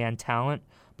that high-end talent,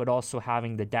 but also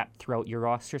having the depth throughout your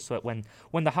roster, so that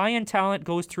when the high-end talent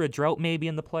goes through a drought maybe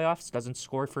in the playoffs, doesn't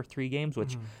score for 3 games,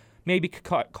 which maybe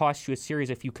could cost you a series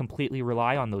if you completely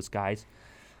rely on those guys.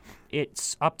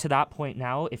 It's up to that point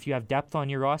now. If you have depth on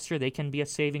your roster, they can be a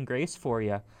saving grace for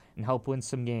you and help win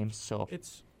some games. So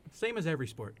it's same as every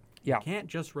sport. Yeah. You can't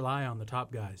just rely on the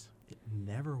top guys. It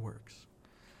never works.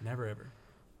 Never, ever.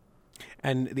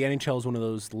 And the NHL is one of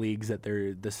those leagues that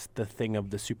the thing of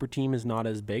the super team is not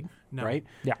as big, right?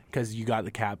 Yeah. Because you got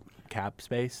the cap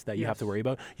space that you have to worry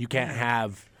about. You can't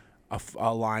have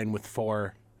a line with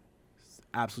 4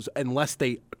 absolutely, unless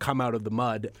they come out of the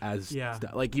mud as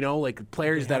like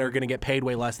players that are going to get paid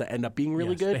way less that end up being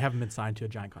really good. They haven't been signed to a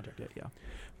giant contract yet. Yeah.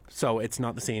 So it's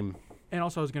not the same. And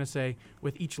also, I was going to say,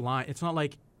 with each line, it's not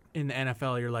like in the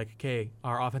NFL you're like, okay,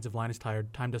 our offensive line is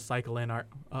tired. Time to cycle in our.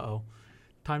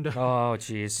 Time to. Oh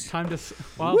jeez. Time to.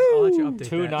 Well, I'll let you update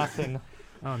 2-0.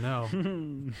 Oh no.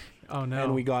 Oh no.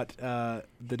 And we got the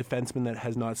defenseman that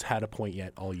has not had a point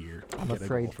yet all year. I'm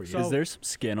afraid. Is there some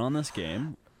skin on this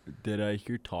game? Did I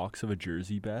hear talks of a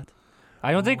jersey bet?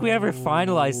 I don't think we ever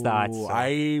finalized that. Ooh, So.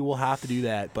 I will have to do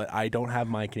that, but I don't have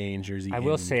my Canadian jersey. I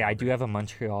will say I do have a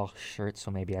Montreal shirt,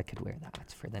 so maybe I could wear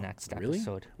that for the next Really?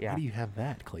 episode. Why Yeah, do you have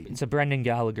that, Clayton? it's a Brendan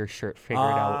Gallagher shirt. Figure it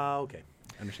out. Okay.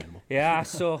 Understandable. Yeah,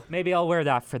 so maybe I'll wear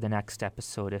that for the next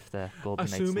episode if the Golden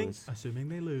Knights lose. Assuming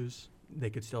they lose,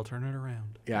 they could still turn it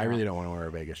around. Yeah, I really don't want to wear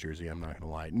a Vegas jersey. I'm not going to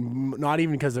lie. Not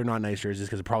even because they're not nice jerseys,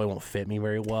 because it probably won't fit me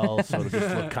very well, so it'll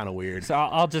just look kind of weird. So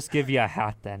I'll just give you a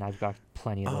hat then. I've got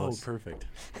plenty of Oh, those. perfect.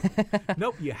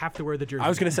 Nope, you have to wear the jersey. I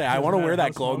was going to say, I Doesn't want to matter wear how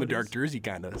that small glow-in-the-dark it is. jersey,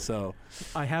 kind of, so.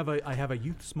 I have a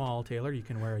youth small, Taylor. You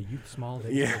can wear a youth small.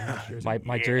 Vegas Yeah. Golden Knights jersey.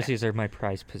 My jerseys are my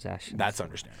prized possession. That's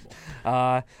understandable.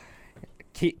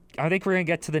 I think we're going to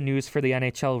get to the news for the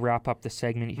NHL, wrap up the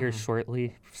segment here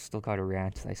shortly. Still got a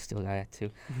rant. I still got it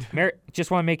too.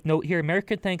 Just want to make note here,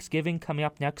 American Thanksgiving coming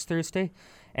up next Thursday.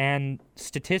 And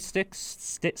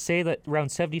statistics say that around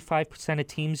 75% of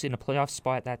teams in a playoff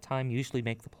spot at that time usually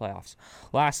make the playoffs.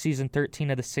 Last season,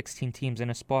 13 of the 16 teams in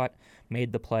a spot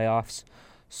made the playoffs.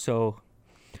 So,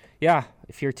 yeah,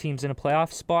 if your team's in a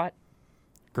playoff spot,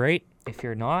 great. If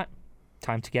you're not,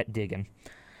 time to get digging.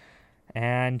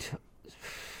 And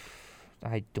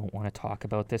I don't want to talk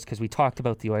about this because we talked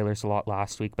about the Oilers a lot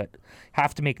last week, but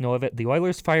have to make note of it. The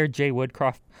Oilers fired Jay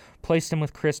Woodcroft, placed him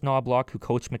with Chris Knobloch, who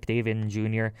coached McDavid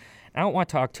Jr. I don't want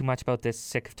to talk too much about this,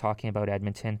 sick of talking about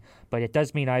Edmonton, but it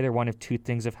does mean either one of two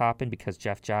things have happened because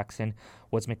Jeff Jackson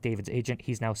was McDavid's agent.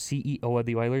 He's now CEO of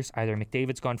the Oilers. Either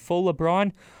McDavid's gone full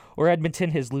LeBron or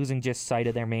Edmonton is losing just sight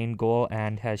of their main goal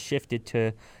and has shifted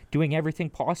to doing everything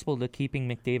possible to keeping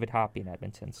McDavid happy in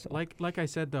Edmonton. So. Like I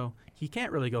said, though, he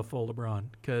can't really go full LeBron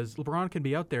because LeBron can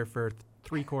be out there for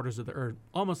three-quarters of or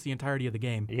almost the entirety of the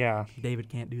game. Yeah. David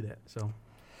can't do that, so...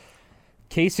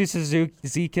 Casey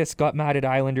Zizekas got mad at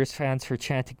Islanders fans for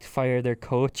chanting to fire their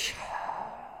coach.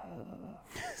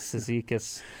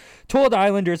 Zizekas told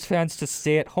Islanders fans to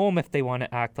stay at home if they want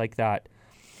to act like that.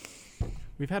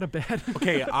 We've had a bad...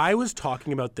 Okay, I was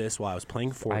talking about this while I was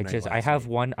playing Fortnite. I have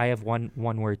one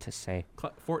word to say.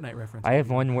 Fortnite reference. I have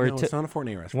one word No, it's not a Fortnite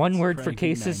reference. one word for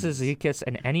Frankie Casey Magnus. Zizekas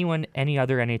and any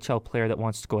other NHL player that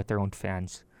wants to go at their own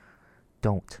fans.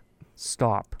 Don't.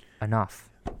 Stop. Enough.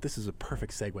 This is a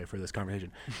perfect segue for this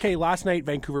conversation. Okay, last night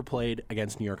Vancouver played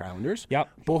against New York Islanders. Yep.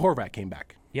 Bo Horvat came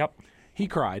back. Yep. He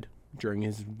cried during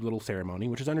his little ceremony,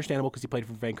 which is understandable because he played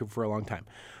for Vancouver for a long time.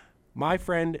 My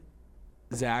friend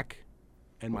Zach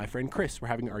and my friend Chris were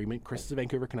having an argument. Chris is a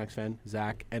Vancouver Canucks fan.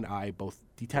 Zach and I both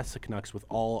detest the Canucks with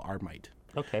all our might.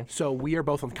 Okay. So we are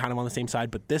both kind of on the same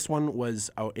side, but this one was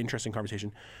an interesting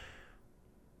conversation.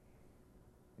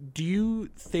 Do you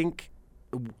think...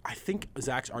 I think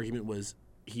Zach's argument was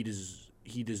he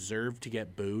deserved to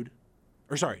get booed.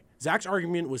 Or sorry, Zach's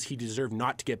argument was he deserved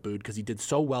not to get booed because he did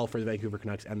so well for the Vancouver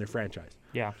Canucks and their franchise.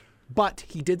 Yeah. But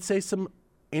he did say some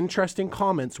interesting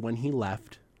comments when he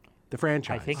left the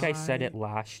franchise. I think I said it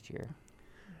last year.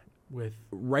 with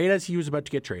right as he was about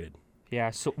to get traded.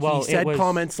 Yeah. So He said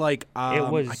comments like, it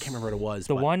was I can't remember what it was.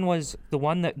 the but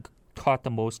one that caught the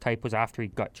most hype was after he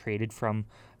got traded from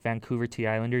Vancouver to the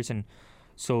Islanders, and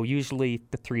so usually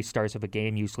the 3 stars of a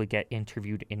game usually get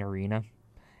interviewed in arena,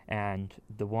 and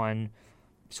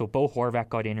so Bo Horvat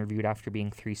got interviewed after being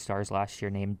 3 stars last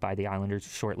year, named by the Islanders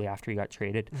shortly after he got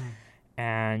traded.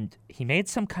 And he made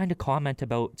some kind of comment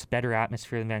about it's better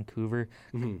atmosphere than Vancouver.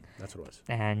 That's what it was.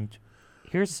 And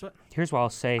here's what I'll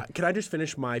say. Can I just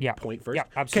finish my Yeah. point first? Yeah,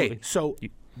 absolutely. Okay, so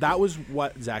that was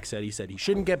what Zach said. He said he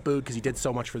shouldn't get booed because he did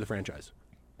so much for the franchise.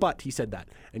 But he said that.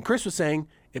 And Chris was saying,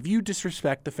 if you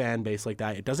disrespect the fan base like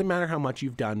that, it doesn't matter how much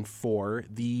you've done for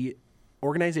the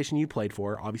organization you played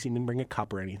for. Obviously, he didn't bring a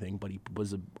cup or anything, but he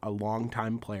was a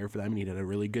long-time player for them, and he did a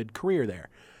really good career there.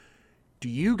 Do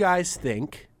you guys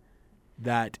think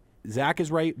that Zach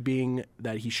is right being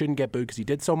that he shouldn't get booed because he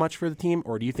did so much for the team,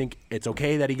 or do you think it's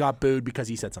okay that he got booed because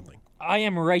he said something? I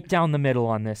am right down the middle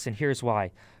on this, and here's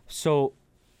why. So,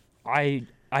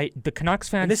 the Canucks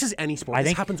fans. And this is any sport. I This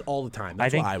think- happens all the time.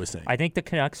 That's what I was saying. I think the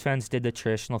Canucks fans did the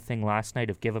traditional thing last night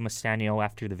of give him a standing O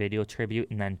after the video tribute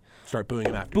and then Start booing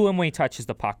him after. boo him when he touches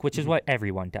the puck, which is what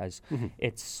everyone does.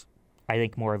 It's, I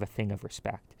think, more of a thing of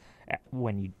respect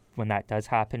when that does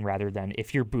happen, rather than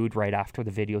if you're booed right after the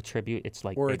video tribute. It's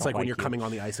like Or they it's don't like when you're you. coming on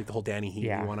the ice, like the whole Danny Heatley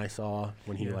Yeah. one I saw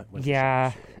when he went.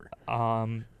 Yeah.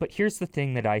 But here's the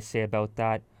thing that I say about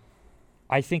that.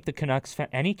 I think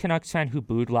any Canucks fan who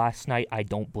booed last night, I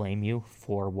don't blame you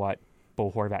for what Bo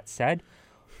Horvat said.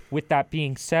 With that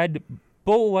being said,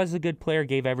 Bo was a good player,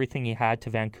 gave everything he had to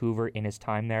Vancouver in his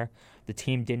time there. The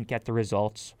team didn't get the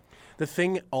results. The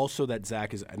thing also that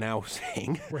Zach is now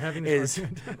saying we're having this is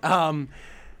argument.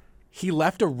 he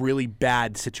left a really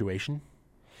bad situation.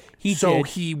 He So did.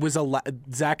 he was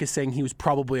Zach is saying he was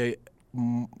probably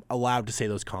allowed to say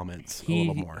those comments a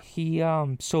little more.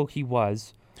 So he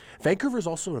was. Vancouver is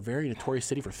also a very notorious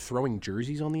city for throwing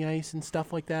jerseys on the ice and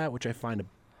stuff like that, which I find a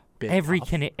bit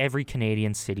tough. Every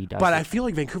Canadian city does. But it. I feel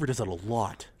like Vancouver does it a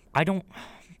lot. I don't.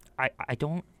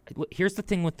 Here's the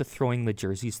thing with the throwing the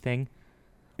jerseys thing.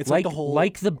 It's like the whole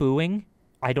the booing.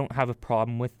 I don't have a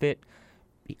problem with it.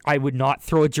 I would not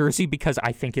throw a jersey because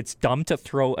I think it's dumb to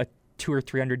throw a $200 or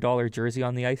 $300 jersey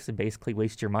on the ice and basically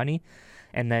waste your money,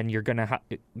 and then you're gonna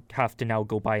have to now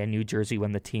go buy a new jersey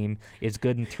when the team is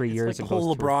good in 3 years. It's like and the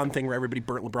whole goes through. LeBron thing where everybody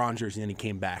burnt LeBron jersey and then he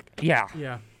came back. Yeah,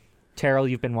 Yeah. Terrell,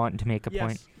 you've been wanting to make a Yes.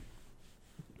 point.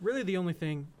 Really, the only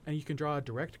thing, and you can draw a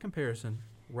direct comparison: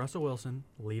 Russell Wilson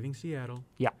leaving Seattle.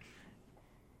 Yeah.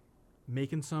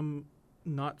 Making some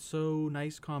not so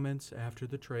nice comments after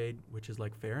the trade, which is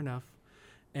like fair enough.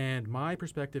 And my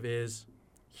perspective is,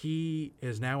 he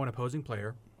is now an opposing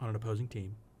player on an opposing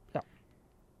team. Yeah.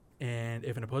 And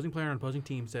if an opposing player on an opposing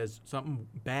team says something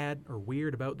bad or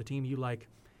weird about the team you like,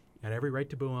 you got every right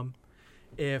to boo him.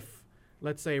 If,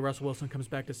 let's say, Russell Wilson comes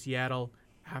back to Seattle,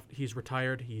 he's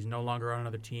retired, he's no longer on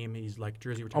another team, he's like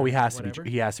jersey retired. Oh, he has to whatever.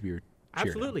 be. He has to be. Cheered.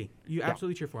 Absolutely, you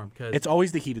absolutely cheer for him because It's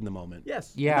always the heat in the moment.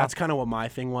 yes, Yeah. That's kind of what my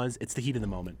thing was. It's the heat in the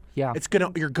moment. Yeah.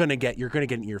 You're gonna get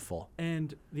an earful.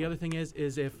 And the other thing is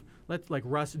if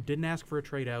Russ didn't ask for a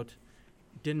trade out,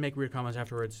 didn't make weird comments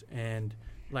afterwards, and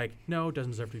no,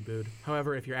 doesn't deserve to be booed.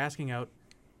 However, if you're asking out,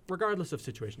 regardless of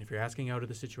situation, if you're asking out of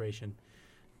the situation,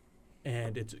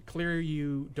 and it's clear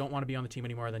you don't want to be on the team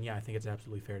anymore, then yeah, I think it's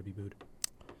absolutely fair to be booed.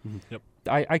 Yep.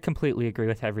 I completely agree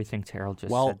with everything Terrell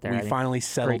just Well, said there. I we think- finally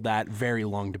settled great. that very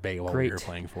long debate while we Great. were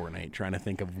playing Fortnite, trying to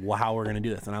think of how we're going to do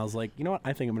this. And I was like, you know what?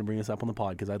 I think I'm going to bring this up on the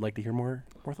pod because I'd like to hear more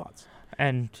thoughts.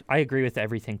 And I agree with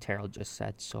everything Terrell just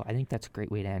said, so I think that's a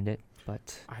great way to end it.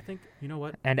 But I think, you know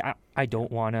what? and I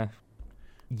don't want to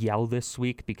yell this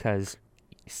week because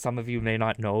some of you may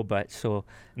not know, but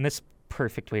in this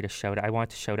perfect way to shout out, I want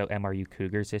to shout out MRU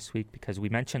Cougars this week because we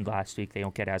mentioned last week they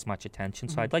don't get as much attention,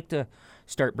 so I'd like to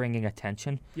start bringing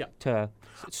attention to.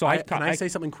 So Can I say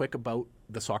something quick about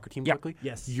the soccer team quickly?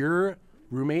 Yes. Your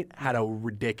roommate had a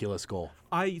ridiculous goal.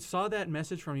 I saw that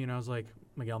message from you, and I was like,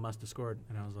 Miguel must have scored,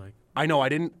 and I was like, I know I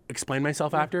didn't explain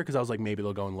myself after because I was like, maybe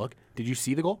they'll go and look. Did you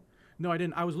see the goal? no, I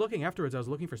didn't. I was looking afterwards. I was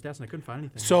looking for stats, and I couldn't find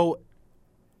anything. So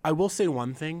I will say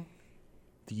one thing.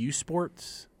 The U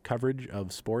Sports coverage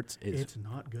of sports is it's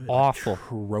not good. awful.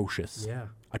 atrocious. Yeah.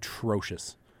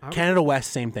 Atrocious. I would- Canada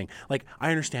West, same thing. Like, I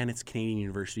understand it's Canadian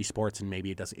university sports and maybe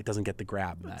it doesn't get the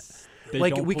grab that. They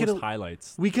Like, don't we post could-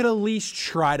 highlights. We could at least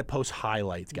try to post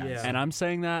highlights, guys. Yeah. And I'm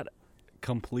saying that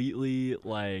completely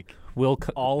Will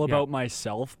all about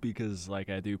myself because I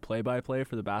do play-by-play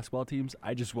for the basketball teams.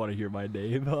 I just want to hear my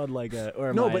name on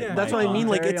No, but that's what I mean.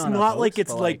 Like, it's not like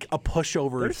it's like a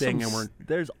pushover there's thing, and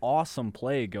there's awesome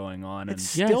play going on, and it's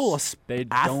still they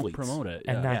athletes. don't promote it.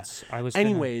 And yeah. that's I was.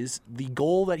 Anyways, the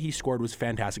goal that he scored was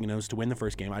fantastic, and it was to win the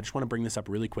first game. I just want to bring this up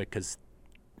really quick because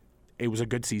it was a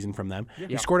good season from them.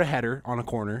 He scored a header on a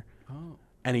corner,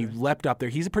 and he leapt up there.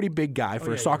 He's a pretty big guy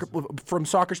for yeah, soccer. From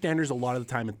soccer standards, a lot of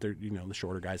the time they're the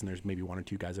shorter guys, and there's maybe one or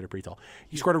two guys that are pretty tall.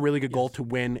 He scored a really good goal to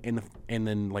win in the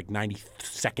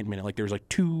 92nd minute. Like there was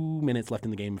 2 minutes left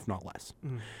in the game, if not less,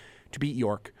 to beat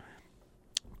York.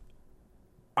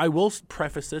 I will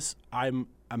preface this: I'm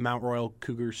a Mount Royal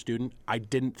Cougar student. I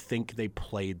didn't think they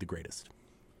played the greatest.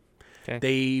 Okay.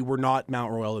 They were not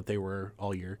Mount Royal that they were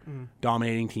all year,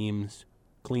 dominating teams,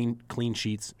 clean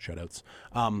sheets, shutouts.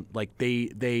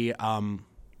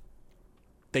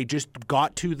 They just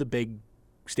got to the big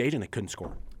stage and they couldn't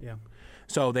score. Yeah.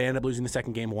 So they ended up losing the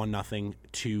second game 1-0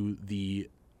 to the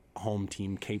home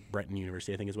team, Cape Breton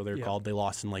University, I think is what they're called. They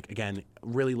lost in again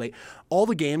really late. All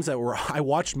the games that were I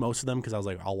watched most of them because I was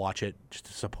like, I'll watch it just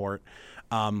to support.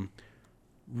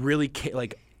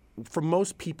 For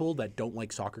most people that don't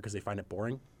like soccer because they find it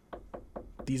boring,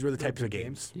 these were the types of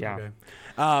games. Yeah.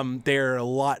 Okay. They're a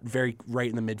lot very right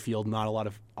in the midfield, not a lot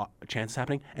of chances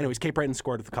happening. Anyways, Cape Breton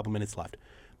scored with a couple minutes left.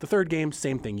 The third game,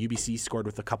 same thing. UBC scored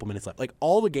with a couple minutes left. Like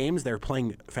all the games, they're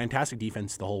playing fantastic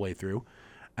defense the whole way through.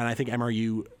 And I think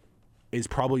MRU is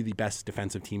probably the best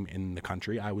defensive team in the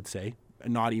country, I would say.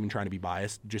 Not even trying to be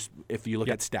biased. Just if you look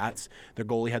at stats, their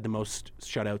goalie had the most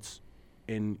shutouts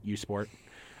in U Sport.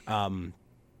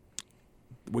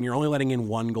 When you're only letting in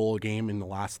one goal a game in the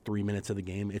last 3 minutes of the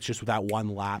game, it's just that one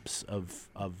lapse of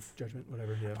Judgment,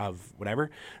 whatever. Yeah. of whatever.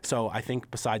 So I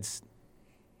think besides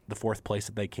the fourth place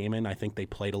that they came in, I think they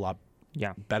played a lot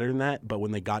better than that. But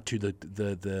when they got to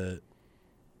the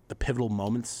pivotal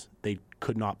moments, they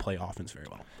could not play offense very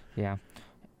well. Yeah.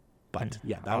 But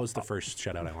yeah, that was the first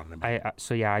shutout I wanted to make.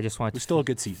 I just wanted It was to still a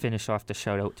good season. finish off the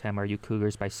shout out to MRU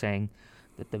Cougars by saying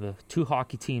that the two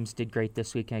hockey teams did great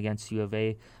this weekend against U of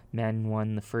A. Men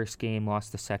won the first game,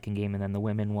 lost the second game, and then the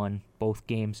women won both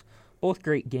games. Both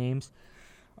great games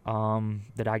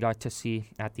that I got to see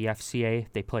at the FCA.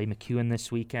 They play McEwen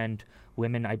this weekend.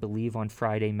 Women, I believe, on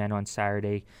Friday, men on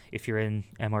Saturday. If you're in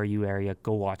MRU area,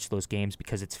 go watch those games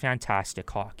because it's fantastic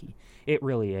hockey. It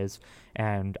really is.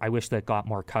 And I wish that got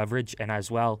more coverage. And as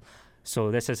well,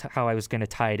 so this is how I was going to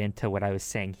tie it into what I was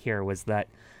saying here, was that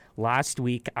last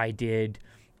week I did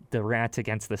the rant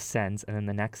against the Sens, and then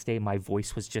the next day my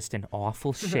voice was just in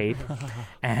awful shape.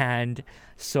 And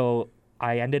so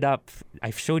I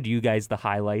showed you guys the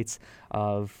highlights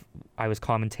of, I was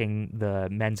commenting the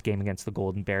men's game against the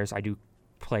Golden Bears. I do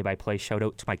play-by-play. Shout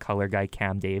out to my color guy,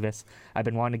 Cam Davis. I've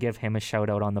been wanting to give him a shout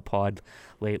out on the pod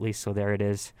lately, so there it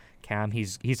is. Cam,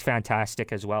 he's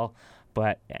fantastic as well.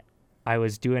 But I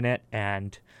was doing it,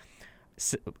 and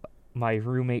my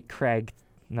roommate Craig,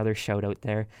 another shout out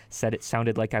there, said it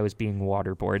sounded like I was being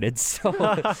waterboarded.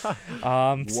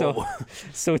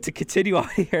 So to continue on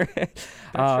here, That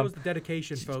shows the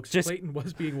dedication, folks. Clayton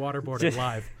was being waterboarded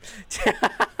live.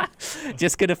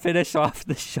 Just gonna finish off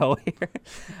the show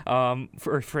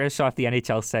here, finish off the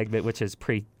NHL segment, which is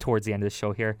pretty towards the end of the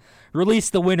show here. Release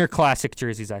the Winter Classic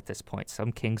jerseys at this point.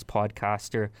 Some Kings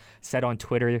podcaster said on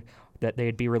Twitter that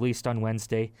they'd be released on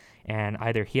Wednesday, and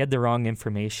either he had the wrong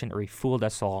information or he fooled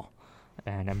us all.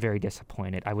 And I'm very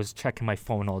disappointed. I was checking my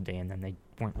phone all day, and then they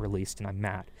weren't released, and I'm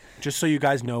mad. Just so you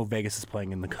guys know, Vegas is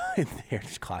playing in the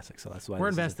Heritage Classic, so that's why We're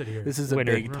invested here. This is a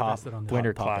big top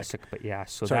Winter topic. Classic, but yeah.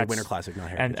 So Sorry, that's Winter Classic, not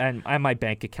Heritage. and my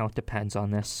bank account depends on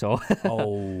this. So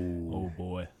Oh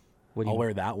boy. I'll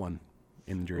wear that one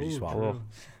in the jersey swap. Oh,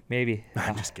 maybe.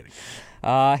 I'm just kidding.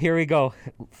 Here we go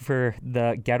for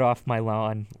the Get Off My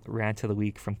Lawn rant of the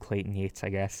week from Clayton Yates, I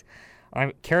guess.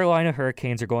 Carolina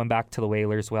Hurricanes are going back to the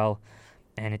Whalers. Well,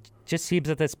 and it just seems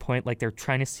at this point like they're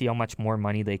trying to see how much more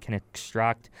money they can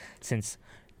extract, since,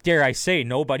 dare I say,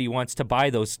 nobody wants to buy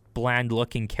those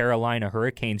bland-looking Carolina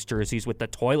Hurricanes jerseys with the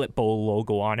toilet bowl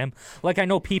logo on them. Like, I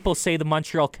know people say the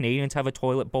Montreal Canadiens have a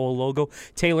toilet bowl logo.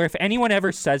 Taylor, if anyone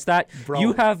ever says that, Bro.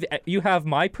 you have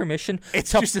my permission.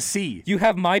 It's just a C. You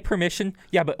have my permission.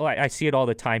 Yeah, but I see it all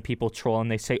the time. People troll and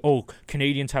they say, "Oh,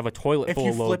 Canadians have a toilet bowl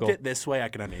logo." If you flipped it this way, I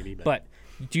could maybe. But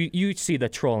you see the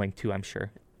trolling too, I'm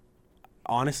sure.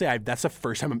 Honestly, that's the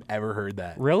first time I've ever heard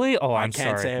that. Really? Oh, I'm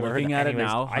can't sorry. say I've Looking heard at it Anyways,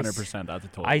 now, I 100% that's a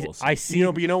toilet bowl. I see.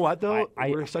 But you know what though?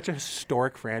 I- We're such a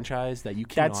historic franchise that you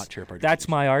cannot chirp our That's jerseys.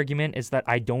 my argument, is that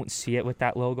I don't see it with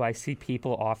that logo. I see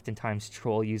people oftentimes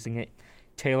troll using it.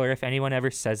 Taylor, if anyone ever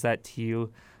says that to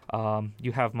you,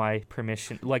 you have my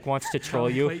permission. Like, wants to troll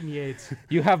you, Clayton Yates.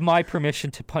 you have my permission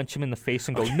to punch him in the face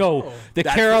and go, "No, the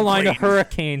That's Carolina great.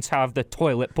 Hurricanes have the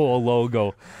toilet bowl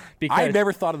logo." Because I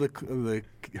never thought of the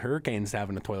Hurricanes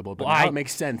having a toilet bowl, but Well, now I- it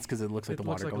makes sense because it looks like It the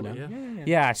looks water like going a- down. yeah.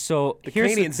 Yeah, so The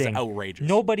here's Canadians the is thing. outrageous.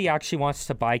 Nobody actually wants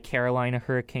to buy Carolina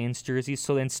Hurricanes jerseys,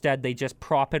 so instead they just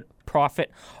profit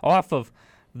off of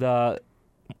the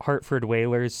Hartford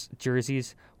Whalers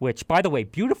jerseys, which, by the way,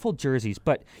 beautiful jerseys,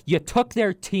 but you took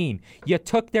their team.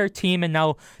 And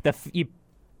now you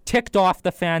ticked off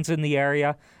the fans in the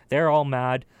area. They're all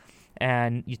mad.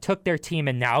 And you took their team,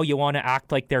 and now you want to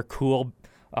act like they're cool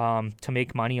to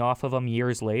make money off of them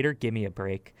years later? Give me a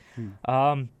break.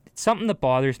 Something that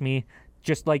bothers me,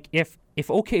 just like if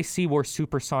OKC wore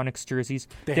Supersonics jerseys,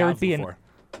 They there have would be before.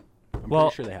 I'm well-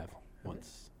 pretty sure they have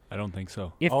once. I don't think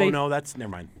so. if Oh they no, that's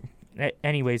never mind.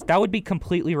 Anyways, that would be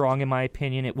completely wrong in my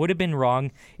opinion. It would have been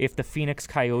wrong if the Phoenix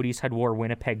Coyotes had wore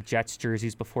Winnipeg Jets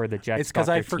jerseys before the Jets. It's because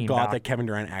got I their team forgot back. that Kevin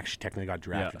Durant actually technically got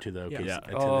drafted Yeah. to the Yeah.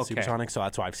 to Oh, the okay. Supersonics, so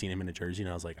that's why I've seen him in a jersey,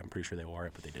 and I was like, I'm pretty sure they wore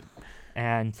it, but they didn't.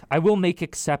 And I will make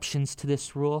exceptions to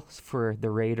this rule for the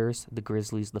Raiders, the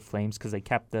Grizzlies, the Flames, because they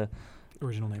kept the.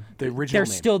 Original name. The original They're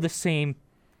name, still the same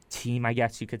team, I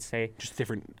guess you could say. just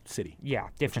different city. Yeah,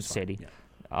 different which is fine. city.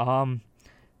 Yeah.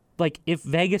 Like if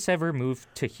Vegas ever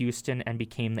moved to Houston and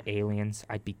became the Aliens,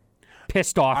 I'd be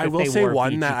pissed off. I if will they say wore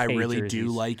one that I VGK really do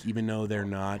jerseys. like, even though they're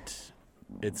not.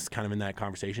 It's kind of in that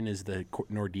conversation is the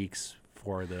Nordiques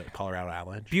for the Colorado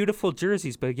Avalanche. Beautiful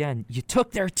jerseys, but again, you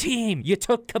took their team. You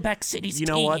took Quebec City's You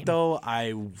team. know what though?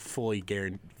 I fully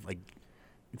guarantee.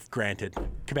 Granted,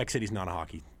 Quebec City's not a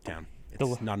hockey town.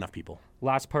 It's not enough people.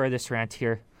 Last part of this rant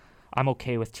here, I'm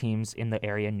okay with teams in the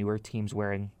area, newer teams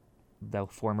wearing the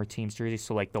former team's jerseys.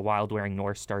 So like the Wild wearing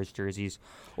North Stars jerseys,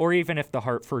 or even if the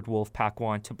Hartford Wolfpack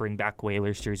want to bring back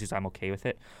Whalers jerseys, I'm okay with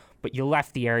it. But you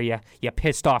left the area, you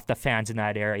pissed off the fans in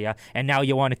that area, and now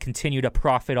you want to continue to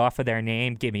profit off of their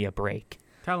name? Give me a break.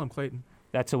 Tell him, Clayton.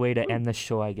 That's a way to end the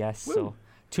show, I guess. So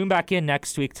Tune back in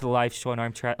next week to the live show on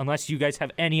Armchair, unless you guys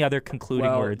have any other concluding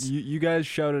words. You guys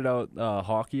shouted out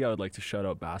hockey. I would like to shout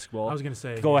out basketball. I was going to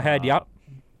say. Go ahead, yep.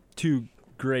 2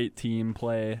 great team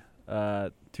play.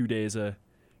 2 days of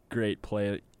great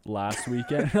play last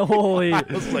weekend. Holy, I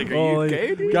was like, are you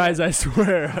okay, dude? guys! I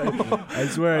swear,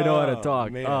 I know how to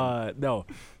talk. Man. No,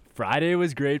 Friday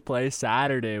was great play.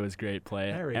 Saturday was great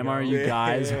play. There we MRU go.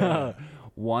 guys Yeah.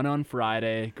 won on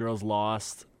Friday. Girls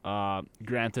lost.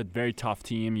 Granted, very tough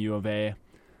team, U of A.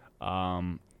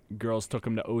 Girls took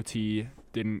them to OT.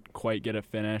 Didn't quite get it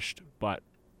finished, but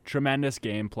tremendous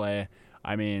gameplay.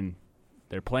 I mean,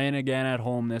 they're playing again at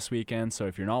home this weekend, so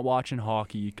if you're not watching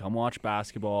hockey, come watch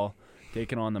basketball.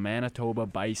 Taking on the Manitoba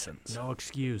Bisons. No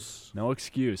excuse. No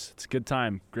excuse. It's a good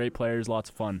time. Great players, lots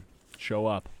of fun. Show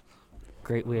up.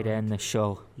 Great way to end the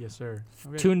show. Yes, sir.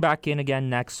 Okay. Tune back in again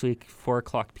next week,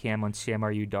 4:00 p.m. on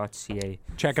CMRU.ca.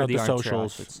 Check for out the Armchair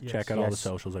socials. Athletes. Yes. Check out all the Yes.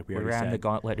 socials like we We already ran the said.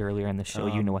 gauntlet earlier in the show.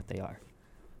 You know what they are.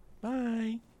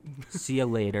 Bye. See you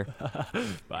later.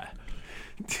 Bye.